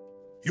yourself.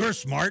 You're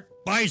smart.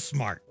 Buy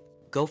smart.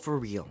 Go for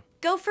real.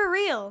 Go for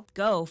real.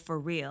 Go for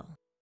real.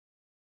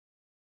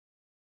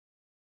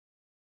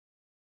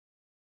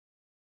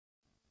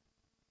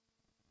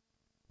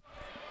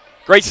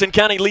 Grayson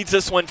County leads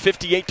this one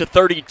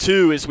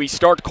 58-32 as we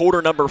start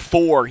quarter number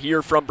 4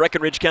 here from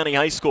Breckinridge County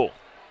High School.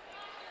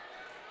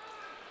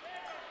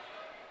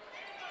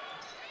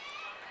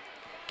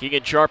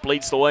 Keegan Sharp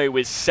leads the way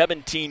with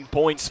 17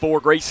 points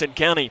for Grayson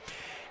County.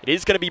 It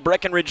is going to be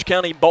Breckinridge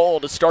County ball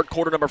to start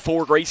quarter number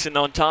 4. Grayson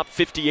on top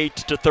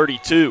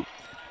 58-32.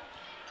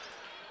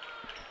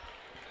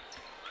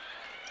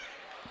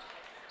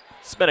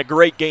 It's been a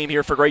great game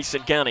here for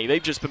Grayson County.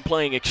 They've just been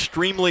playing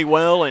extremely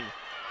well, and I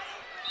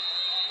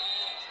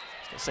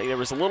was going to say there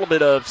was a little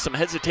bit of some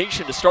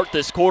hesitation to start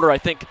this quarter. I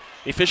think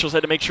the officials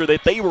had to make sure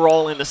that they were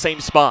all in the same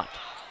spot.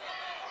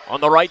 On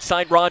the right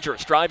side,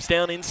 Rogers drives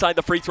down inside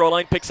the free throw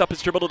line, picks up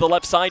his dribble to the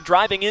left side,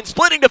 driving in,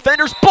 splitting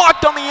defenders,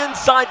 blocked on the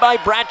inside by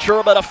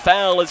Bratcher, but a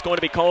foul is going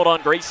to be called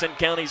on Grayson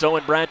County's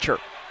Owen Bratcher.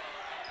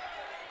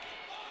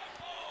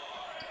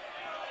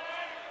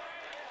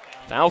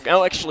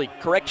 Foul, actually,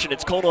 correction,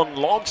 it's called on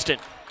Logston.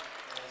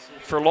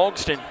 For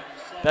Logston,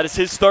 that is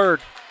his third,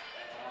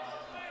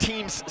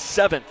 team's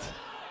 7th.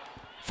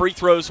 Free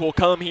throws will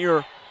come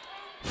here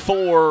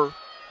for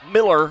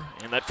Miller,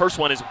 and that first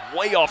one is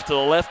way off to the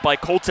left by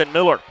Colton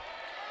Miller.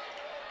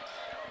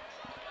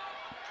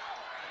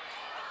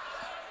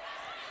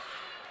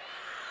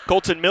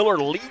 Colton Miller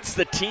leads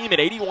the team at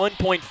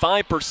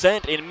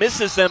 81.5% and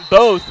misses them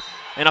both,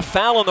 and a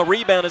foul on the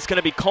rebound is going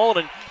to be called,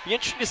 and be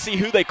interesting to see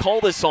who they call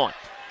this on.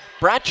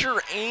 Bratcher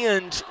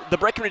and the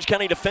Breckinridge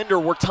County defender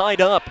were tied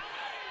up,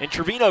 and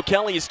Trevino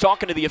Kelly is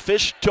talking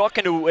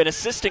to an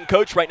assistant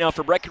coach right now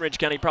for Breckinridge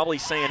County, probably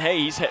saying, hey,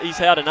 he's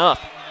had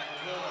enough.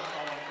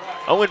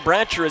 Owen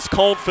Bratcher is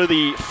called for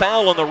the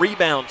foul on the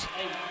rebound.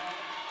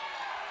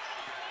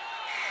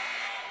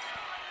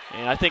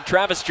 And I think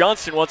Travis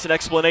Johnston wants an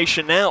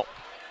explanation now.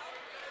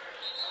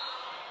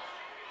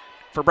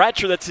 For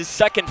Bratcher, that's his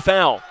second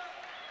foul.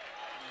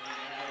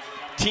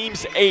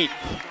 Team's 8th.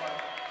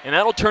 And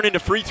that'll turn into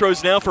free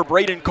throws now for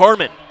Braden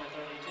Carmen.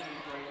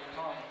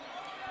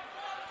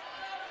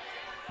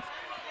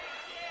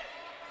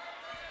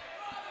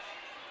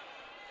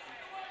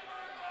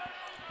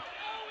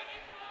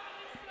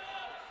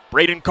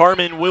 Braden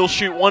Carmen will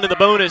shoot one in the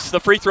bonus. The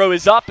free throw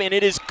is up, and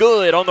it is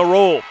good on the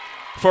roll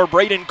for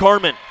Braden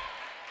Carmen.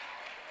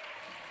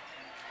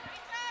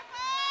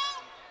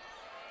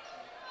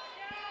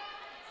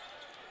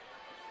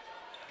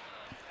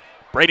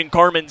 Braden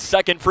Carmen's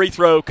second free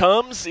throw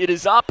comes. It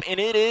is up, and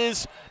it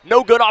is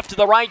no good off to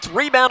the right.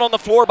 Rebound on the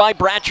floor by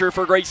Bratcher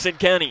for Grayson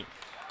County.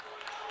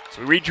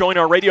 So we rejoin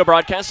our radio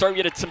broadcast. Sorry,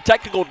 we had some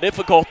technical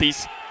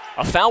difficulties.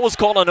 A foul was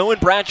called on Owen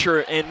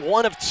Bratcher, and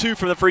 1 of 2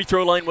 from the free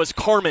throw line was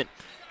Carmen.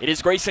 It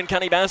is Grayson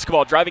County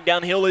basketball. Driving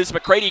downhill is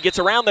McCready. Gets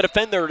around the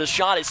defender. The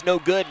shot is no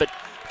good, but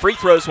free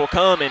throws will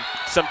come, and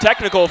some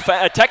technical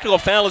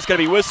foul is going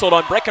to be whistled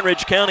on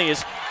Breckinridge County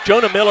as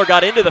Jonah Miller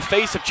got into the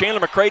face of Chandler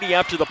McCready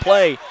after the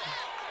play,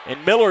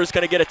 and Miller is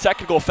going to get a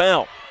technical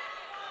foul.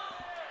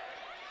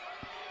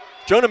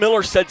 Jonah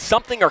Miller said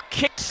something or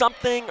kicked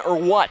something or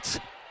what?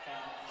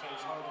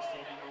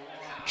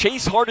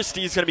 Chase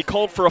Hardesty is going to be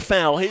called for a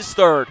foul, his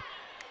third.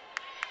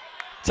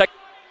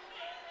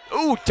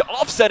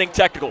 Offsetting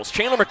technicals.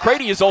 Chandler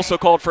McCready is also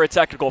called for a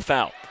technical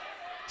foul.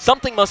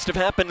 Something must have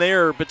happened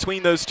there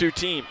between those two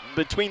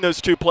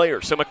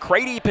players. So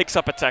McCready picks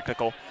up a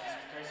technical,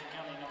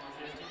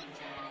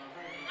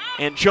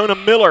 and Jonah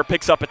Miller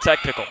picks up a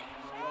technical.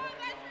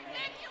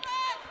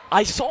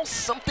 I saw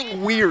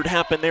something weird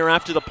happen there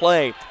after the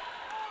play,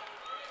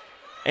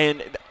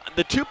 and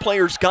the two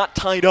players got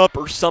tied up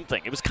or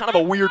something. It was kind of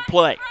a weird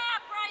play.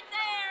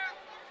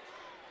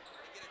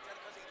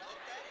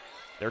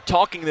 They're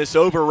talking this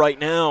over right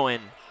now,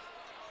 and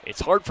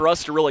it's hard for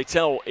us to really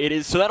tell. It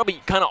is, so that'll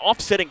be kind of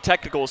offsetting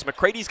technicals.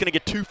 McCready's going to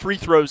get 2 free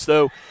throws,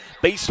 though,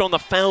 based on the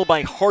foul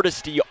by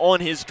Hardesty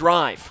on his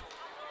drive.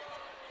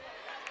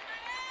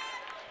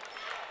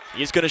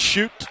 He's going to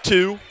shoot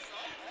 2.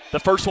 The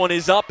first one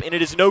is up, and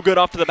it is no good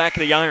off to the back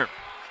of the iron.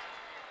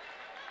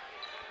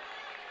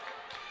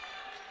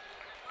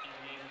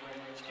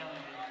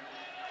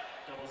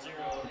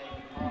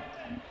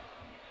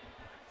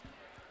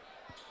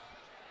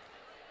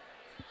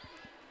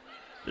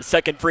 The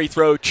second free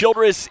throw,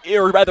 Childress,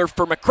 or rather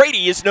for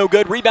McCready, is no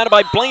good. Rebounded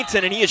by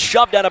Blainson, and he is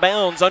shoved out of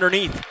bounds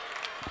underneath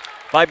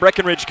by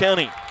Breckinridge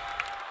County.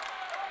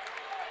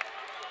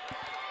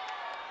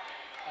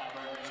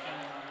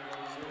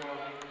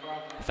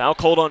 Foul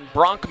called on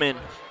Brockman.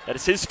 That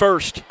is his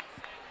first.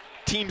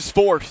 Team's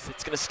 4th.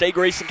 It's going to stay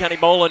Grayson County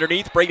ball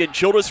underneath. Braden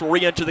Childress will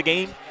re-enter the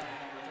game.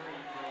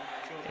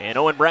 And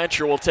Owen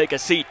Bratcher will take a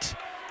seat.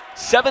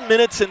 7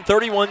 minutes and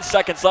 31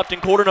 seconds left in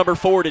quarter number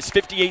 4. It is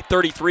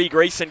 58-33.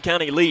 Grayson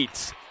County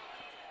leads.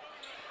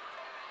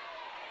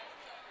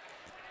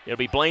 It'll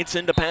be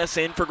Blanton to pass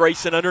in for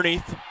Grayson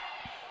underneath.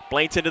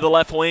 Blanton to the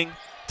left wing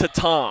to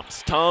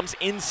Toms. Toms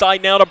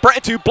inside now to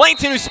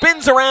Blanton, who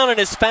spins around and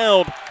is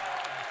fouled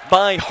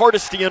by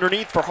Hardesty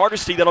underneath. For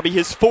Hardesty, that'll be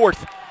his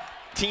 4th,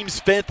 team's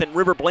 5th, and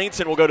River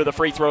Blanton will go to the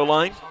free throw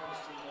line.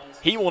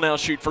 He will now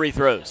shoot free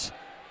throws.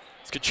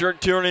 This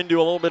could turn into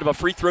a little bit of a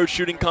free throw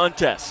shooting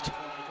contest.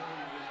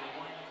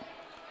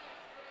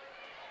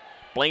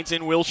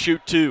 Blanton will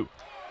shoot 2.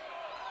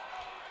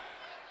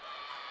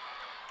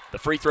 The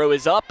free throw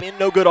is up and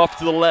no good off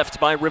to the left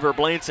by River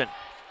Blanton.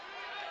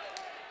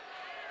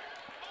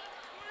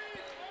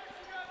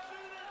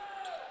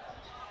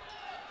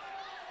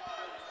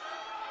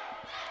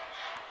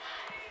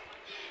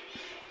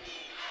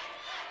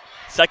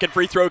 Second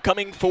free throw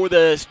coming for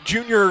the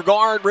junior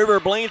guard, River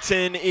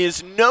Blanton,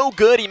 is no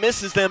good. He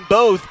misses them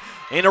both.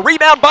 And a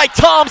rebound by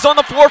Toms on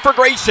the floor for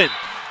Grayson.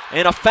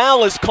 And a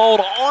foul is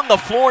called on the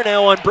floor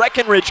now on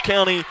Breckinridge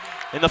County.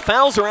 And the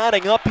fouls are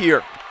adding up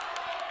here.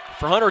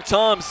 For Hunter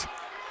Toms,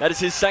 that is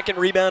his 2nd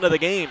rebound of the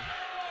game.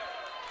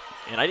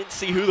 And I didn't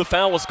see who the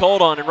foul was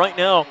called on. And right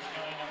now,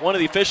 one of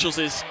the officials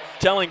is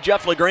telling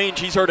Jeff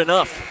LaGrange he's heard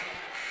enough.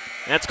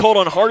 And that's called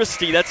on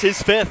Hardesty. That's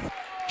his 5th.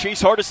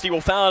 Chase Hardesty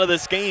will foul out of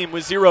this game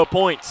with 0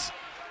 points.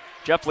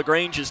 Jeff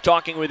LaGrange is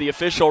talking with the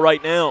official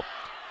right now,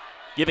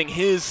 giving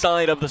his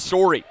side of the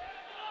story.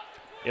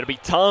 It'll be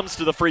Toms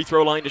to the free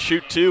throw line to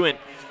shoot 2, and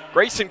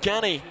Grayson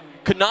County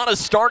could not have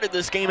started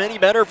this game any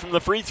better from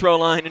the free throw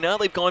line, and now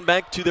they've gone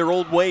back to their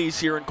old ways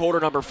here in quarter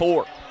number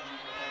 4.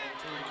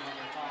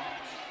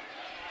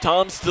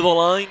 Toms to the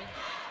line.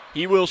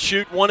 He will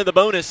shoot one of the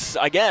bonus,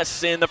 I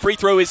guess, and the free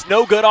throw is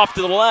no good off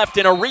to the left,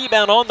 and a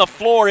rebound on the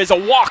floor is a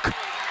walk.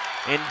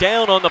 And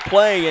down on the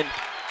play, and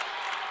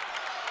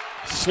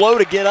slow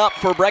to get up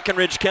for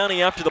Breckinridge County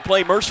after the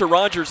play. Mercer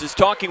Rogers is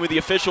talking with the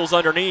officials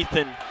underneath,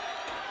 and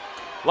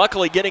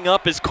luckily getting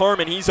up is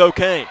Carmen. He's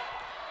okay.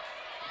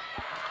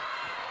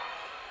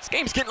 This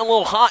game's getting a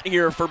little hot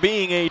here for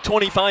being a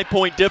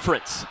 25-point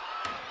difference.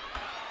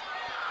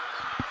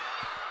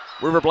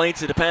 River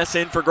Blanton to pass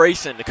in for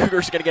Grayson. The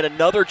Cougars are going to get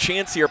another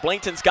chance here.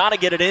 Blanton's got to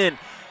get it in.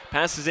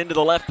 Passes into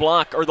the left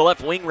block, or the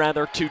left wing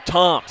rather, to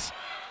Toms.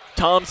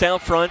 Toms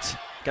out front,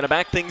 going to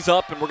back things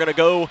up, and we're going to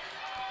go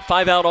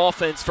 5-out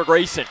offense for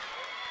Grayson.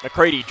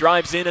 McCready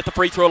drives in at the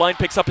free throw line,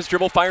 picks up his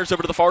dribble, fires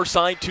over to the far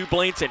side to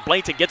Blanton.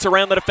 Blanton gets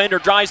around the defender,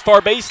 drives far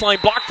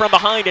baseline, blocked from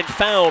behind, and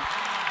fouled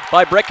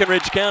by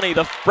Breckinridge County.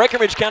 The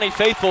Breckinridge County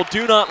faithful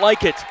do not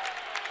like it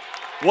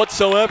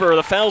whatsoever.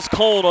 The foul's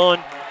called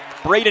on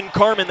Braden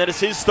Carmen. That is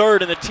his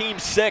 3rd and the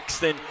team's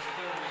 6th. And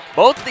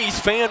both of these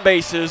fan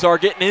bases are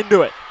getting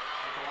into it.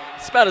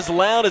 It's about as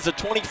loud as a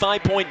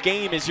 25-point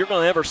game as you're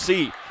going to ever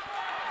see.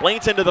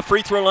 Blanton to the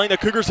free throw line. The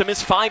Cougars have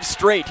missed 5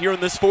 straight here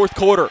in this 4th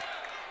quarter.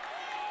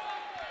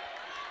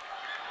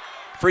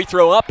 Free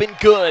throw up and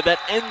good. That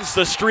ends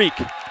the streak.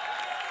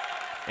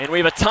 And we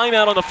have a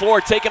timeout on the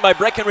floor taken by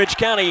Breckinridge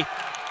County.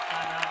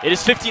 It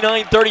is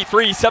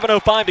 59-33,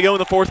 7:05 to go in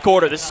the 4th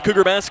quarter. This is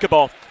Cougar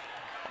basketball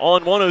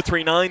on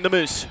 103.9 The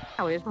Moose.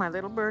 How is my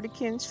little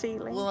birdykins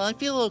feeling? Well, I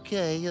feel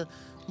okay.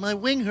 My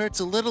wing hurts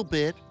a little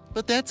bit,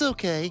 but that's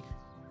okay.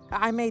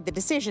 I made the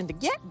decision to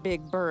get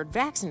Big Bird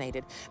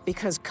vaccinated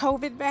because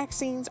COVID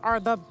vaccines are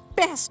the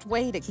best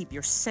way to keep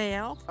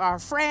yourself, our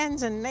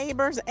friends and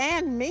neighbors,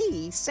 and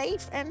me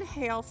safe and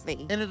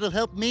healthy. And it'll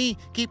help me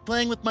keep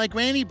playing with my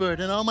granny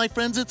bird and all my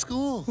friends at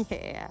school.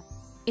 Yeah.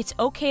 It's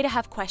okay to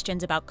have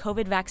questions about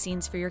COVID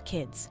vaccines for your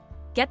kids.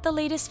 Get the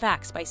latest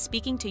facts by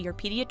speaking to your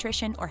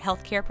pediatrician or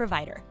healthcare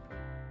provider.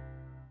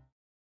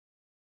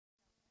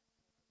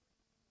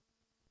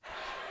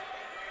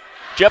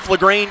 Jeff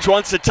LaGrange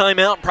wants a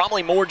timeout,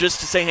 probably more just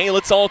to say, hey,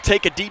 let's all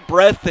take a deep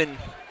breath and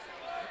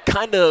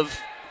kind of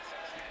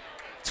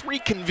let's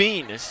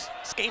reconvene. This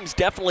game's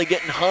definitely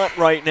getting hot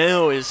right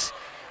now as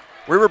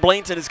River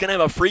Blanton is going to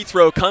have a free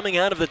throw coming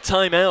out of the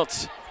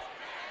timeouts.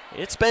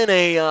 It's been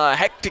a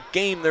hectic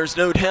game, there's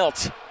no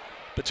doubt,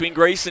 between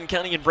Grayson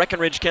County and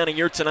Breckinridge County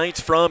here tonight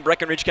from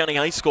Breckinridge County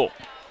High School.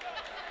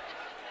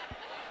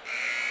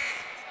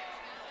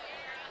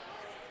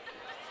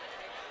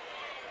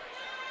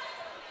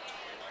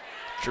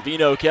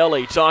 Trevino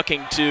Kelly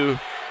talking to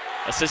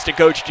assistant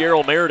coach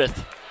Gerald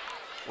Meredith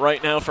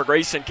right now for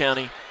Grayson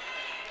County.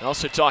 And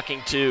also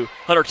talking to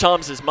Hunter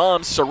Toms'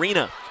 mom,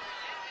 Serena.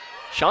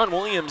 Sean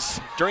Williams,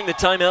 during the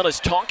timeout,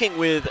 is talking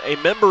with a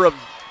member of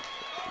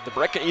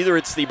either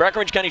it's the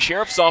Breckinridge County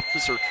Sheriff's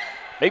Office or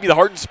maybe the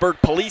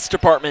Hardensburg Police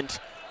Department.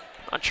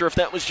 Not sure if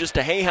that was just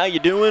a hey, how you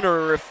doing,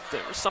 or if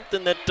there was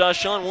something that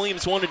Sean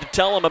Williams wanted to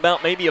tell him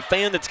about maybe a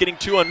fan that's getting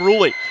too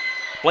unruly.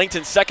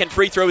 Blanton's second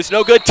free throw is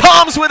no good.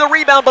 Toms with a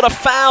rebound, but a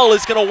foul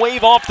is going to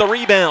wave off the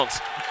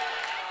rebounds.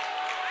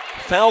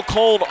 Foul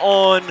called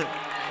on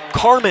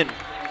Carmen.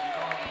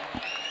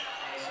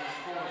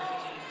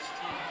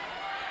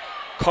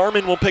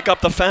 Carmen will pick up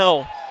the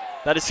foul.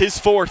 That is his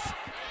 4th.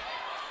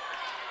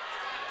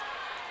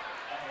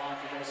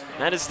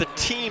 That is the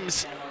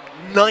team's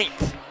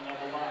 9th.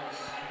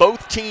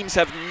 Both teams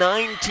have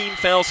 9 team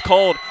fouls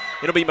called.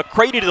 It'll be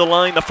McCready to the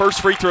line. The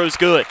first free throw is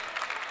good.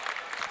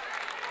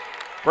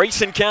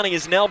 Grayson County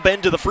has now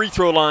been to the free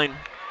throw line.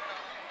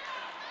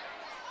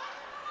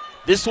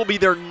 This will be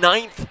their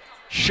 9th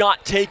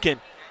shot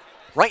taken.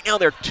 Right now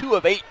they're 2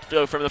 of 8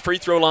 from the free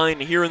throw line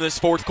here in this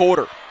fourth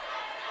quarter.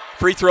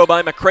 Free throw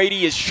by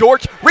McCready is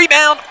short.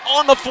 Rebound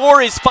on the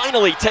floor is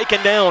finally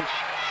taken down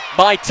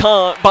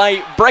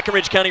by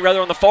Breckinridge County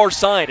on the far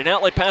side. An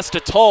outlet pass to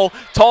Tall.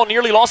 Tall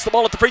nearly lost the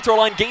ball at the free throw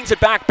line, gains it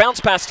back. Bounce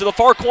pass to the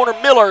far corner.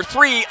 Miller,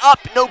 3 up,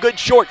 no good,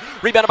 short.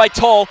 Rebounded by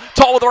Tall.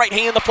 Tall with the right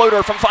hand. The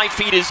floater from 5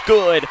 feet is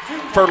good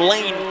for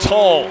Lane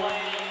Tall.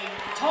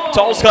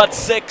 Tall's got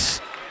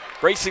 6.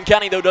 Grayson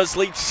County, though, does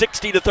lead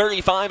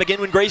 60-35.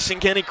 Again, when Grayson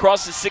County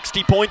crosses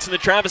 60 points in the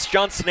Travis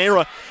Johnson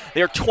era,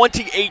 they are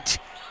 28-2.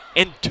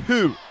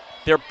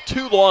 Their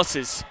 2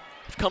 losses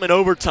have come in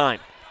overtime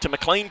to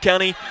McLean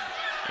County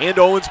and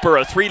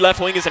Owensboro. 3 left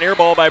wing is an air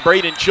ball by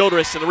Braden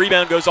Childress, and the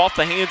rebound goes off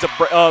the hands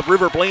of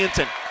River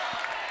Blanton.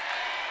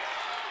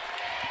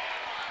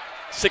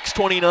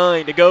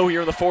 6:29 to go here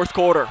in the fourth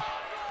quarter.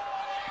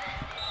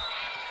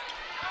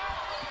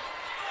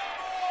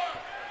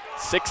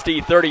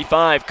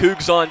 60-35,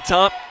 Cougs on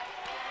top.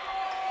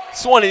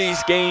 It's one of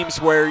these games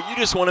where you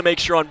just want to make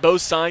sure on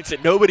both sides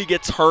that nobody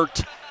gets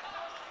hurt.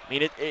 I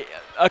mean,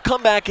 a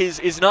comeback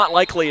is not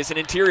likely as an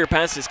interior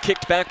pass is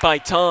kicked back by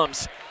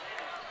Toms.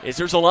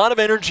 There's a lot of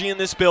energy in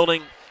this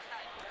building.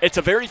 It's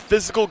a very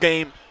physical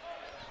game.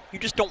 You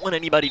just don't want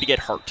anybody to get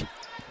hurt.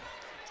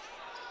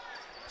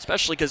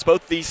 Especially because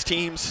both these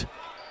teams,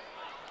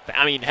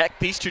 I mean, heck,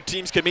 these 2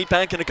 teams could meet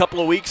back in a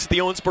couple of weeks at the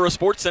Owensboro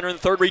Sports Center in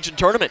the 3rd Region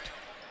Tournament.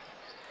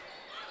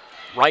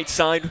 Right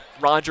side,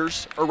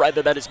 Rogers, or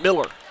rather that is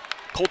Miller.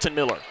 Colton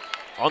Miller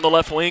on the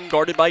left wing,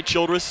 guarded by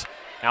Childress.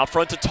 Out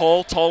front to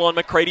Tall. Tall on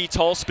McCready.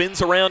 Tall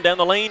spins around down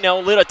the lane. Now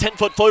lit a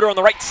 10-foot floater on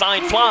the right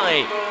side.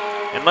 Fly.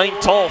 And Lane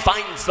Tall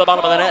finds the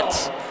bottom of the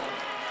net.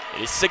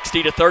 It is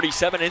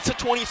 60-37. It's a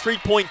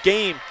 23-point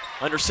game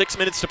under 6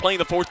 minutes to play in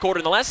the fourth quarter.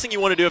 And the last thing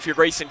you want to do if you're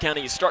Grayson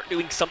County is start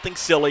doing something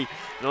silly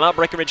and allow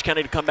Breckinridge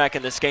County to come back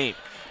in this game.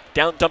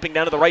 Dumping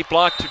down to the right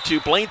block to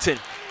Blanton.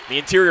 The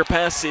interior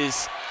pass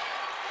is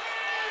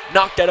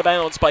knocked out of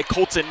bounds by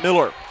Colton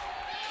Miller.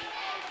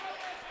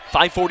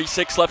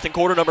 5:46 left in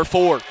quarter number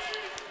 4.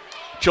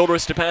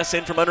 Childress to pass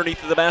in from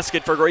underneath of the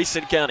basket for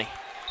Grayson County.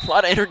 A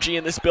lot of energy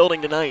in this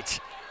building tonight.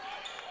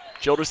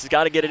 Childress has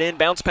got to get it in.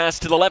 Bounce pass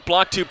to the left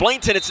block to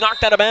Blanton. It's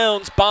knocked out of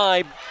bounds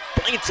by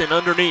Blanton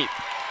underneath.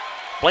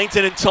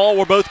 Blanton and Tall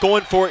were both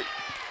going for it.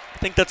 I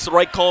think that's the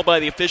right call by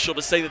the official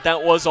to say that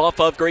that was off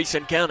of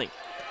Grayson County.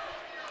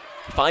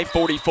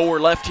 5:44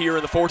 left here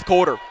in the fourth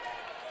quarter.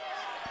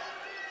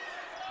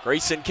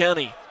 Grayson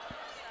County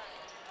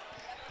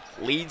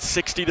leads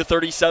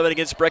 60-37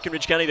 against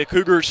Breckinridge County. The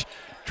Cougars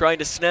trying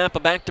to snap a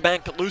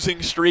back-to-back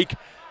losing streak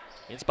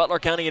against Butler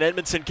County and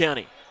Edmondson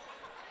County.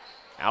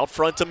 Out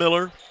front to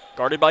Miller,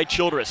 guarded by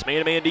Childress.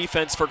 Man-to-man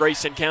defense for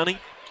Grayson County.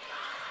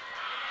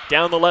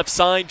 Down the left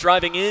side,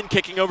 driving in,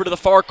 kicking over to the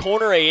far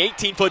corner. A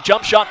 18-foot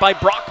jump shot by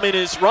Brockman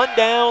is run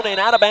down and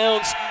out of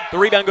bounds. The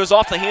rebound goes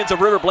off the hands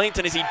of River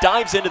Blanton as he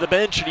dives into the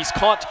bench, and he's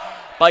caught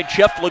by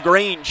Jeff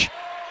LaGrange,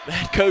 the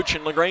head coach,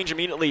 and LaGrange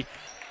immediately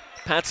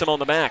pats him on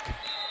the back.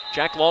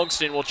 Jack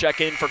Longston will check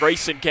in for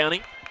Grayson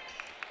County.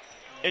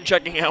 And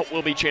checking out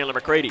will be Chandler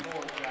McCready.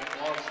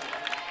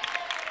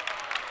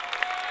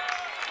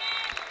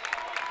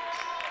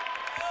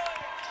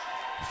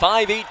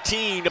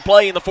 .5:18 to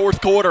play in the fourth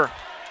quarter.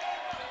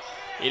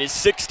 It is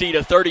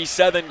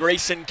 60-37.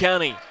 Grayson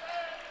County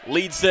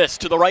leads this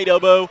to the right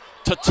elbow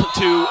to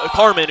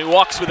Carmen, who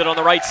walks with it on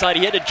the right side.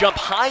 He had to jump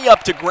high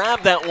up to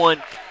grab that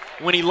one.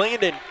 When he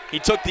landed, he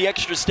took the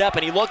extra step,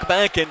 and he looked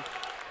back and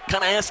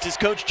kind of asked his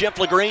coach, Jeff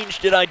LaGrange,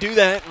 did I do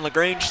that? And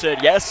LaGrange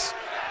said, yes.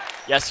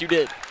 Yes, you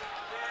did.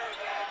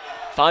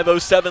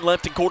 5:07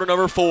 left in quarter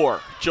number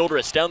 4.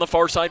 Childress down the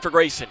far side for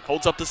Grayson.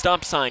 Holds up the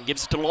stop sign.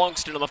 Gives it to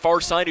Longston on the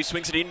far side, who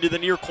swings it into the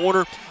near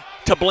corner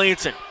to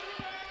Blanton.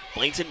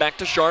 Blanton back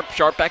to Sharp.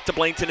 Sharp back to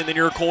Blanton in the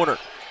near corner.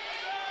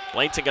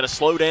 Blanton got to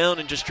slow down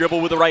and just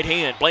dribble with the right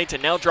hand. Blanton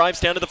now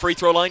drives down to the free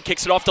throw line.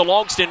 Kicks it off to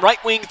Longston.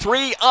 Right wing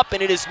 3 up,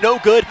 and it is no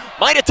good.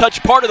 Might have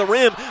touched part of the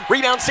rim.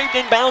 Rebound saved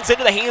inbounds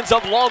into the hands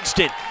of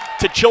Longston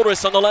to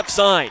Childress on the left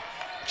side.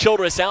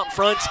 Childress out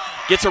front,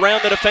 gets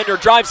around the defender,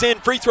 drives in,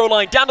 free throw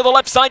line, down to the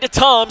left side to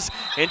Toms,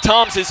 and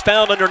Toms is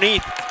fouled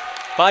underneath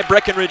by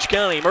Breckinridge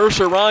County.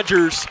 Mercer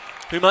Rogers,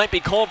 who might be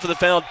called for the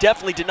foul,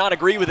 definitely did not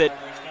agree with it.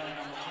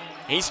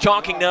 He's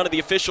talking now to the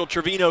official,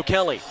 Trevino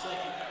Kelly.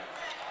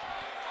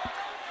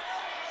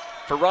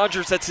 For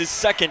Rogers, that's his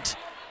second.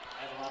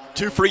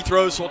 2 free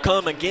throws will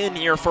come again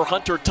here for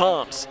Hunter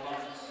Toms.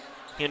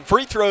 And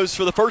free throws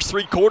for the first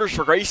 3 quarters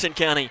for Grayson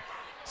County.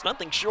 It's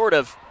nothing short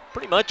of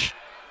pretty much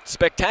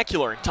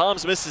spectacular. And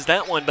Toms misses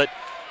that one, but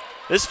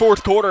this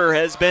fourth quarter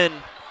has been,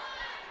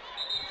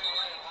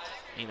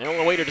 the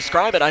only way to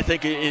describe it, I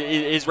think,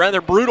 is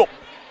rather brutal.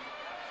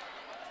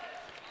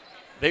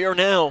 They are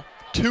now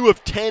 2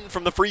 of 10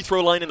 from the free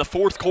throw line in the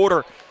fourth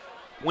quarter.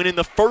 when in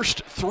the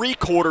first 3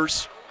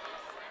 quarters,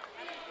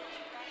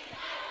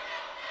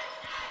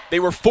 they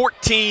were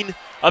 14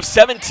 of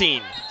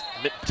 17.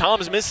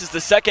 Toms misses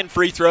the second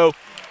free throw.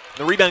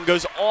 The rebound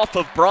goes off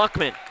of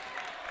Brockman.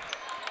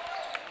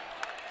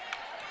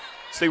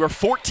 So they were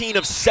 14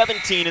 of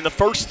 17 in the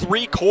first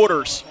 3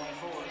 quarters.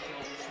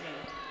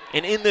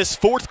 And in this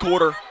 4th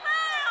quarter,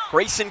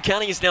 Grayson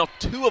County is now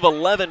 2 of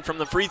 11 from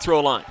the free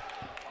throw line.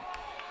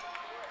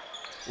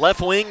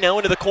 Left wing now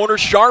into the corner.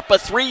 Sharp, a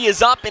 3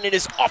 is up, and it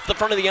is off the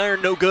front of the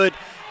iron, no good.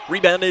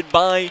 Rebounded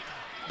by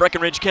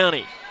Breckinridge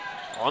County.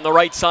 On the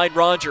right side,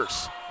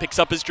 Rogers picks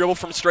up his dribble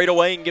from straight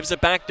away and gives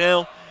it back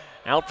now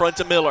out front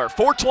to Miller.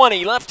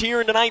 4:20 left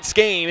here in tonight's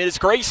game. It is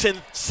Grayson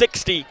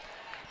 60,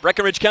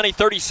 Breckinridge County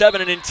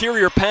 37. An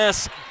interior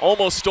pass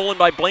almost stolen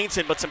by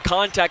Blainson, but some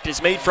contact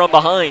is made from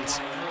behind.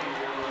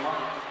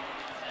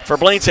 For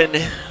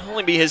Blainson,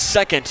 only be his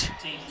 2nd,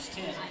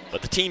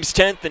 but the team's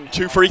 10th, and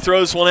 2 free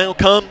throws will now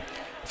come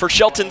for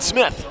Shelton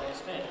Smith.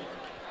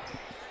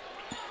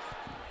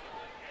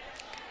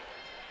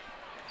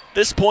 At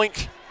this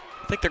point,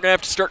 I think they're going to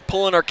have to start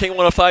pulling our King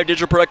 105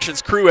 Digital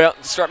Productions crew out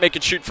and start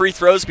making shoot free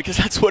throws, because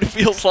that's what it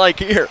feels like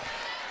here.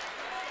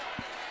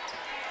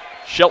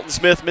 Shelton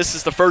Smith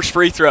misses the first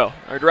free throw.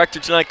 Our director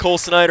tonight, Cole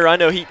Snyder, I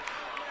know he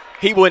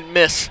wouldn't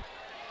miss.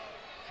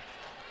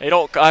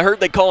 I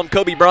heard they call him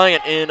Kobe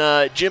Bryant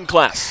in gym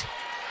class.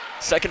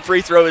 Second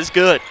free throw is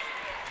good.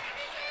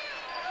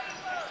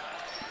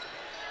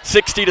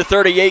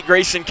 60-38,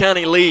 Grayson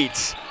County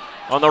leads.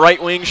 On the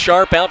right wing,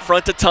 Sharp out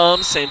front to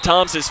Toms, and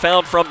Toms is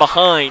fouled from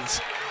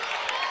behind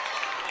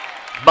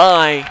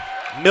by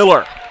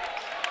Miller.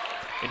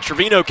 And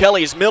Trevino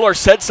Kelly's Miller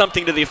said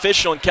something to the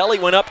official, and Kelly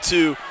went up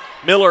to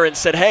Miller and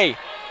said, hey,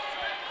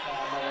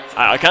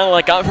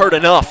 I've heard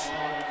enough.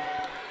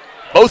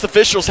 Both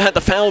officials had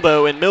the foul,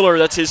 though, and Miller,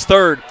 that's his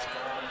 3rd.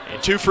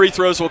 And 2 free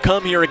throws will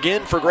come here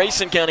again for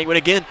Grayson County. But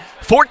again,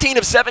 14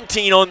 of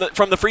 17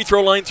 from the free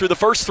throw line through the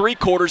first 3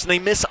 quarters, and they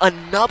miss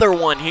another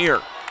one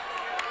here.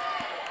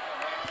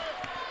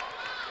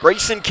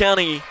 Grayson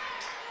County,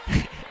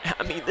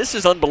 I mean, this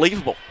is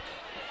unbelievable.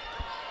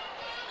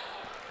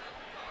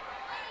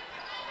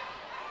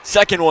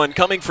 Second one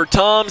coming for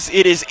Toms.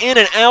 It is in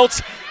and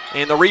out,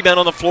 and the rebound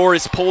on the floor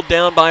is pulled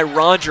down by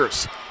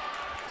Rogers.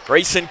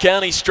 Grayson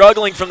County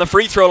struggling from the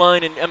free throw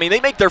line, and I mean,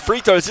 they make their free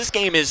throws. This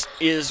game is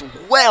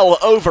well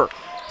over.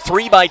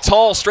 3 by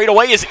Tall, straight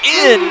away is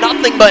in.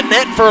 Nothing but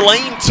net for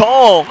Lane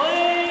Tall.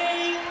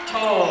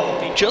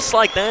 And just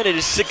like that, it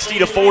is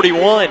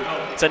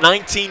 60-41. It's a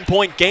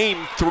 19-point game,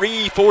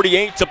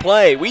 3:48 to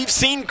play. We've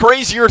seen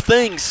crazier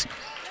things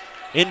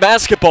in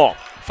basketball.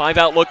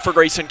 5-out look for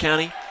Grayson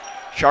County.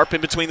 Sharp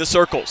in between the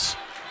circles.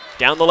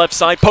 Down the left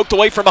side, poked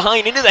away from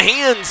behind, into the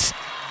hands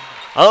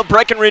of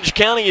Breckinridge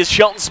County as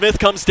Shelton Smith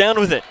comes down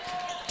with it.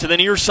 To the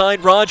near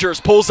side,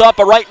 Rogers pulls up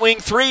a right wing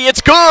 3.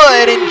 It's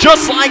good, and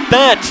just like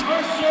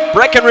that,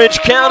 Breckinridge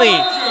County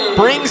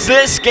brings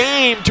this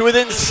game to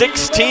within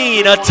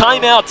 16. A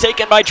timeout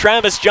taken by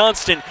Travis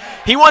Johnston.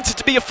 He wants it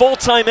to be a full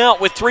timeout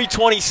with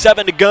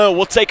 3:27 to go.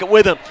 We'll take it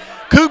with him.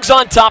 Cougs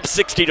on top,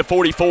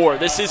 60-44.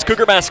 This is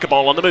Cougar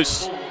basketball on the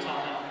Moose.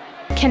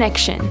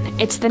 Connection.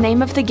 It's the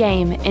name of the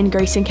game in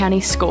Grayson County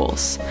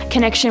schools.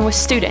 Connection with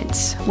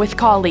students, with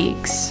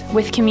colleagues,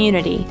 with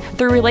community,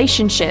 through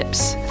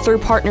relationships, through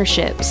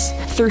partnerships,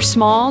 through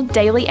small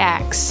daily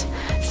acts,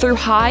 through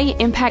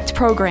high-impact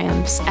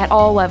programs at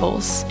all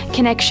levels.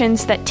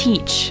 Connections that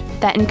teach,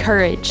 that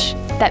encourage,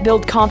 that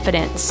build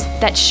confidence,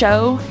 that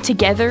show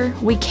together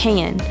we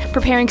can,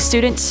 preparing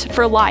students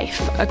for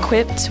life,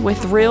 equipped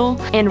with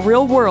real and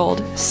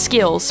real-world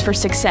skills for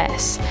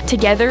success.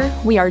 Together,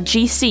 we are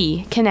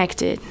GC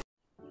Connected.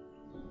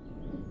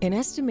 An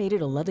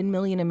estimated 11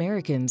 million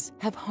Americans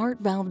have heart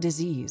valve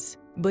disease,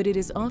 but it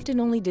is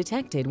often only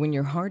detected when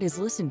your heart is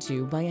listened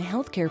to by a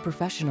healthcare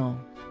professional.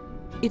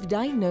 If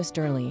diagnosed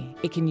early,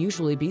 it can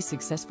usually be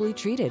successfully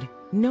treated,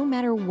 no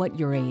matter what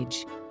your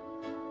age.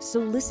 So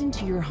listen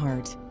to your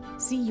heart.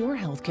 See your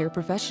healthcare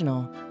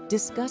professional,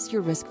 discuss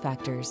your risk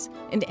factors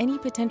and any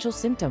potential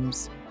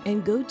symptoms,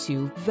 and go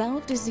to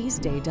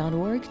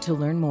valvediseaseday.org to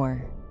learn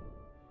more.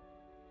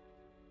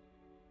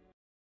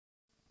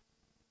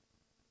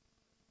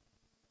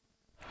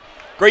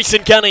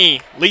 Grayson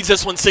County leads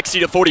this one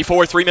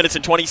 60-44, 3 minutes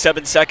and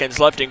 27 seconds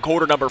left in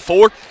quarter number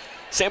 4.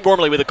 Sam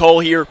Gormley with a call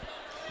here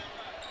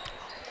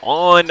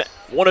on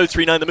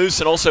 103.9 The Moose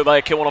and also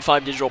via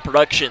K105 Digital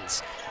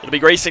Productions. It'll be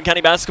Grayson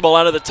County basketball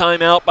out of the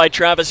timeout by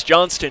Travis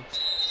Johnston.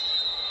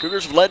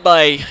 Cougars have led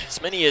by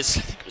as many as,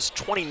 I think it was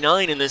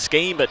 29 in this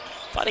game, but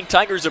Fighting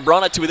Tigers have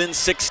brought it to within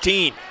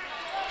 16.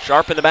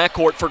 Sharp in the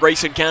backcourt for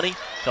Grayson County.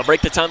 They'll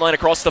break the timeline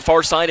across the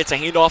far side. It's a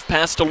handoff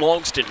pass to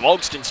Longston.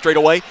 Longston straight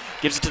away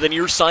gives it to the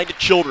near side to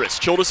Childress.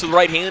 Childress with the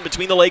right hand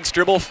between the legs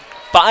dribble.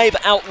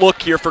 5-out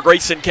look here for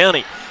Grayson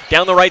County.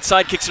 Down the right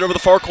side, kicks it over the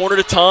far corner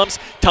to Toms.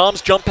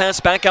 Toms jump pass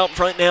back out in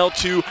front now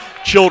to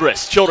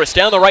Childress. Childress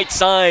down the right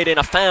side, and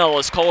a foul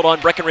is called on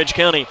Breckinridge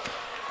County.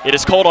 It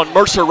is called on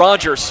Mercer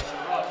Rogers.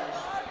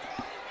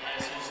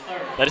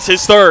 That is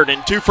his 3rd,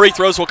 and 2 free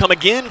throws will come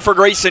again for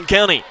Grayson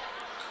County.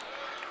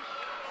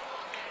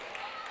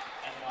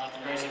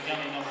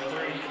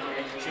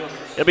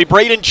 It'll be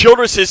Braden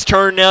Childress'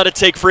 turn now to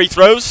take free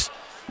throws.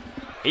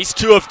 He's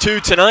 2 of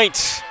 2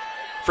 tonight.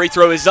 Free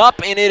throw is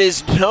up, and it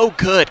is no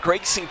good.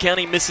 Grayson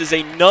County misses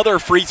another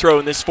free throw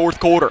in this fourth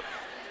quarter.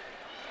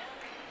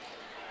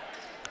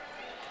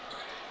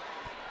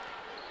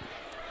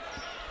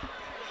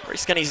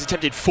 Grayson County has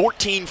attempted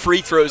 14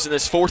 free throws in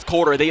this fourth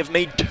quarter. They have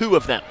made 2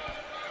 of them.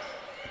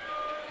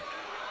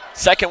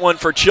 Second one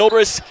for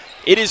Childress.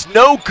 It is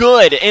no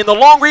good, and the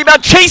long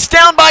rebound chased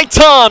down by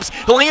Toms.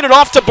 He'll hand it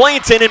off to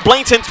Blanton, and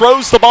Blanton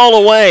throws the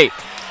ball away.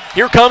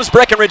 Here comes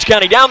Breckinridge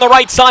County down the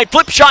right side.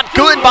 Flip shot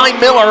good by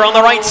Miller on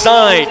the right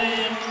side.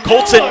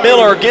 Colton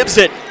Miller gives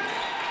it.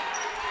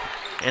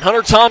 And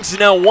Hunter Toms is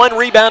now 1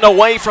 rebound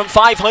away from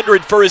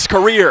 500 for his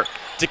career.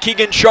 To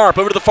Keegan Sharp,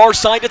 over to the far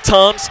side to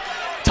Toms.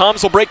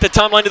 Toms will break the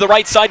timeline to the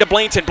right side to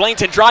Blanton.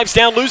 Blanton drives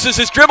down, loses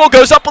his dribble,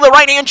 goes up with a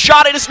right-hand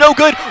shot. It is no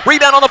good.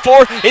 Rebound on the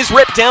floor is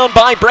ripped down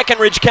by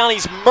Breckinridge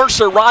County's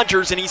Mercer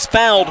Rogers, and he's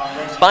fouled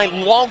by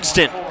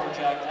Logston.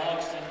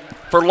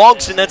 For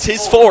Logston, that's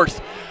his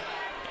 4th.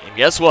 And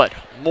guess what?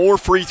 More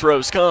free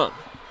throws come.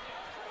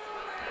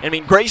 I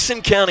mean,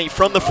 Grayson County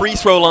from the free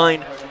throw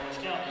line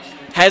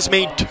has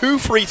made 2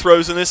 free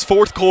throws in this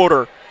fourth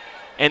quarter,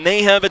 and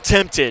they have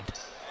attempted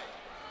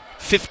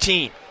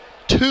 15.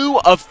 2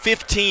 of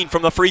 15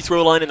 from the free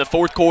throw line in the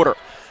fourth quarter.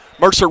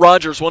 Mercer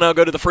Rogers will now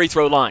go to the free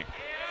throw line.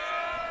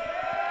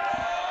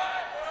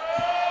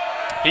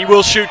 He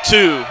will shoot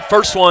 2.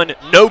 First one,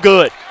 no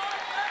good.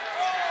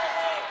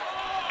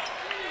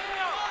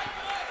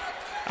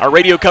 Our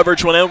radio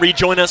coverage will now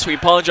rejoin us. We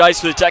apologize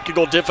for the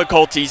technical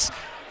difficulties.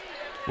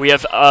 We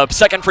have a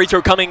second free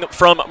throw coming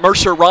from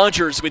Mercer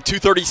Rogers with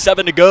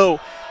 2:37 to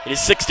go. It is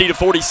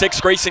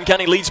 60-46. Grayson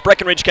County leads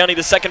Breckinridge County.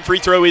 The second free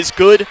throw is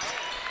good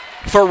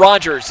for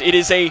Rogers. It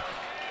is a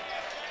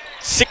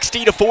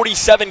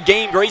 60-47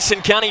 game.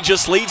 Grayson County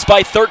just leads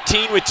by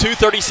 13 with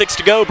 2:36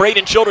 to go.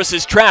 Braden Childress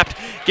is trapped.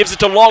 Gives it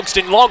to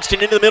Logston.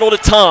 Logston into the middle to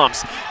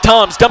Toms.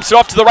 Toms dumps it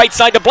off to the right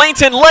side to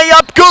Blanton.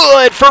 Layup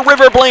good for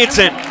River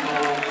Blanton.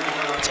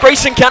 It's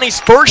Grayson County's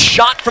first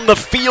shot from the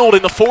field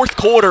in the fourth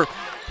quarter.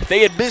 They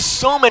had missed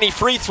so many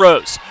free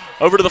throws.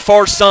 Over to the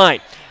far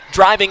side.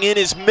 Driving in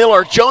is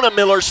Miller. Jonah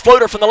Miller's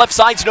floater from the left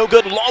side's no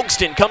good.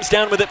 Logston comes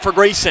down with it for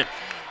Grayson.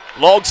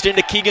 Logston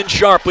to Keegan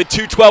Sharp with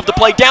 2:12 to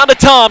play. Down to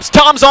Toms.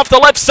 Toms off the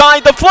left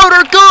side. The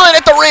floater good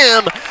at the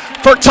rim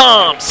for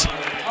Toms.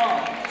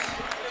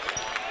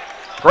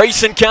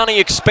 Grayson County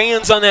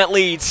expands on that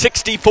lead.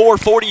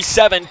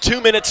 64-47.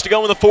 2 minutes to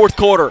go in the fourth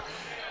quarter.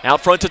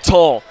 Out front to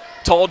Tall.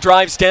 Tall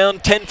drives down.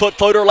 10-foot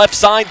floater left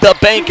side. The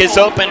bank is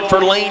open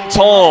for Lane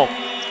Tall.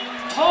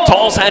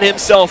 Tall's had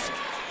himself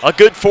a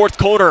good fourth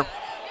quarter.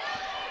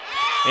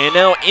 And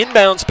now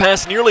inbounds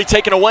pass nearly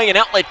taken away. An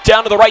outlet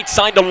down to the right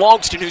side to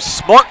Logston, who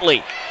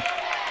smartly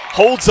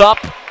holds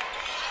up.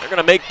 They're going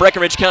to make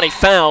Breckinridge County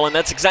foul, and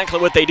that's exactly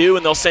what they do.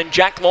 And they'll send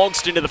Jack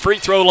Logston to the free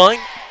throw line.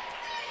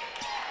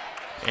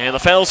 And the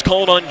foul's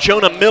called on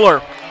Jonah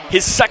Miller,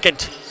 his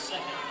second.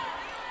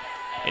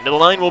 Into the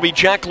line will be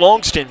Jack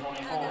Logston.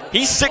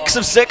 He's 6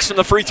 of 6 from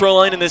the free throw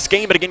line in this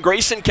game. But again,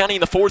 Grayson County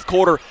in the fourth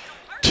quarter,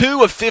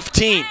 2 of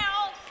 15.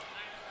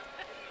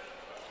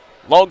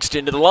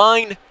 Logston to the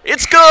line.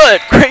 It's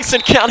good. Grayson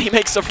County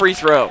makes a free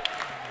throw.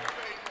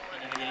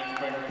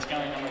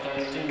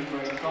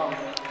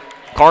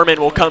 Carmen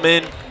will come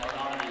in,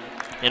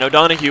 and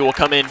O'Donohue will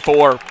come in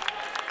for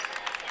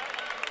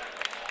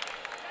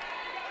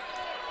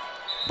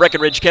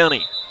Breckinridge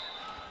County.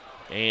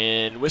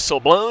 And whistle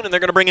blown, and they're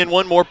going to bring in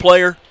one more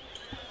player.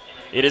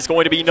 It is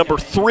going to be number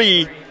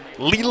 3,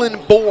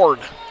 Leland Bourne.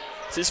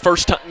 It's his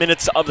first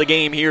minutes of the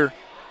game here.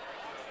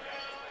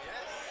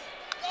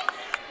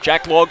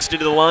 Jack Logston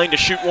to the line to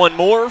shoot one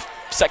more.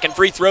 Second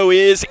free throw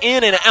is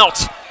in and out.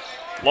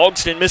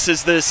 Logston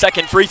misses the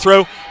second free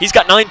throw. He's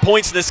got 9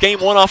 points in this game,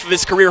 1 off of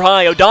his career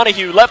high.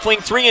 O'Donohue, left wing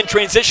 3 in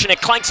transition.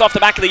 It clanks off the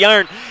back of the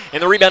iron,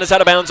 and the rebound is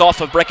out of bounds off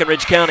of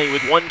Breckinridge County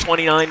with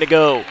 1:29 to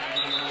go.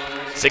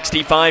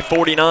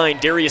 65-49.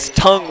 Darius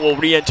Tung will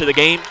re-enter the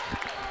game.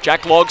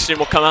 Jack Logston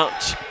will come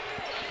out.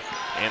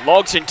 And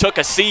Logston took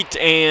a seat,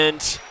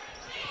 and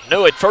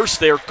no, at first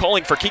they're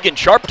calling for Keegan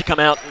Sharp to come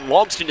out and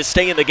Logston to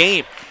stay in the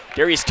game.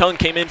 Darius Tung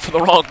came in for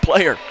the wrong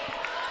player.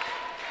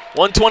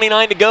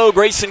 1:29 to go.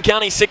 Grayson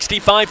County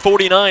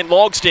 65-49.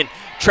 Logston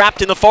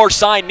trapped in the far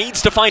side,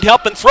 needs to find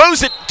help and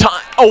throws it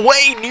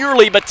away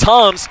nearly, but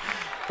Toms,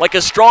 like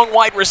a strong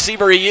wide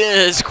receiver he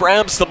is,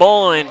 grabs the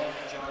ball, and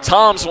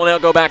Toms will now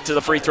go back to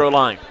the free throw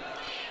line.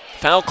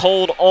 Foul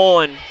called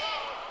on,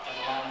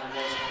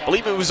 I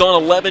believe it was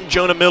on 11,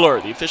 Jonah Miller.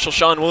 The official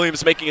Sean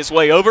Williams making his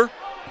way over.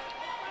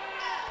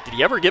 Did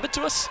he ever give it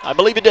to us? I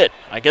believe he did.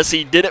 I guess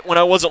he did it when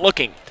I wasn't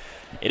looking.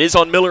 It is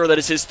on Miller. That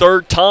is his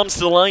third. Toms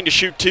to the line to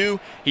shoot 2.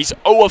 He's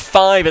 0 of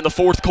 5 in the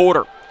fourth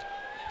quarter.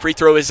 Free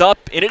throw is up,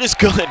 and it is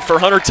good for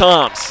Hunter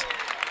Toms.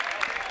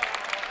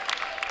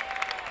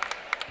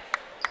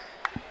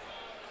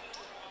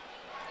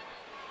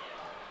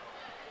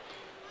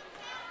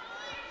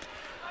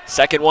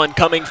 Second one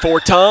coming for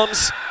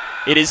Toms.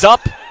 It is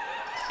up,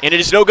 and it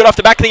is no good off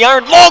the back of the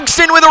iron.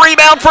 Logston with a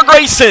rebound for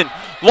Grayson.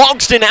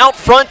 Logston out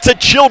front to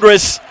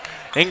Childress,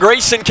 And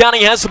Grayson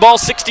County has the ball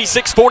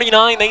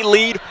 66-49. They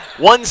lead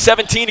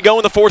 1:17 to go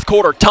in the fourth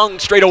quarter. Tongue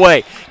straight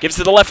away. Gives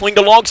to the left wing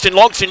to Logston.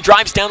 Logston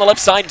drives down the left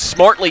side and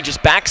smartly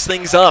just backs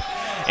things up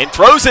and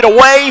throws it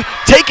away.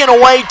 Taken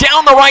away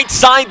down the right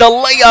side. The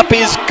layup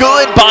is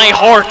good by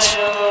Hart.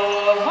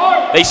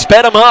 They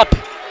sped him up.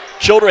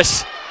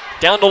 Childress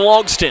down to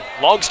Logston.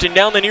 Logston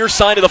down the near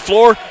side of the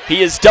floor.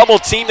 He is double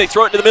teamed. They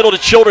throw it into the middle to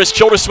Childress.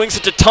 Childress swings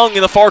it to Tongue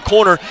in the far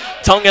corner.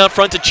 Tongue out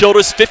front to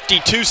Childress.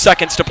 52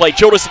 seconds to play.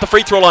 Childress at the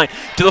free throw line.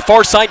 To the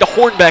far side to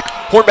Hornbeck.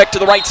 Hornbeck to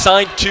the right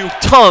side to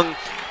Tongue,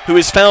 who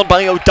is fouled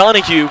by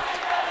O'Donohue.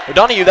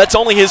 O'Donohue, that's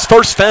only his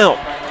first foul.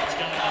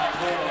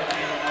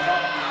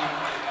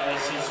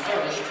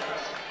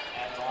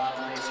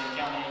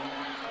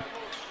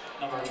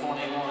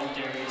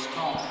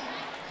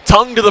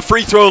 Tongue to the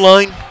free throw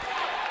line.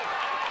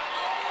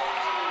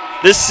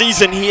 This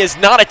season, he has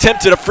not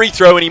attempted a free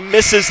throw, and he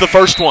misses the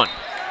first one.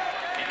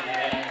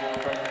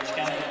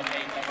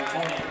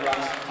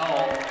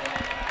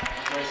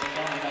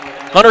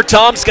 Hunter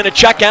Tom's going to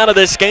check out of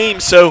this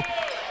game, so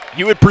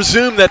you would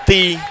presume that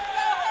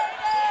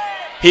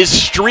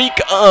his streak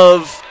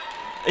of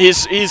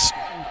his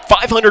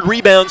 500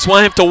 rebounds will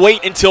have to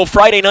wait until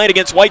Friday night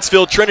against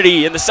Whitesville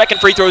Trinity, and the second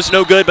free throw is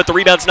no good, but the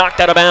rebound's knocked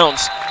out of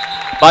bounds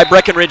by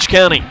Breckinridge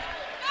County.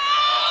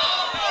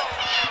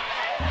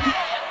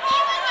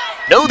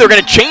 No, they're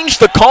going to change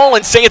the call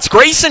and say it's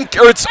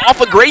off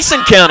of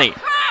Grayson County.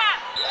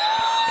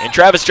 And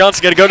Travis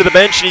Johnson going to go to the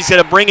bench, and he's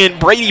going to bring in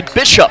Brady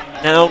Bishop.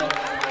 Now,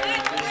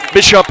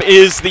 Bishop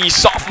is the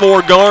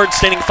sophomore guard,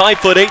 standing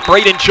 5'8".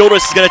 Braden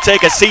Childress is going to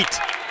take a seat.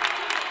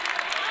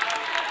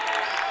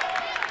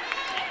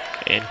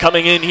 And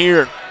coming in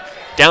here,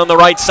 down the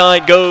right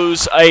side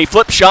goes a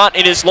flip shot.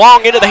 It is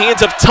long into the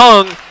hands of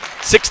Tongue.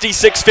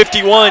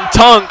 66-51.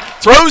 Tongue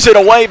throws it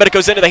away, but it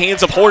goes into the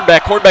hands of Hornbeck.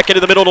 Hornbeck into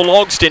the middle to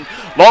Logston.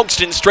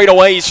 Logston straight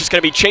away. He's just going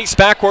to be chased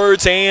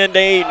backwards, and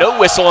a no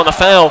whistle on the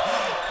foul.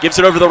 Gives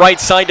it over the right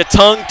side to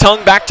Tongue.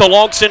 Tongue back to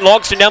Logston.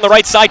 Logston down the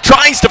right side.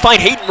 Tries to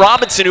find Hayden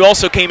Robinson, who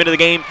also came into the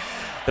game.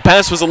 The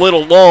pass was a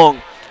little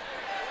long.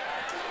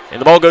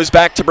 And the ball goes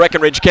back to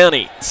Breckinridge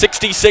County.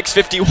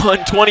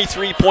 66-51,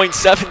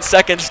 23.7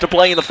 seconds to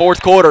play in the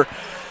fourth quarter.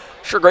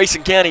 I'm sure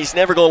Grayson County's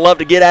never going to love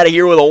to get out of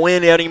here with a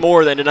win any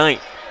more than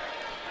tonight.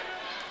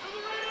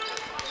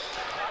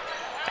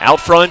 Out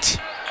front,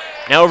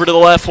 now over to the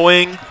left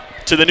wing.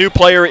 To the new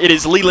player, it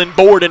is Leland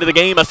Board into the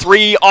game. A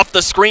three off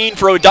the screen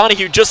for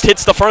O'Donohue, just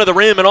hits the front of the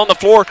rim and on the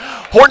floor.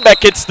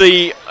 Hornbeck gets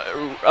the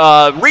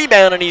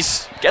rebound, and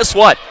he's, guess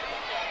what?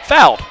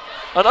 Fouled.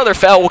 Another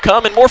foul will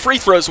come, and more free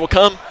throws will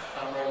come.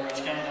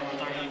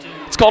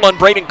 It's called on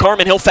Braden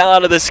Carmen. He'll foul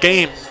out of this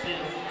game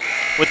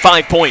with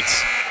 5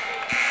 points.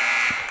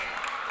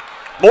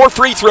 More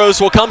free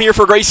throws will come here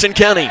for Grayson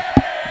County.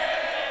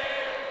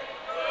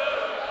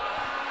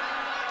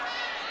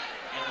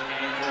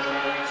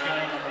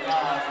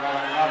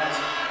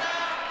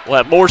 We'll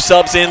have more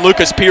subs in.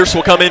 Lucas Pierce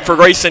will come in for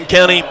Grayson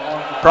County,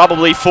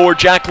 probably for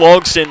Jack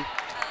Logston.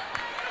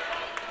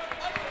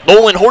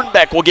 Nolan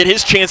Hornbeck will get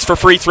his chance for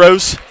free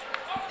throws.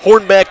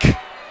 Hornbeck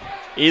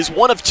is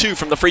 1 of 2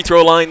 from the free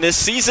throw line this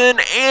season,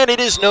 and it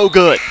is no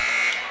good.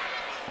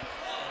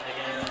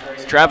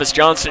 Travis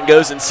Johnson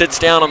goes and sits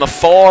down on the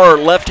far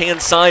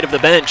left-hand side of the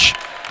bench.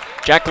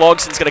 Jack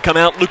Logston's going to come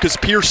out. Lucas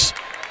Pierce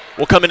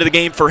will come into the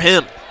game for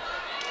him.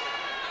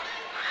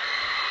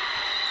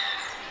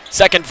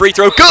 Second free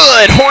throw,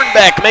 good!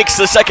 Hornbeck makes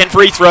the second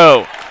free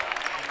throw.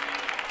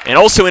 And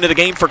also into the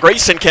game for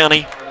Grayson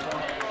County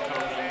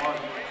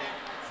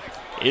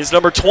is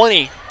number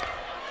 20,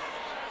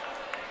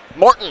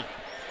 Martin,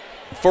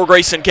 for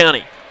Grayson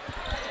County.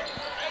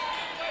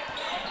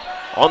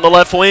 On the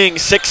left wing,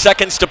 6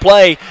 seconds to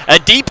play. A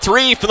deep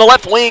three from the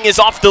left wing is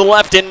off to the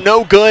left and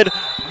no good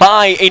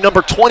by a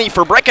number 20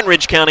 for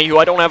Breckinridge County, who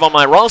I don't have on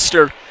my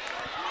roster.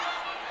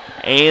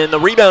 And the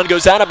rebound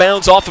goes out of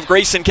bounds off of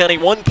Grayson County.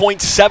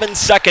 1.7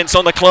 seconds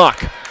on the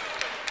clock.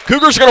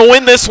 Cougars are going to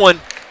win this one.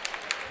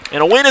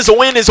 And a win is a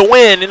win is a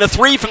win. And a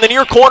three from the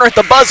near corner at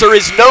the buzzer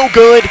is no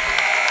good.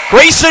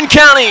 Grayson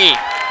County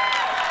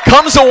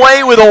comes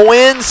away with a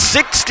win,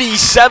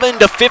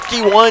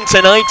 67-51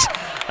 tonight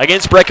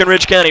against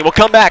Breckinridge County. We'll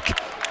come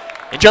back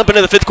and jump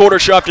into the fifth quarter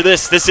show after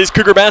this. This is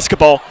Cougar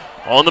basketball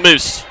on the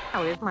Moose.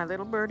 How is my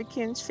little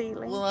birdykins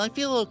feeling? Well, I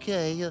feel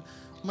okay.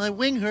 My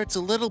wing hurts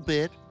a little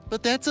bit,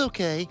 but that's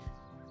okay.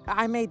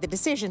 I made the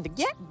decision to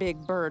get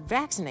Big Bird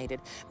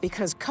vaccinated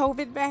because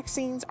COVID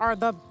vaccines are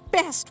the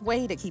best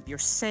way to keep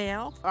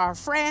yourself, our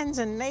friends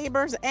and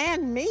neighbors,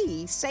 and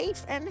me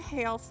safe and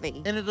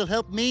healthy. And it'll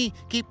help me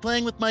keep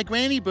playing with my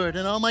granny bird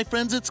and all my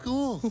friends at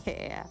school.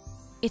 Yeah.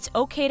 It's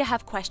okay to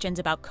have questions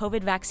about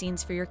COVID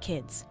vaccines for your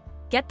kids.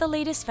 Get the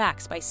latest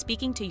facts by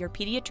speaking to your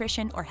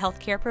pediatrician or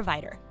healthcare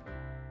provider.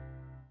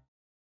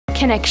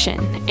 Connection.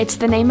 It's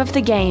the name of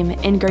the game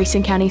in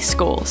Grayson County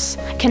schools.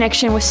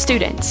 Connection with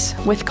students,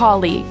 with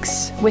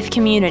colleagues, with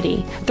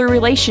community, through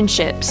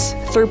relationships,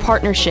 through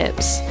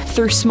partnerships,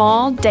 through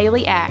small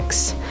daily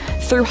acts,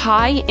 through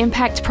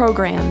high-impact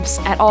programs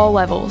at all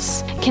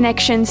levels.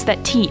 Connections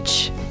that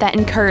teach, that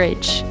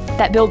encourage,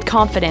 that build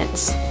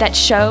confidence, that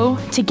show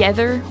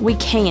together we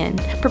can,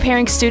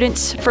 preparing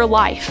students for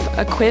life,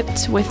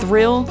 equipped with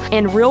real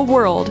and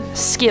real-world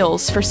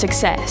skills for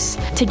success.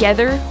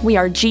 Together, we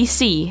are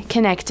GC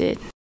Connected.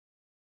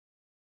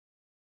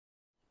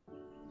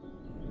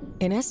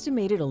 An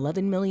estimated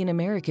 11 million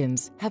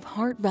Americans have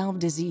heart valve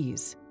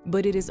disease,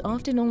 but it is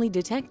often only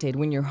detected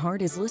when your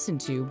heart is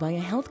listened to by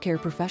a healthcare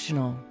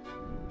professional.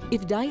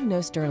 If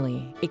diagnosed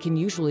early, it can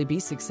usually be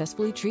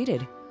successfully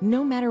treated,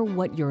 no matter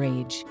what your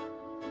age.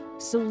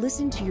 So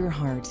listen to your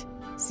heart,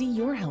 see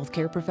your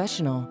healthcare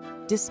professional,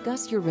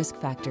 discuss your risk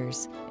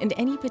factors and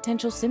any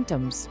potential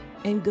symptoms,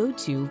 and go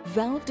to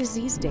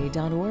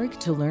valvediseaseday.org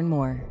to learn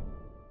more.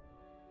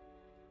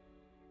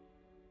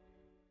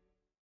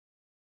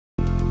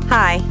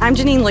 Hi, I'm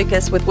Janine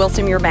Lucas with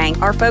Wilson Muir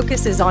Bank. Our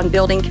focus is on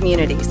building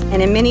communities,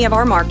 and in many of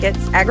our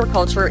markets,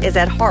 agriculture is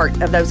at heart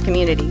of those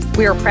communities.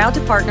 We are proud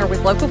to partner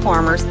with local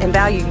farmers and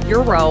value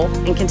your role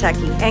in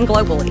Kentucky and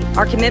globally.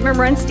 Our commitment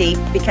runs deep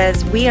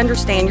because we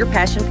understand your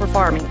passion for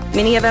farming.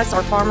 Many of us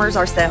are farmers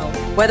ourselves.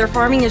 Whether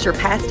farming is your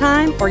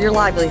pastime or your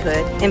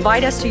livelihood,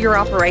 invite us to your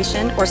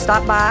operation or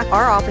stop by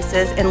our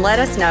offices and let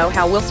us know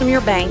how Wilson Muir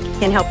Bank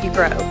can help you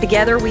grow.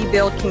 Together we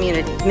build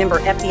community. Member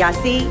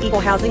FDIC, Equal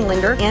Housing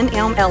Lender,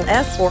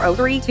 NMLS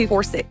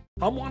 403246.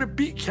 I want to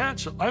beat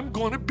cancer. I'm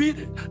going to beat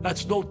it.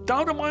 That's no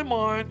doubt in my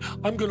mind.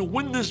 I'm going to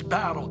win this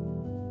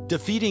battle.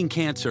 Defeating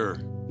cancer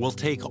will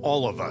take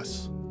all of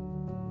us.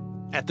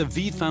 At the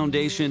V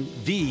Foundation,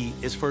 V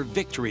is for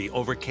victory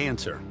over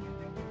cancer.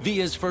 V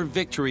is for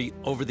victory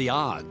over the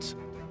odds.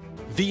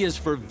 V is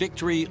for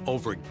victory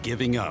over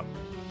giving up.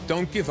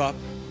 Don't give up.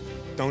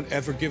 Don't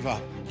ever give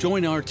up.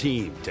 Join our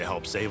team to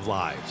help save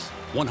lives.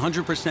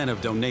 100% of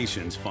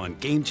donations fund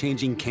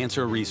game-changing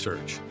cancer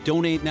research.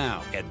 Donate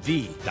now at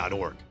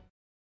v.org.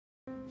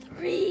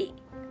 3.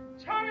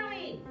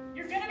 Charlie,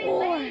 you're gonna be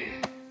 4. late.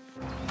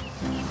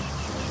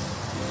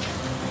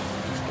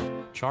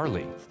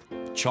 Charlie.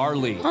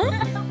 Charlie. Huh?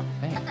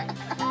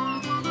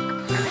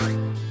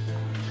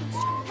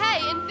 Hey,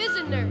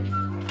 Invisinor.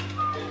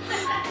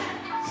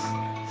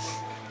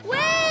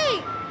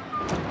 Wait!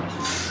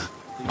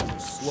 Things are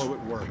slow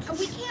at work.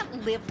 We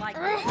can't live like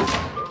this.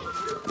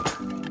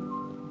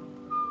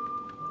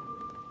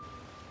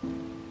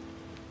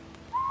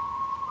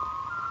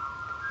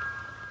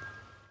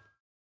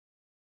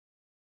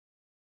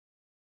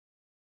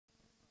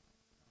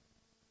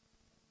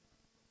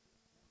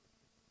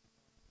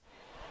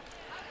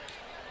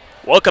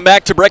 Welcome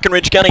back to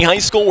Breckinridge County High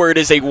School, where it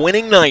is a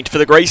winning night for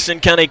the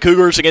Grayson County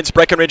Cougars against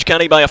Breckinridge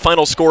County by a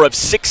final score of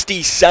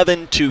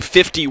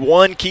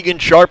 67-51. Keegan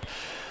Sharp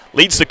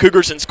leads the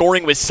Cougars in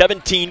scoring with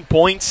 17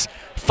 points,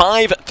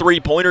 5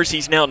 3-pointers.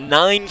 He's now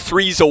 9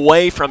 threes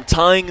away from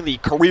tying the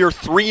career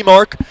 3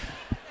 mark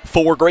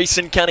for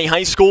Grayson County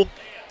High School.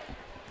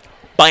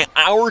 By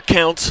our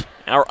count,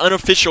 our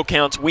unofficial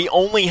counts, we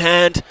only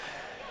had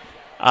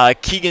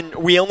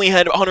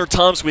Hunter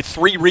Toms with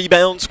 3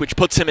 rebounds, which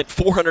puts him at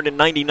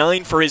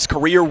 499 for his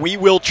career. We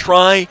will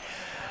try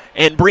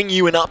and bring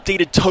you an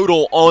updated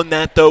total on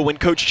that, though, when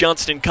Coach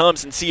Johnston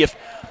comes, and see if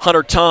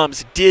Hunter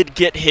Toms did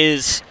get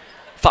his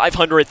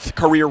 500th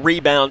career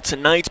rebound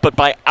tonight. But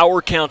by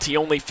our count, he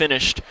only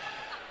finished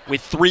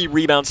with 3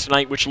 rebounds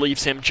tonight, which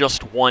leaves him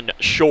just 1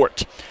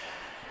 short.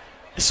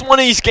 This is one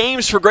of these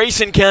games for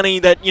Grayson County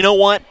that, you know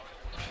what,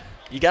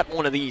 you got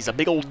one of these, a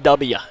big old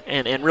W,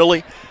 and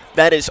really,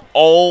 that is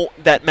all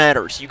that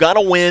matters. You got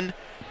to win,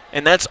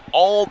 and that's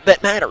all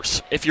that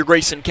matters if you're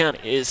Grayson County,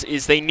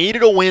 is they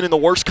needed a win in the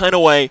worst kind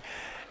of way,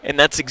 and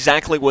that's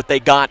exactly what they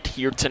got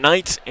here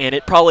tonight, and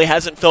it probably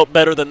hasn't felt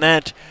better than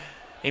that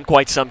in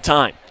quite some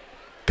time.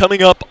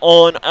 Coming up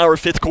on our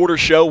 5th quarter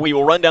show, we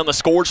will run down the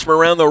scores from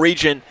around the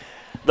region,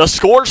 the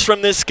scores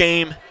from this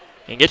game,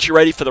 and get you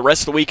ready for the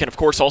rest of the week, and of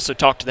course also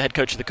talk to the head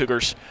coach of the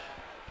Cougars,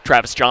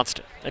 Travis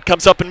Johnston. That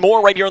comes up and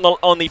more right here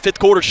on the 5th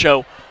quarter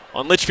show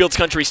on Litchfield's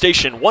Country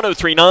Station,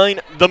 103.9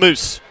 The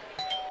Moose.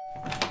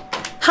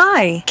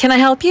 Hi, can I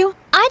help you?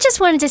 I just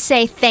wanted to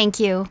say thank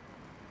you.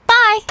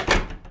 Bye.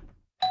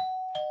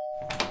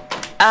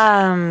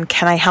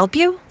 Can I help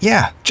you?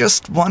 Yeah,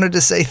 just wanted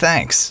to say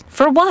thanks.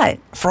 For what?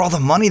 For all the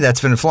money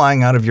that's been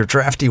flying out of your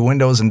drafty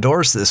windows and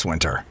doors this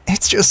winter.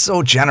 It's just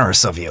so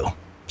generous of you.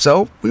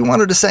 So, we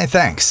wanted to say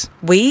thanks.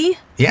 We?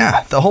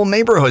 Yeah, the whole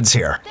neighborhood's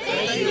here.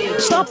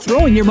 Stop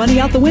throwing your money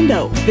out the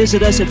window.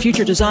 Visit us at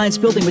Future Designs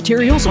Building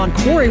Materials on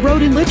Quarry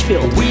Road in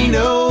Litchfield. We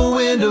know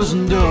windows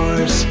and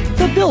doors.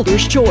 The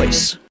builder's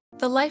choice.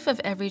 The life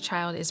of every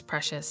child is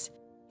precious.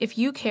 If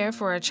you care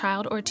for a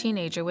child or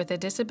teenager with a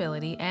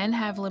disability and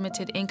have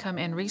limited income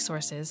and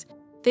resources,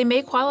 they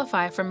may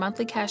qualify for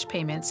monthly cash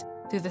payments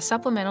through the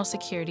Supplemental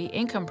Security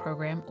Income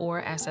Program,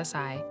 or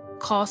SSI.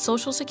 Call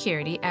Social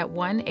Security at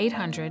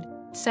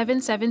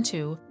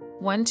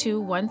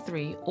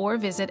 1-800-772-1213 or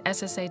visit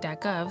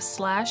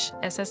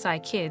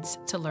ssa.gov/SSI-Kids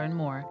to learn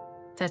more.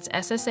 That's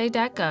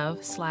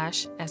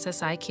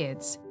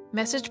ssa.gov/SSI-Kids.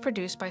 Message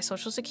produced by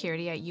Social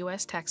Security at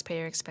U.S.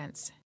 taxpayer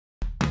expense.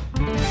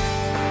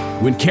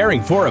 When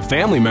caring for a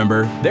family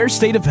member, their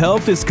state of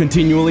health is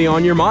continually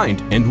on your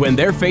mind. And when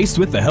they're faced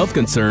with a health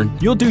concern,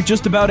 you'll do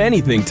just about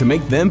anything to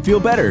make them feel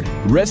better.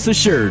 Rest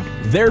assured,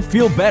 their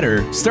feel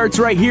better starts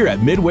right here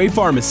at Midway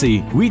Pharmacy.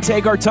 We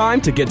take our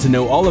time to get to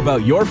know all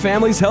about your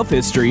family's health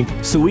history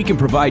so we can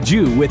provide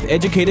you with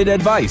educated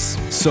advice.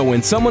 So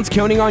when someone's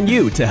counting on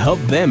you to help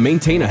them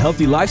maintain a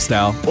healthy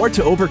lifestyle or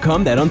to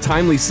overcome that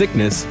untimely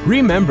sickness,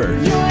 remember,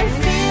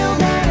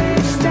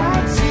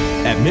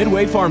 at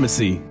Midway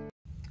Pharmacy.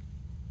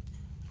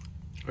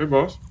 Hey,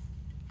 boss.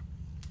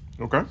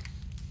 Okay. I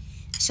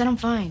said I'm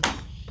fine.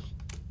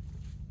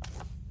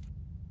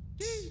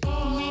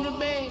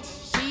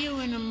 See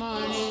you in the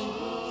morning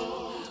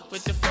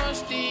with the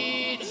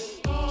frosted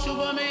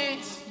Superman,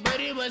 but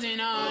it wasn't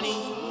on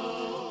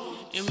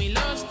it, and we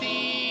lost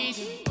it.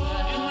 In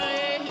my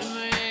head, in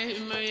my head,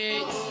 in my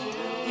head.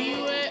 We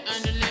were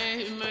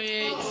underlay in my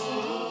head.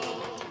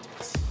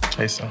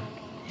 Hey, son.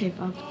 Hey,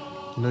 Bob.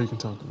 You know you can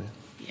talk to me.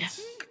 Yeah.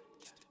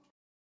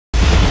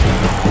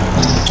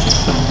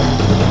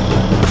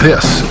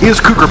 This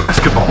is Cougar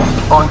Basketball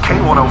on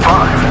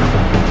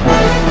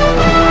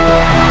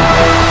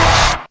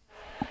K105.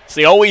 It's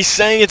the always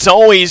saying it's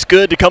always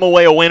good to come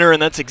away a winner,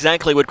 and that's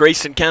exactly what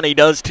Grayson County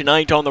does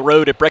tonight on the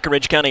road at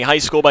Breckinridge County High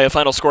School by a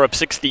final score of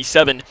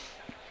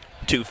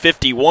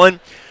 67-51.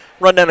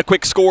 Run down a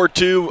quick score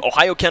too.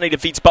 Ohio County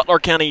defeats Butler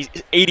County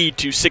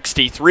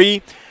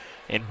 80-63,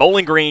 and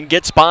Bowling Green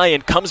gets by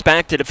and comes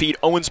back to defeat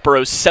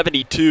Owensboro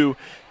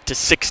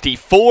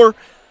 72-64.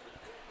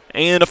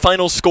 And a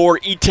final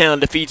score, E-Town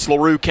defeats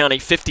LaRue County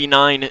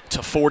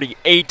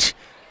 59-48.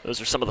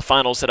 Those are some of the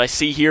finals that I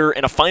see here.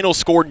 And a final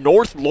score,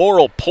 North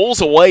Laurel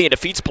pulls away and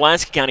defeats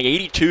Pulaski County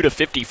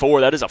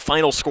 82-54. That is a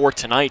final score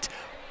tonight.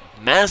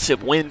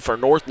 Massive win for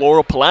North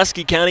Laurel.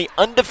 Pulaski County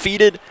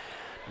undefeated,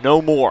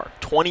 no more.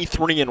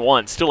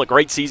 23-1. Still a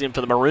great season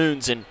for the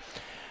Maroons, and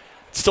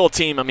still a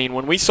team. I mean,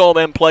 when we saw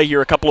them play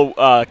here a couple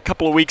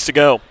of weeks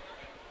ago,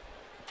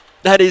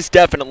 that is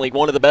definitely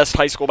one of the best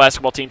high school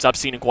basketball teams I've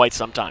seen in quite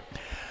some time.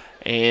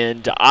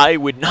 And I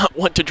would not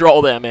want to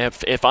draw them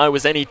if I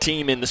was any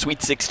team in the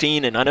Sweet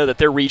 16, and I know that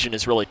their region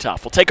is really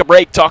tough. We'll take a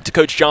break, talk to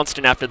Coach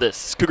Johnston after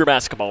this. It's Cougar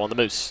Basketball on the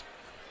Moose.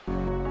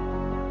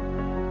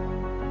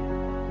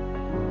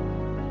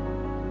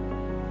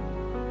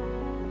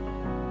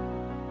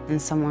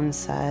 And someone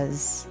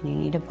says, you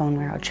need a bone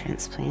marrow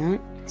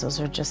transplant, those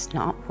are just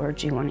not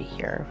words you want to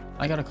hear.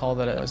 I got a call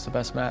that it was the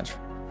best match.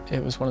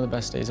 It was one of the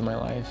best days of my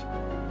life.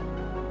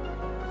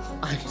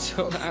 I'm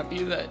so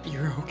happy that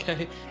you're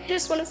okay. I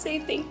just want to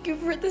say thank you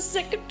for the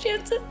second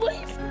chance at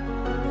life.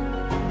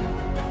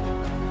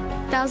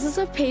 Thousands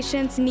of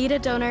patients need a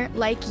donor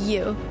like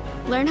you.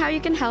 Learn how you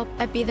can help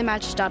at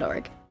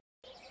BeTheMatch.org.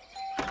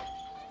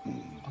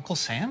 Uncle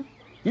Sam?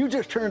 You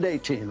just turned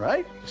 18,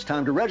 right? It's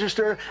time to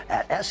register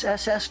at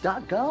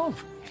sss.gov.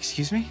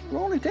 Excuse me? It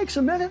only takes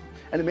a minute,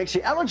 and it makes you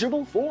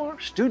eligible for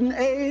student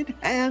aid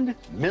and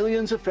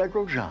millions of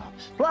federal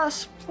jobs.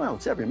 Plus, well,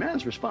 it's every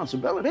man's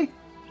responsibility.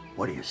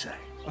 What do you say?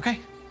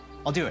 Okay,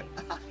 I'll do it.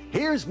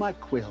 Here's my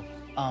quill.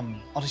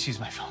 I'll just use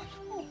my phone.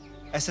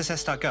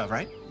 sss.gov,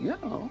 right? Yeah.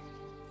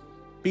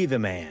 Be the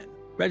man.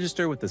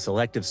 Register with the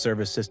Selective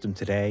Service System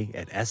today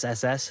at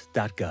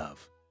sss.gov.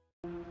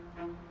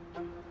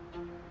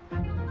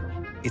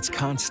 It's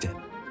constant,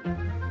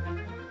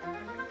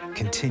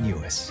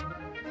 continuous,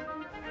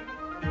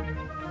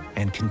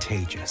 and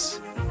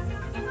contagious.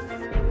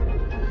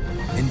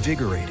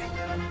 Invigorating,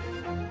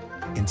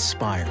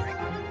 inspiring,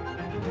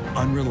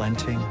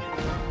 unrelenting,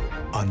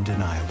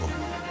 undeniable.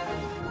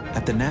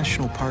 At the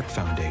National Park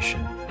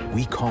Foundation,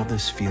 we call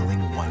this feeling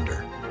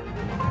wonder.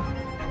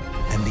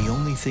 And the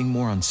only thing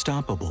more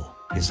unstoppable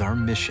is our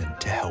mission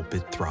to help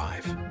it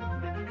thrive.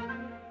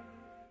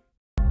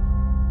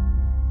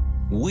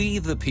 We,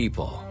 the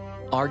people,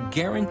 are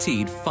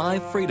guaranteed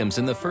 5 freedoms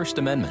in the First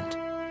Amendment.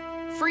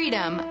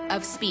 Freedom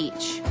of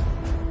speech.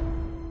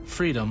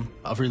 Freedom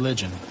of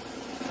religion.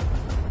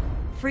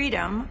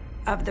 Freedom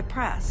of the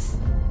press.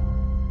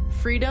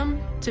 Freedom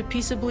to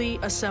peaceably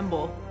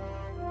assemble.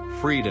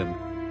 Freedom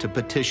to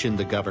petition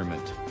the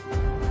government.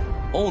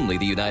 Only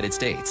the United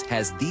States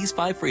has these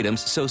 5 freedoms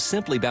so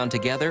simply bound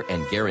together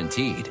and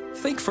guaranteed.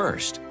 Think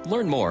first.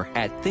 Learn more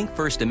at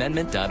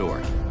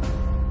thinkfirstamendment.org.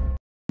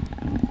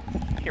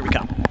 Here we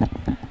come.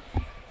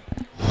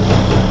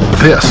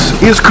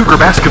 This is Cougar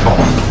Basketball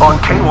on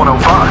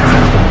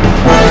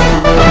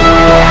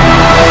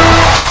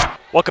K105.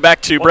 Welcome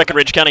back to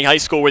Breckinridge County High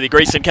School, where the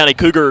Grayson County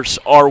Cougars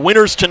are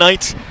winners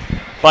tonight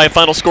by a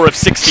final score of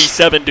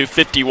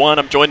 67-51.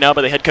 I'm joined now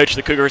by the head coach of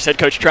the Cougars, head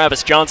coach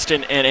Travis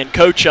Johnston. And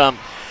Coach,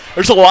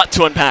 there's a lot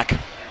to unpack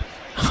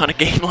on a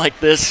game like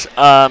this.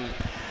 But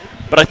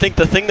I think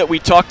the thing that we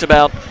talked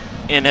about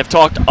and have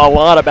talked a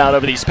lot about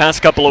over these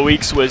past couple of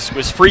weeks was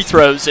free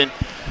throws. And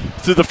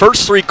through the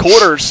first 3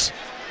 quarters,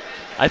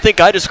 I think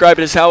I described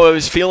it as how I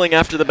was feeling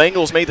after the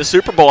Bengals made the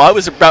Super Bowl. I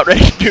was about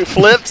ready to do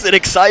flips and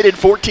excited,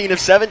 14 of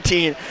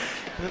 17.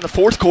 In the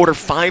fourth quarter,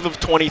 5 of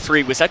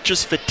 23. Was that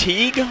just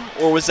fatigue,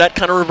 or was that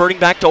kind of reverting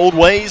back to old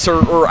ways,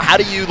 or how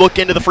do you look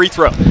into the free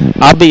throw?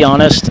 I'll be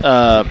honest.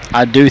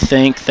 I do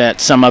think that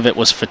some of it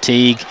was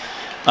fatigue.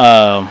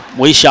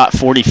 We shot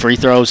 40 free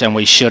throws, and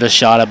we should have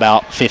shot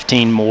about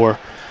 15 more.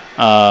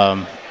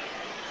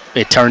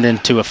 It turned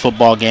into a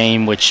football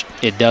game, which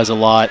it does a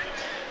lot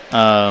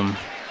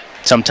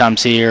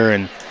sometimes here.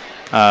 And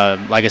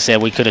like I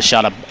said, we could have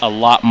shot a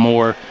lot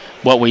more.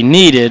 What we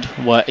needed,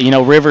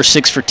 River's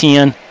 6 for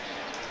 10.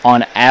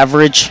 On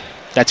average,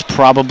 that's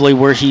probably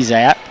where he's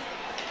at.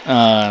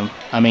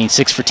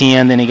 6 for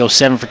 10, then he goes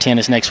 7 for 10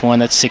 his next one.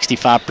 That's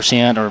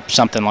 65% or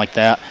something like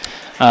that.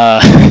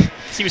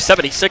 He was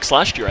 76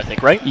 last year, I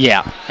think, right?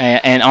 Yeah,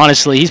 and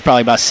honestly, he's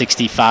probably about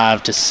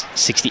 65 to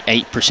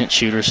 68%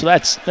 shooter, so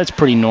that's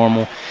pretty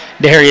normal.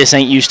 Darius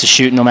ain't used to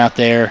shooting them out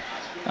there.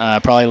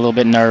 Probably a little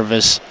bit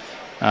nervous.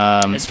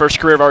 His first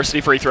career varsity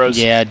free throws.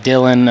 Yeah,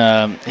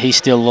 Dylan, he's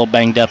still a little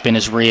banged up in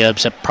his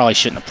ribs. I probably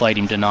shouldn't have played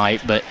him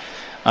tonight, but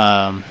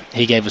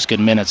he gave us good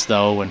minutes,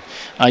 though. And,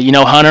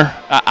 Hunter,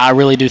 I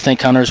really do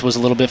think Hunter's was a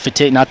little bit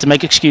fatigued. Not to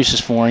make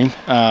excuses for him,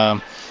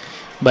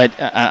 but,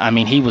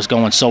 he was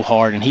going so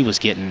hard, and he was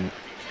getting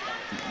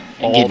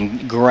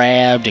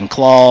grabbed and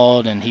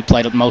clawed, and he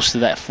played most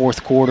of that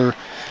fourth quarter.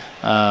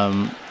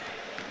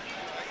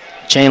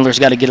 Chandler's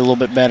got to get a little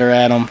bit better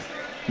at him.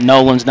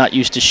 Nolan's not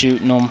used to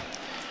shooting them.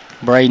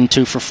 Braden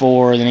 2 for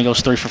 4, then he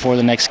goes 3 for 4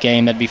 the next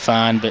game. That'd be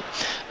fine. But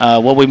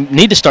what we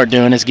need to start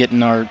doing is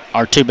getting our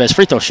 2 best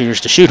free throw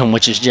shooters to shoot them,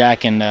 which is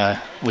Jack and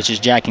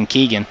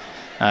Keegan.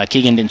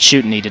 Keegan didn't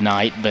shoot any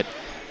tonight, but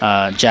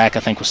Jack I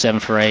think was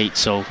 7 for 8,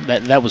 so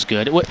that was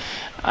good.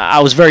 I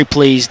was very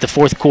pleased. The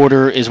fourth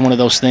quarter is one of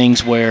those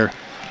things where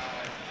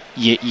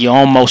you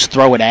almost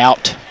throw it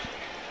out.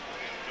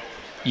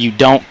 You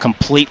don't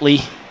completely,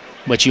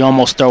 but you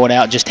almost throw it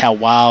out. Just how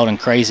wild and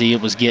crazy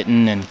it was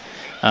getting, and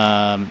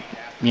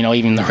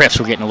even the refs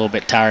were getting a little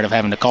bit tired of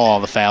having to call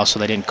all the fouls, so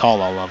they didn't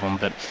call all of them.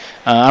 But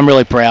I'm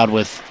really proud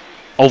with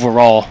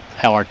overall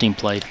how our team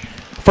played.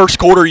 First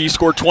quarter, you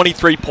scored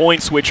 23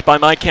 points, which by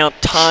my count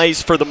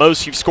ties for the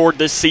most you've scored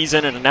this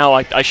season. And now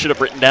I should have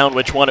written down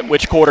which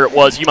quarter it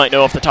was. You might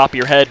know off the top of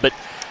your head, but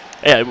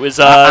yeah, it was.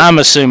 I'm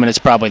assuming it's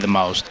probably the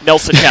most.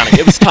 Nelson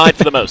County. It was tied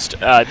for the most.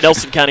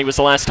 Nelson County was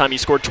the last time you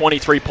scored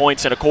 23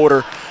 points in a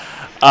quarter.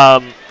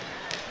 And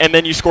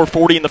then you scored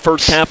 40 in the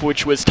first half,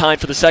 which was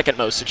tied for the second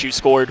most that you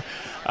scored.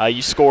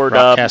 You scored.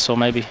 Rockcastle,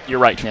 maybe. You're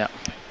right. Yeah.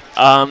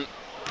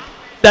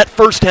 That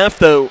first half,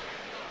 though,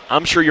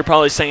 I'm sure you're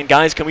probably saying,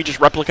 guys, can we just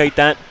replicate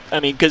that?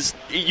 Because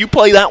you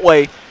play that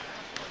way,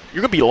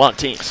 you're going to beat a lot of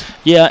teams.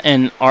 Yeah,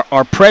 and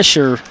our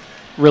pressure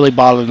really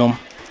bothered them,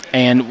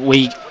 and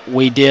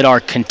we did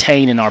our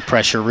containing our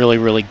pressure really,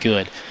 really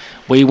good.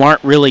 We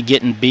weren't really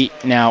getting beat.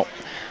 Now,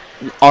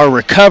 our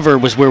recover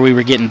was where we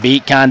were getting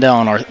beat, kind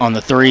of on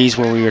the threes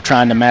where we were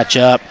trying to match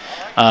up.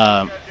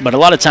 But a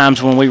lot of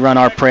times when we run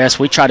our press,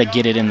 we try to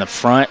get it in the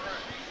front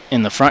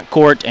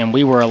court, and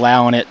we were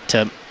allowing it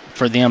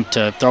for them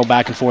to throw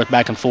back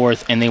and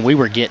forth, and then we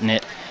were getting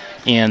it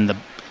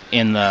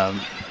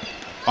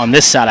on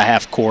this side of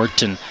half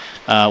court, and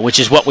which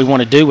is what we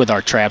want to do with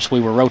our traps.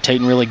 We were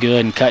rotating really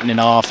good and cutting it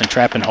off and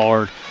trapping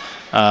hard.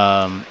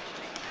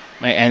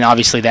 And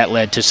obviously that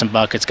led to some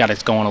buckets, got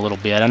us going a little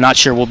bit. I'm not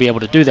sure we'll be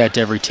able to do that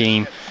to every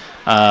team,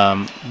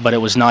 but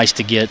it was nice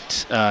to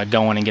get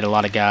going and get a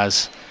lot of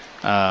guys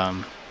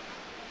some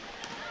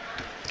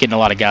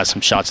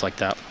shots like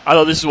that. I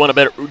thought this is one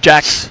of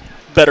Jack's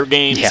better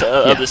games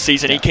of the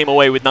season. Yeah. He came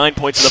away with 9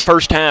 points in the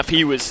first half.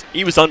 He was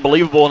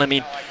unbelievable,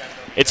 and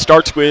it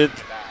starts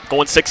with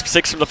going 6 of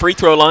 6 from the free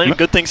throw line.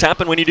 Good things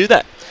happen when you do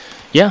that.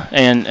 Yeah,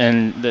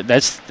 and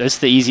that's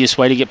the easiest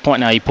way to get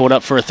point. Now he pulled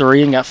up for a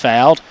 3 and got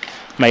fouled.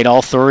 Made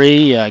all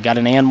 3, got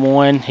an and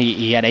 1.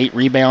 He had 8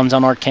 rebounds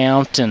on our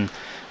count, and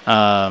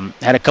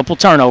had a couple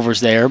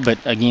turnovers there. But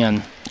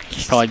again,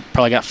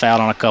 probably got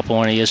fouled on a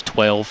couple, and he is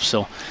 12.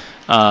 So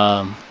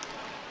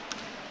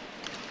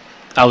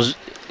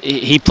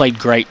he played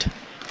great.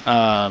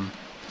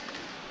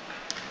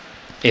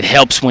 It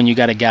helps when you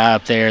got a guy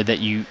up there that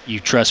you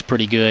trust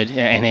pretty good,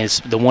 and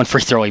the one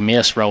free throw he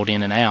missed rolled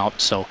in and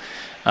out. So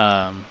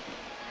I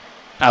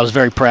was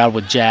very proud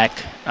with Jack.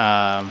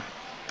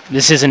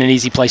 This isn't an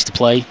easy place to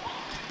play,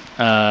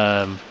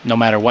 no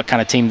matter what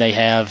kind of team they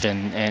have,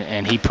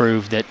 and he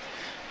proved that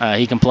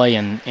he can play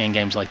in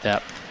games like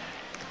that.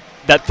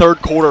 That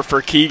third quarter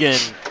for Keegan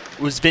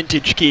was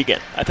vintage Keegan.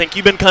 I think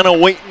you've been kind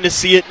of waiting to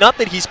see it. Not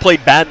that he's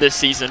played bad this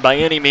season by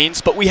any means,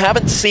 but we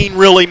haven't seen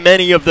really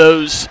many of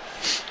those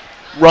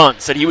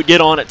runs that he would get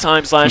on at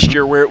times last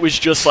year where it was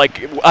just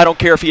like, I don't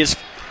care if he has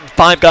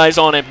 5 guys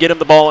on him, get him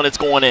the ball and it's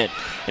going in.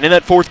 And in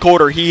that fourth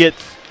quarter, he hit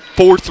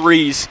 4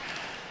 threes.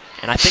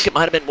 And I think it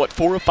might have been,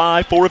 4 of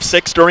 5, 4 of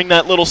 6 during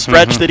that little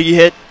stretch that he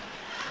hit.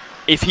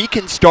 If he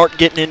can start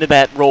getting into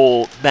that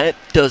role, that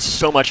does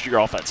so much to your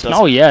offense, doesn't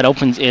it? Oh, yeah, it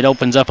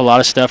opens up a lot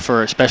of stuff,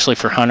 especially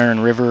for Hunter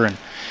and River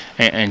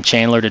and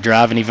Chandler to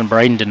drive, and even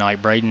Braden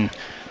tonight. Braden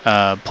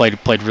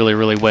played really,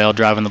 really well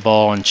driving the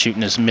ball and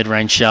shooting his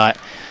mid-range shot.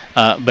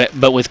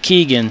 But with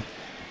Keegan,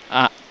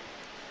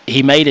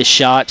 he made his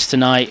shots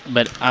tonight,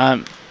 but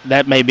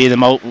that may be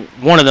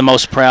one of the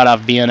most proud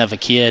I've been of a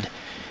kid.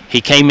 He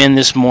came in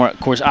this morning.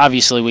 Of course,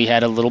 obviously, we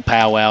had a little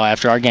powwow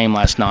after our game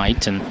last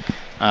night and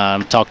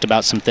talked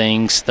about some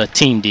things the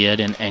team did.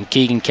 And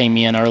Keegan came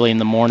in early in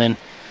the morning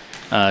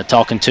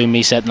talking to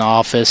me, sat in the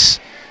office,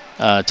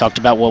 talked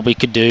about what we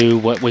could do,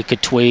 what we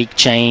could tweak,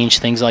 change,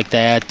 things like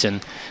that.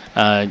 And,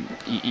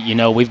 you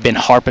know, we've been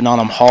harping on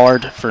him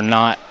hard for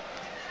not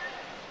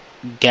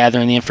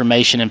gathering the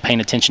information and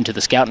paying attention to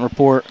the scouting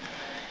report.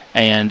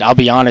 And I'll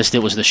be honest, it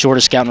was the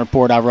shortest scouting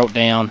report I wrote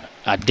down.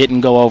 I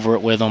didn't go over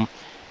it with him.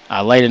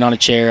 I laid it on a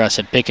chair. I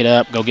said, pick it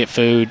up, go get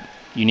food.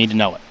 You need to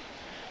know it.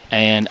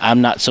 And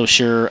I'm not so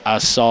sure I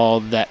saw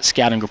that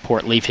scouting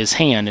report leave his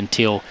hand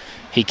until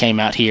he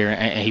came out here.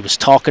 And he was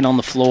talking on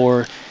the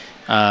floor.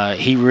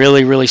 He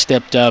really, really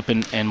stepped up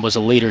and was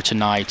a leader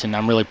tonight, and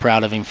I'm really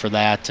proud of him for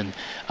that. And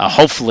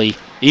hopefully,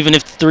 even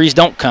if the threes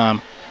don't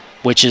come,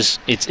 which is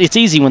it's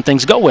easy when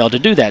things go well to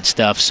do that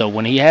stuff. So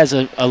when he has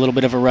a little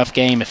bit of a rough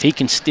game, if he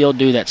can still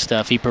do that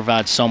stuff, he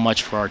provides so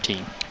much for our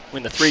team.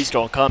 When the threes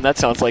don't come, that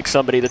sounds like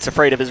somebody that's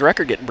afraid of his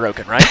record getting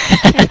broken, right?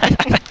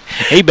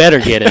 He better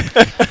get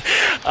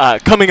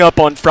it. Coming up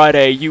on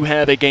Friday, you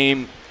have a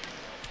game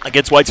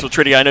against Whitesville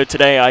Trinity. I know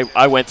today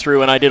I went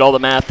through and I did all the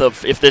math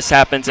of if this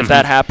happens, if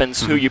that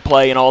happens, who you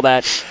play and all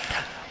that.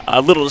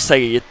 Little to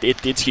say,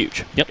 it's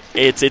huge. Yep.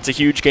 It's a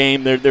huge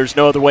game. There's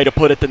no other way to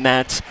put it than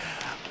that.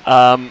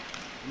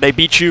 They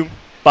beat you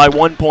by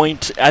 1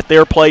 point at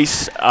their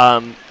place.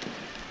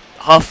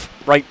 Huff,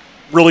 right,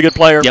 really good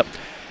player. Yep.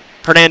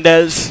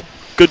 Hernandez,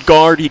 good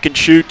guard, he can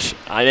shoot.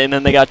 And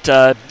then they got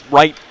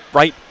Wright,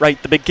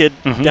 the big kid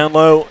down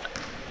low.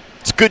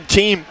 It's a good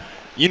team.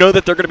 You know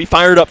that they're going to be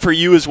fired up for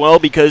you as well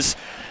because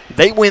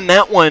they win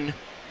that one,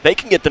 they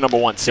can get the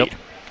 #1 seed.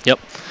 Yep.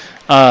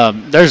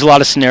 There's a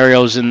lot of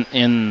scenarios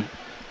in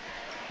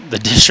the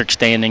district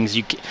standings.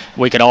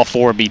 We could all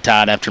four be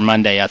tied after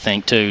Monday, I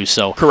think, too.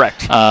 So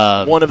correct.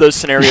 One of those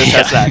scenarios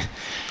has that.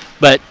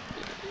 But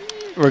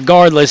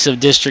regardless of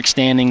district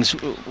standings,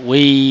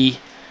 we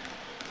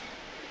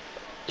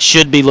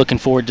should be looking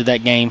forward to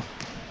that game.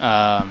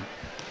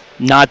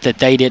 Not that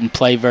they didn't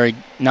play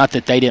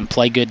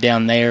good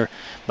down there,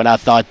 but I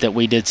thought that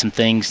we did some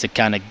things to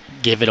kind of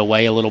give it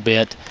away a little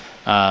bit.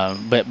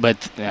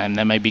 But and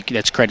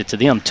that's credit to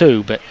them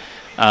too. But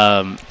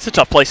it's a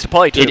tough place to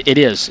play too. It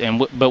is,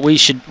 but we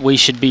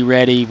should be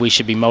ready. We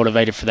should be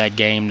motivated for that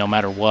game no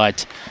matter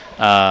what.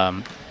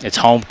 It's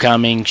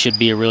homecoming. Should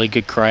be a really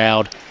good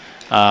crowd.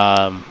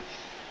 And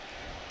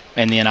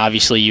then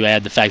obviously you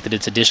add the fact that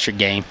it's a district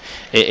game.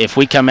 If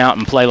we come out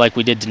and play like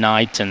we did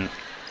tonight and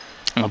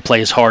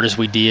play as hard as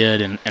we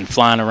did and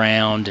flying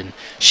around and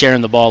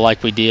sharing the ball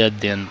like we did,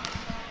 then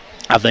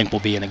I think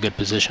we'll be in a good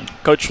position.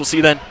 Coach, we'll see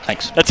you then.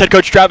 Thanks. That's head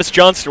coach Travis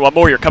Johnston. One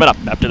more here coming up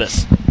after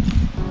this.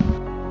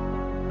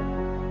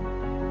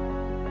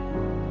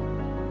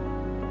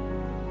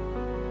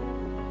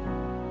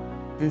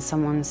 And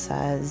someone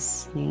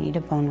says, you need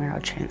a bone marrow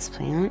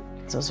transplant,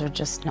 those are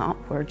just not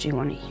words you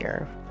want to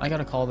hear. I got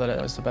a call that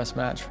it was the best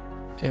match.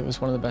 It was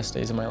one of the best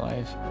days of my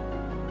life.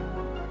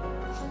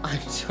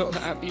 I'm so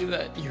happy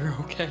that you're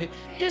okay.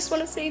 I just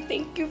want to say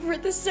thank you for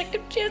the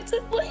second chance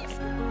at life.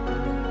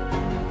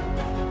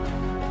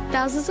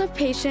 Thousands of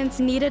patients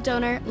need a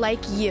donor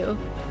like you.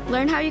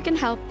 Learn how you can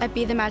help at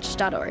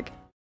bethematch.org.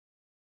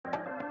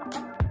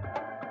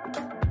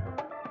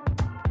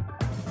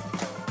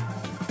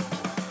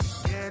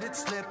 Get it,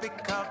 slip it,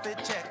 cuff it,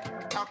 check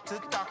it. Talk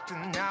to doctor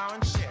now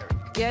and share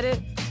it. Get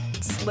it,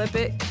 slip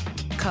it,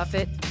 cuff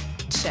it,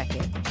 check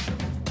it.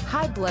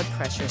 High blood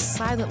pressure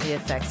silently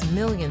affects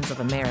millions of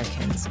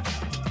Americans.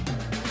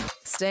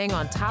 Staying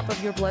on top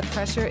of your blood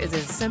pressure is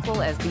as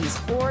simple as these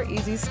 4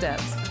 easy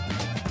steps.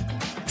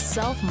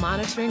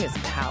 Self-monitoring is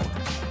power.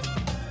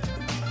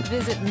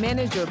 Visit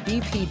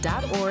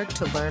manageyourbp.org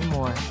to learn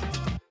more.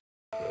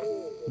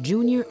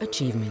 Junior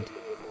achievement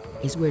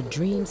is where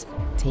dreams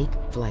take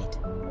flight.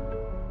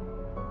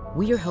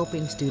 We are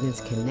helping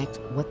students connect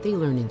what they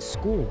learn in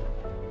school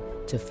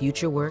to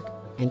future work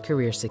and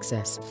career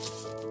success.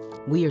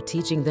 We are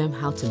teaching them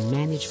how to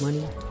manage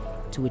money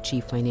to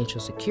achieve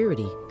financial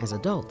security as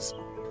adults.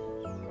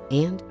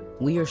 And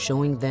we are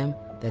showing them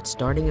that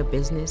starting a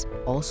business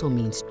also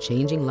means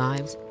changing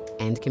lives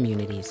and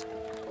communities.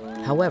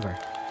 However,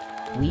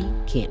 we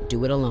can't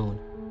do it alone.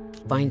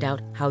 Find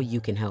out how you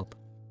can help.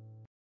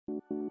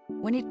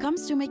 When it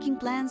comes to making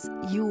plans,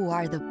 you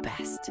are the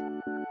best.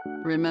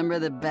 Remember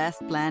the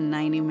best planned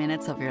 90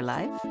 minutes of your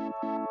life?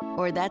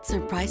 Or that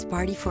surprise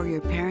party for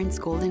your parents'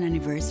 golden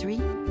anniversary?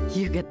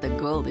 You get the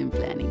golden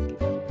planning.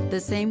 The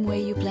same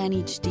way you plan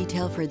each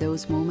detail for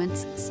those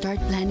moments, start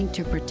planning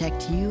to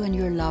protect you and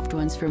your loved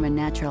ones from a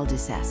natural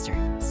disaster.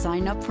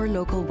 Sign up for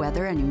local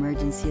weather and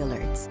emergency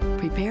alerts.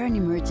 Prepare an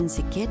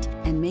emergency kit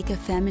and make a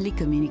family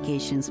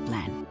communications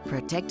plan.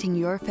 Protecting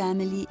your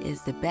family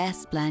is the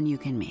best plan you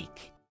can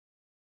make.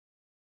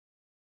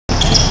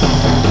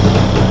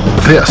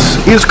 This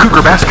is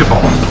Cougar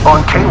Basketball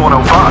on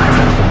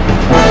K105.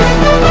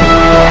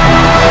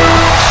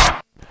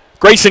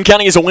 Grayson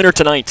County is a winner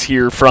tonight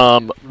here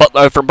from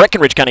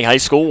Breckinridge County High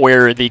School,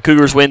 where the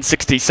Cougars win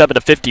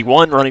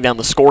 67-51. Running down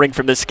the scoring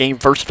from this game,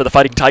 first for the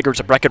Fighting Tigers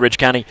of Breckinridge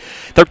County,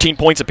 13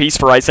 points apiece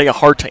for Isaiah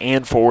Hart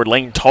and for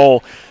Lane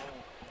Tall,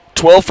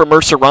 12 for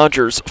Mercer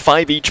Rogers,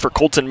 5 each for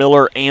Colton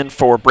Miller and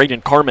for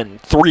Braden Carmen,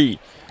 3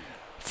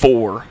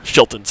 for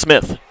Shelton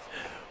Smith.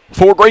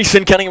 For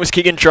Grayson County, it was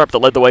Keegan Sharp that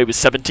led the way with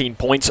 17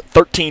 points,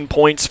 13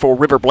 points for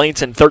River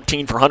Blanton,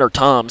 13 for Hunter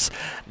Toms,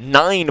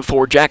 9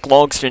 for Jack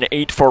Logston,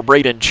 8 for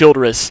Braden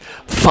Childress,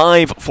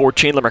 5 for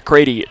Chandler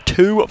McCready,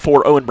 2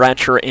 for Owen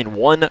Bratcher, and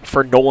 1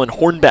 for Nolan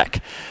Hornbeck.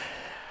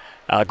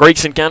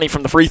 Grayson County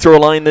from the free throw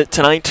line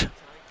tonight,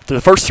 through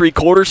the first 3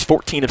 quarters,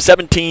 14 of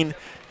 17.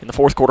 In the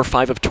fourth quarter,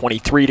 5 of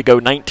 23 to go,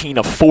 19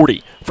 of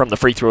 40 from the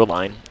free throw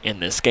line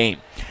in this game.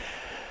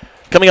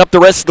 Coming up the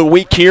rest of the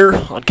week here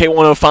on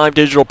K105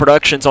 Digital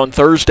Productions on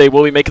Thursday,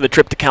 we'll be making the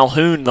trip to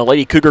Calhoun. The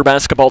Lady Cougar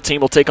basketball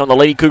team will take on the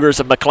Lady Cougars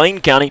of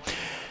McLean County.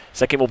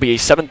 Second will be a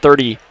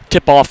 7:30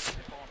 tip-off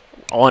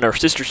on our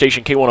sister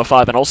station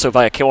K105 and also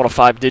via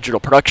K105 Digital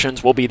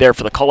Productions. We'll be there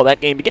for the call of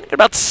that game beginning at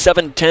about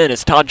 7:10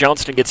 as Todd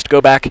Johnston gets to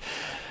go back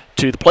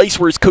to the place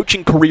where his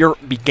coaching career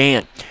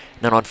began.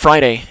 And then on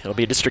Friday, it'll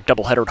be a district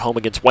doubleheader at home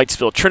against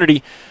Whitesville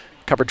Trinity.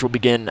 Coverage will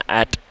begin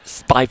at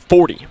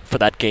 5:40 for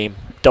that game.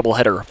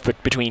 Doubleheader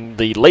between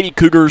the Lady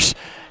Cougars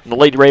and the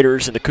Lady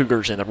Raiders and the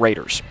Cougars and the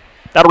Raiders.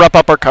 That'll wrap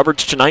up our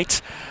coverage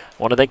tonight.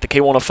 I want to thank the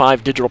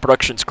K105 Digital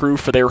Productions crew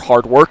for their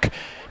hard work.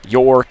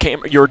 Your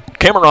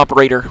camera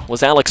operator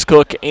was Alex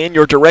Cook, and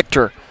your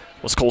director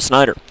was Cole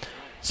Snyder.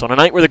 So on a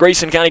night where the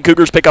Grayson County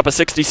Cougars pick up a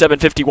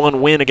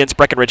 67-51 win against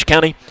Breckinridge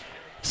County,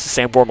 this is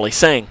Sam Gormley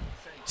saying,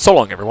 so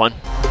long, everyone.